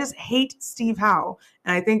all. I just hate Steve Howe.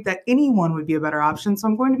 And I think that anyone would be a better option. So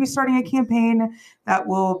I'm going to be starting a campaign that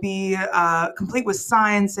will be complete with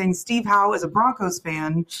signs saying Steve Howe is a Broncos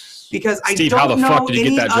fan because Steve, I how don't the know fuck did you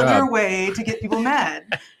any get that other job? way to get people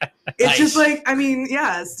mad. It's just like, I mean,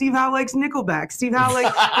 yeah, Steve Howe likes Nickelback. Steve Howe, like,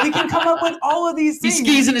 we can come up with all of these He things.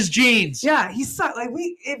 skis in his jeans. Yeah, he sucks. Like,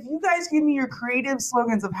 if you guys give me your creative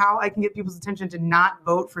slogans of how I can get people's attention to not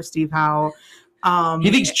vote for Steve Howe. He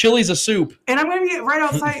thinks chili's a soup. And I'm going to be right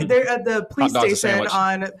outside there at the police Hot dog's a station sandwich.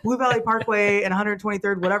 on Blue Valley Parkway and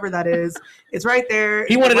 123rd, whatever that is. It's right there.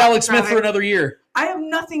 He wanted Alex Smith for another year. I have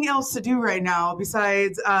nothing else to do right now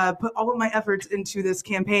besides put all of my efforts into this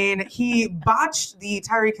campaign. He botched the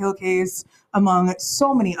Tyreek Hill case among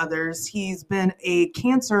so many others. He's been a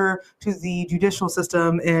cancer to the judicial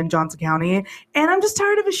system in Johnson County, and I'm just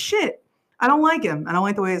tired of his shit. I don't like him. I don't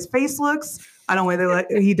like the way his face looks. I don't like the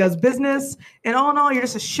way he does business. And all in all, you're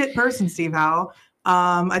just a shit person, Steve Howe.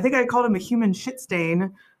 I think I called him a human shit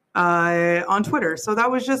stain on Twitter. So that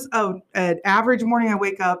was just an average morning I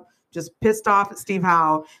wake up just pissed off at Steve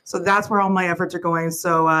Howe. So that's where all my efforts are going.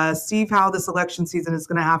 So Steve Howe this election season is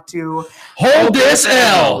going to have to hold this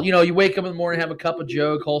L. You know, you wake up in the morning, have a cup of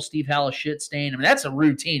Joe, call Steve Howe a shit stain. I mean, that's a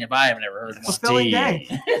routine if I have never heard of one. Fulfilling day.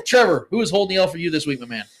 Trevor, who is holding the L for you this week, my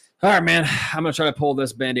man? All right, man. I'm going to try to pull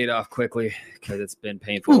this Band-Aid off quickly because it's been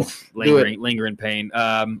painful, lingering pain.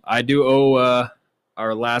 I do owe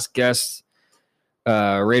our last guest,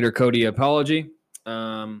 Raider Cody, apology.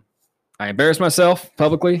 I embarrassed myself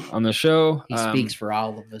publicly on the show. He speaks for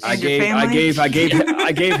all of us. I gave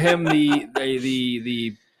him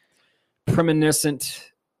the premonition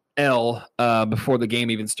L before the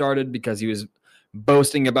game even started because he was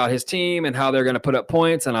boasting about his team and how they're going to put up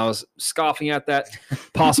points, and I was scoffing at that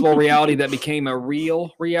possible reality that became a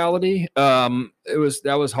real reality. That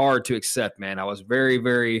was hard to accept, man. I was very,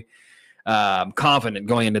 very confident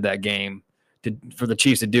going into that game for the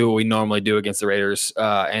Chiefs to do what we normally do against the Raiders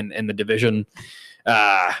and the division.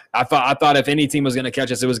 I thought if any team was going to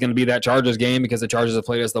catch us, it was going to be that Chargers game because the Chargers have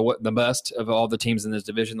played us the best of all the teams in this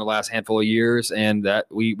division the last handful of years, and that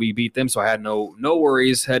we beat them. So I had no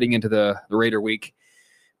worries heading into the Raider week,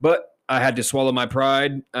 but I had to swallow my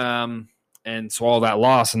pride and swallow that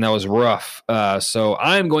loss, and that was rough. So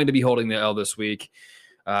I'm going to be holding the L this week,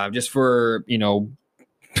 just for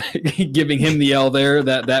giving him the L there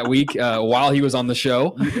that week while he was on the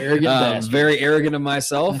show. Very arrogant of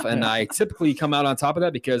myself, and I typically come out on top of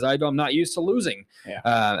that because I'm not used to losing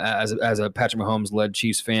as a Patrick Mahomes-led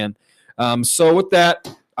Chiefs fan. So with that,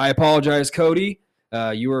 I apologize, Cody.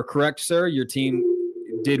 You were correct, sir. Your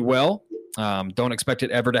team did well. Don't expect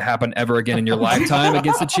it ever to happen ever again in your lifetime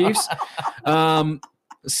against the Chiefs.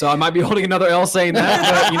 So I might be holding another L saying that,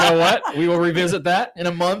 but you know what? We will revisit that in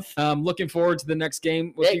a month. Looking forward to the next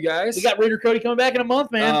game with you guys. We got Raider Cody coming back in a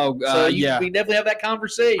month, man. We definitely have that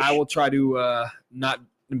conversation. I will try to not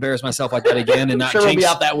embarrass myself like that again and not sure jinx. We'll be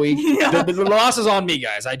out that week. The loss is on me,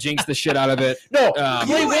 guys. I jinxed the shit out of it. No,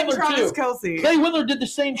 Clay Windler too. Kelsey. Clay Windler did the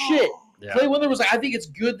same shit. Yeah. Clay Windler was like, I think it's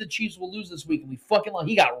good the Chiefs will lose this week, and we fucking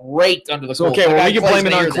he got raked under the Colts. Okay, well, we can blame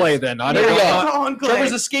it on Clay then.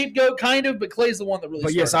 Trevor's the scapegoat, kind of, but Clay's the one that really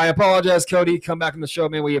started. Yes, I apologize, Cody. Come back on the show,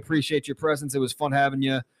 man. We appreciate your presence. It was fun having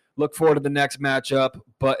you. Look forward to the next matchup.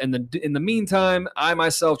 But in the meantime, I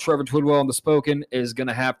myself, Trevor Twidwell on the Spoken, is going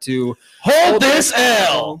to have to hold this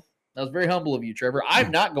L. That was very humble of you, Trevor.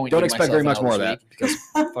 I'm not going to Don't expect very much more of that because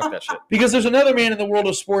fuck that shit. Because there's another man in the world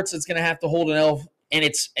of sports that's going to have to hold an L. And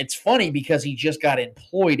it's funny because he just got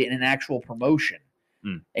employed in an actual promotion,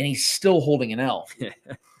 and he's still holding an L.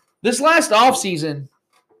 This last offseason,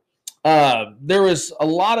 there was a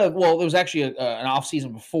lot of – well, there was actually an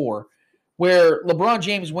offseason before where LeBron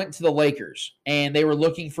James went to the Lakers, and they were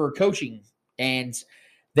looking for coaching, and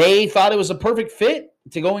they thought it was a perfect fit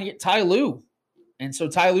to go and get Ty Lue. And so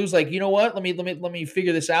Ty Lue's like, you know what? Let me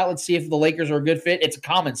figure this out. Let's see if the Lakers are a good fit. It's a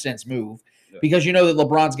common sense move. Because you know that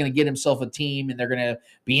LeBron's going to get himself a team and they're going to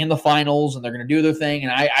be in the finals and they're going to do their thing.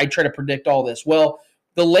 And I try to predict all this. Well,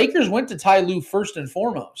 the Lakers went to Ty Lue first and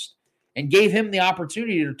foremost and gave him the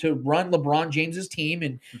opportunity to run LeBron James's team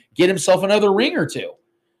and get himself another ring or two.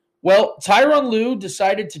 Well, Tyronn Lue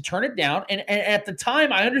decided to turn it down. And at the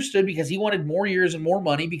time, I understood because he wanted more years and more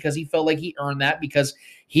money because he felt like he earned that because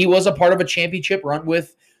he was a part of a championship run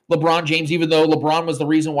with LeBron James, even though LeBron was the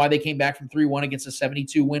reason why they came back from 3-1 against a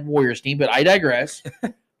 72-win Warriors team. But I digress.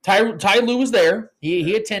 Ty Lue was there.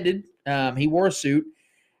 He attended. He wore a suit.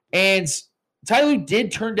 And Ty Lue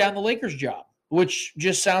did turn down the Lakers job, which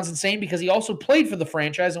just sounds insane because he also played for the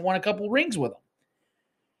franchise and won a couple rings with them.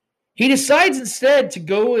 He decides instead to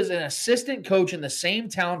go as an assistant coach in the same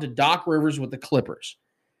town to Doc Rivers with the Clippers.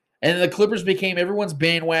 And the Clippers became everyone's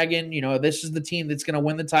bandwagon. You know, this is the team that's going to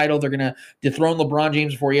win the title. They're going to dethrone LeBron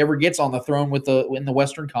James before he ever gets on the throne in the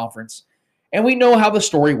Western Conference. And we know how the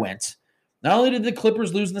story went. Not only did the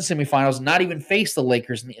Clippers lose in the semifinals, not even face the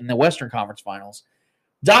Lakers in the Western Conference Finals,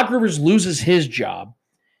 Doc Rivers loses his job,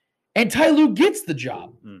 and Ty Lue gets the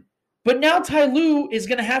job. But now Ty Lue is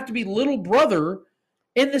going to have to be little brother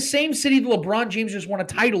in the same city that LeBron James just won a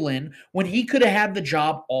title in when he could have had the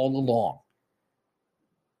job all along.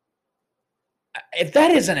 If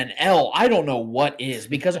that isn't an L, I don't know what is.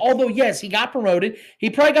 Because although, yes, he got promoted, he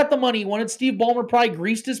probably got the money he wanted. Steve Ballmer probably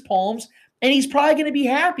greased his palms, and he's probably going to be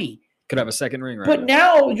happy. Could have a second ring right But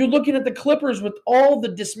now you're looking at the Clippers with all the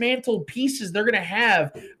dismantled pieces they're going to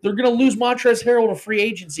have. They're going to lose Montrezl Harrell to free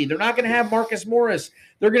agency. They're not going to have Marcus Morris.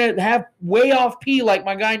 They're going to have way off P, like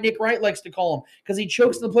my guy Nick Wright likes to call him, because he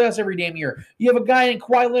chokes in the playoffs every damn year. You have a guy in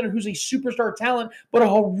Kawhi Leonard who's a superstar talent, but a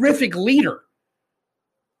horrific leader.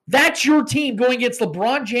 That's your team going against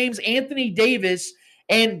LeBron James, Anthony Davis,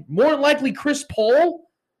 and more than likely Chris Paul.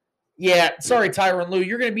 Yeah, sorry, Tyronn Lue.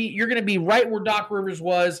 You're gonna be right where Doc Rivers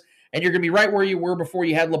was, and you're gonna be right where you were before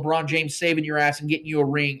you had LeBron James saving your ass and getting you a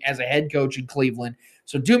ring as a head coach in Cleveland.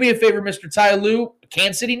 So do me a favor, Mr. Ty Lue,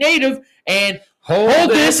 Kansas City native, and hold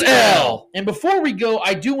this L. And before we go,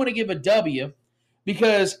 I do want to give a W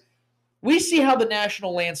because we see how the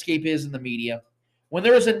national landscape is in the media. When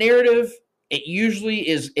there is a narrative, it usually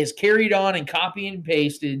is carried on and copied and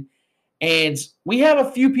pasted. And we have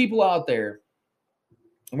a few people out there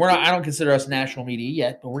I don't consider us national media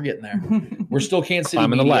yet, but we're getting there. We're still Kansas City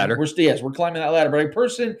climbing media. the ladder. We're climbing that ladder. But a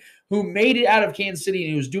person who made it out of Kansas City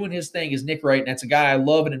and who's doing his thing is Nick Wright, and that's a guy I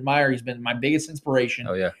love and admire. He's been my biggest inspiration.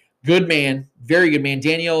 Oh, yeah. Good man. Very good man.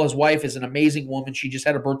 Danielle, his wife, is an amazing woman. She just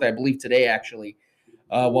had her birthday, I believe, today, actually,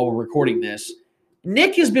 while we're recording this.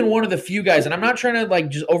 Nick has been one of the few guys, and I'm not trying to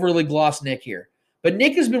just overly gloss Nick here, but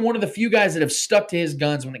Nick has been one of the few guys that have stuck to his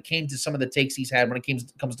guns when it came to some of the takes he's had, when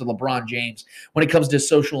it comes to LeBron James, when it comes to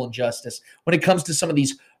social injustice, when it comes to some of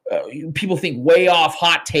these people think way off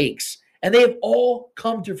hot takes. And they have all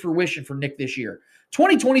come to fruition for Nick this year.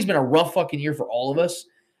 2020 has been a rough fucking year for all of us,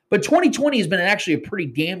 but 2020 has been actually a pretty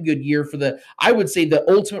damn good year for I would say, the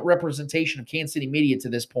ultimate representation of Kansas City media to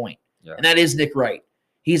this point. Yeah. And that is Nick Wright.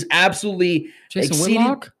 He's absolutely Jason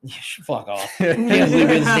Whitlock? Fuck off. Can't believe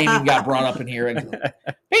his name even got brought up in here. Like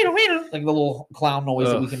the little clown noise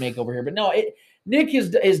that we can make over here. But no, Nick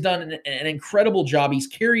has done an incredible job. He's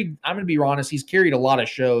carried, I'm going to be honest, he's carried a lot of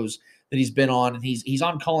shows that he's been on. And he's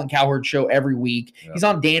on Colin Cowherd's show every week. Yep. He's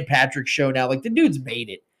on Dan Patrick's show now. Like, the dude's made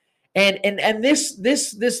it. And this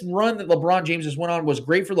run that LeBron James just went on was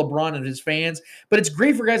great for LeBron and his fans, but it's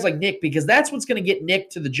great for guys like Nick, because that's what's going to get Nick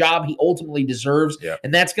to the job he ultimately deserves. Yep.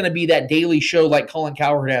 And that's going to be that daily show like Colin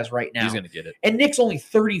Cowherd has right now. He's going to get it. And Nick's only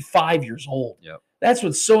 35 years old. Yep. That's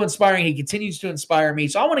what's so inspiring. He continues to inspire me.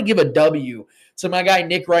 So I want to give a W to my guy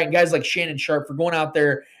Nick Wright and guys like Shannon Sharp for going out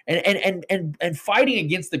there and fighting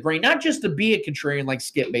against the grain, not just to be a contrarian like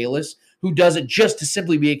Skip Bayless, who does it just to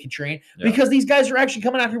simply be a contrarian, because these guys are actually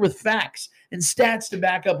coming out here with facts and stats to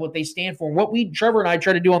back up what they stand for. And what Trevor and I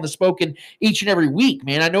try to do on The Spoken each and every week,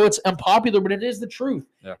 man. I know it's unpopular, but it is the truth.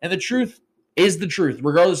 Yeah. And the truth is the truth,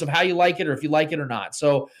 regardless of how you like it or if you like it or not.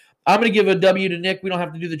 So I'm going to give a W to Nick. We don't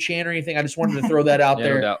have to do the chant or anything. I just wanted to throw that out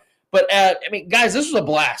there. No doubt. But, guys, this was a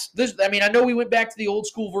blast. I know we went back to the old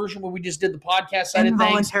school version where we just did the podcast side of things.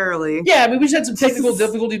 Involuntarily. Yeah, we just had some technical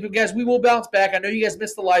difficulties, but, guys, we will bounce back. I know you guys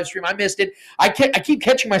missed the live stream. I missed it. I keep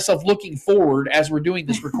catching myself looking forward as we're doing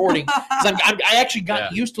this recording. I actually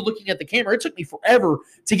got used to looking at the camera. It took me forever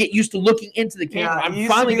to get used to looking into the camera. I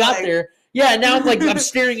finally got there. Yeah, now I'm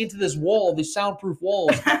staring into this wall, these soundproof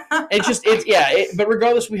walls. But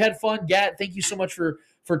regardless, we had fun. Gat, thank you so much for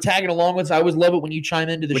tagging along with us. I always love it when you chime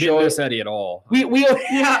into the show. We didn't miss Eddie at all. The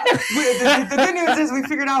good news is we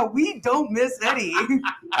figured out we don't miss Eddie.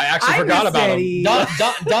 I actually forgot about Eddie. him.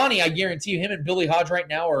 Donnie, I guarantee you, him and Billy Hodge right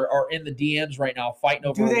now are in the DMs right now fighting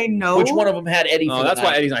over. Do they know which one of them had Eddie? No, that's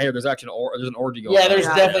why Eddie's not here. There's actually there's an orgy going on. Yeah, there's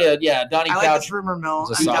definitely Donnie I Couch. like this rumor mill.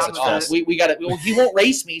 It's a sausage fest. We got to. He won't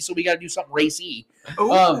race me, so we got to do something racy.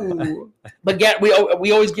 But Gat,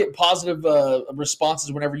 we always get positive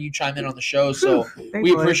responses whenever you chime in on the show. So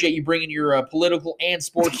we appreciate you bringing your political and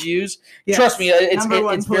sports views. Yes. Trust me,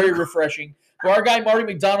 it's very refreshing. For our guy Marty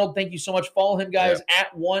McDonald, thank you so much. Follow him, guys,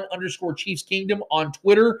 at @1_Chiefs Kingdom on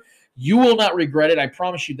Twitter. You will not regret it. I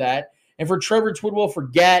promise you that. And for Trevor Twidwell, for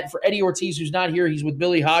Gat, for Eddie Ortiz, who's not here, he's with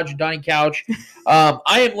Billy Hodge and Donnie Couch. I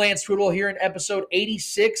am Lance Twidwell here in episode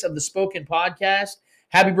 86 of the Spoken Podcast.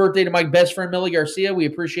 Happy birthday to my best friend, Millie Garcia. We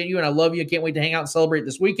appreciate you, and I love you. I can't wait to hang out and celebrate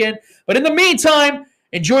this weekend. But in the meantime,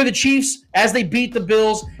 enjoy the Chiefs as they beat the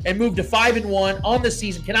Bills and move to 5-1 on the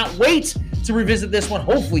season. Cannot wait to revisit this one.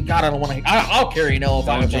 Hopefully, God, I'll carry an L if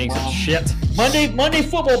I'm wrong. Shit. Monday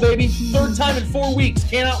football, baby. Third time in 4 weeks.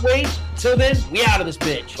 Cannot wait. Till then, we out of this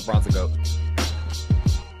bitch. LeBron's the GOAT.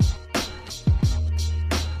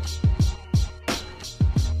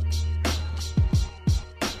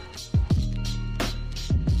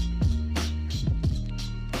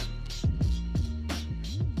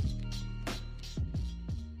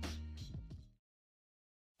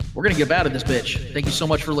 We're going to get out of this bitch. Thank you so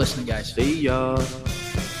much for listening, guys. See ya.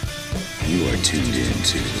 You are tuned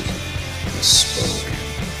into The Spoken.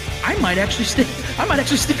 I might actually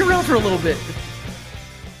stick around for a little bit.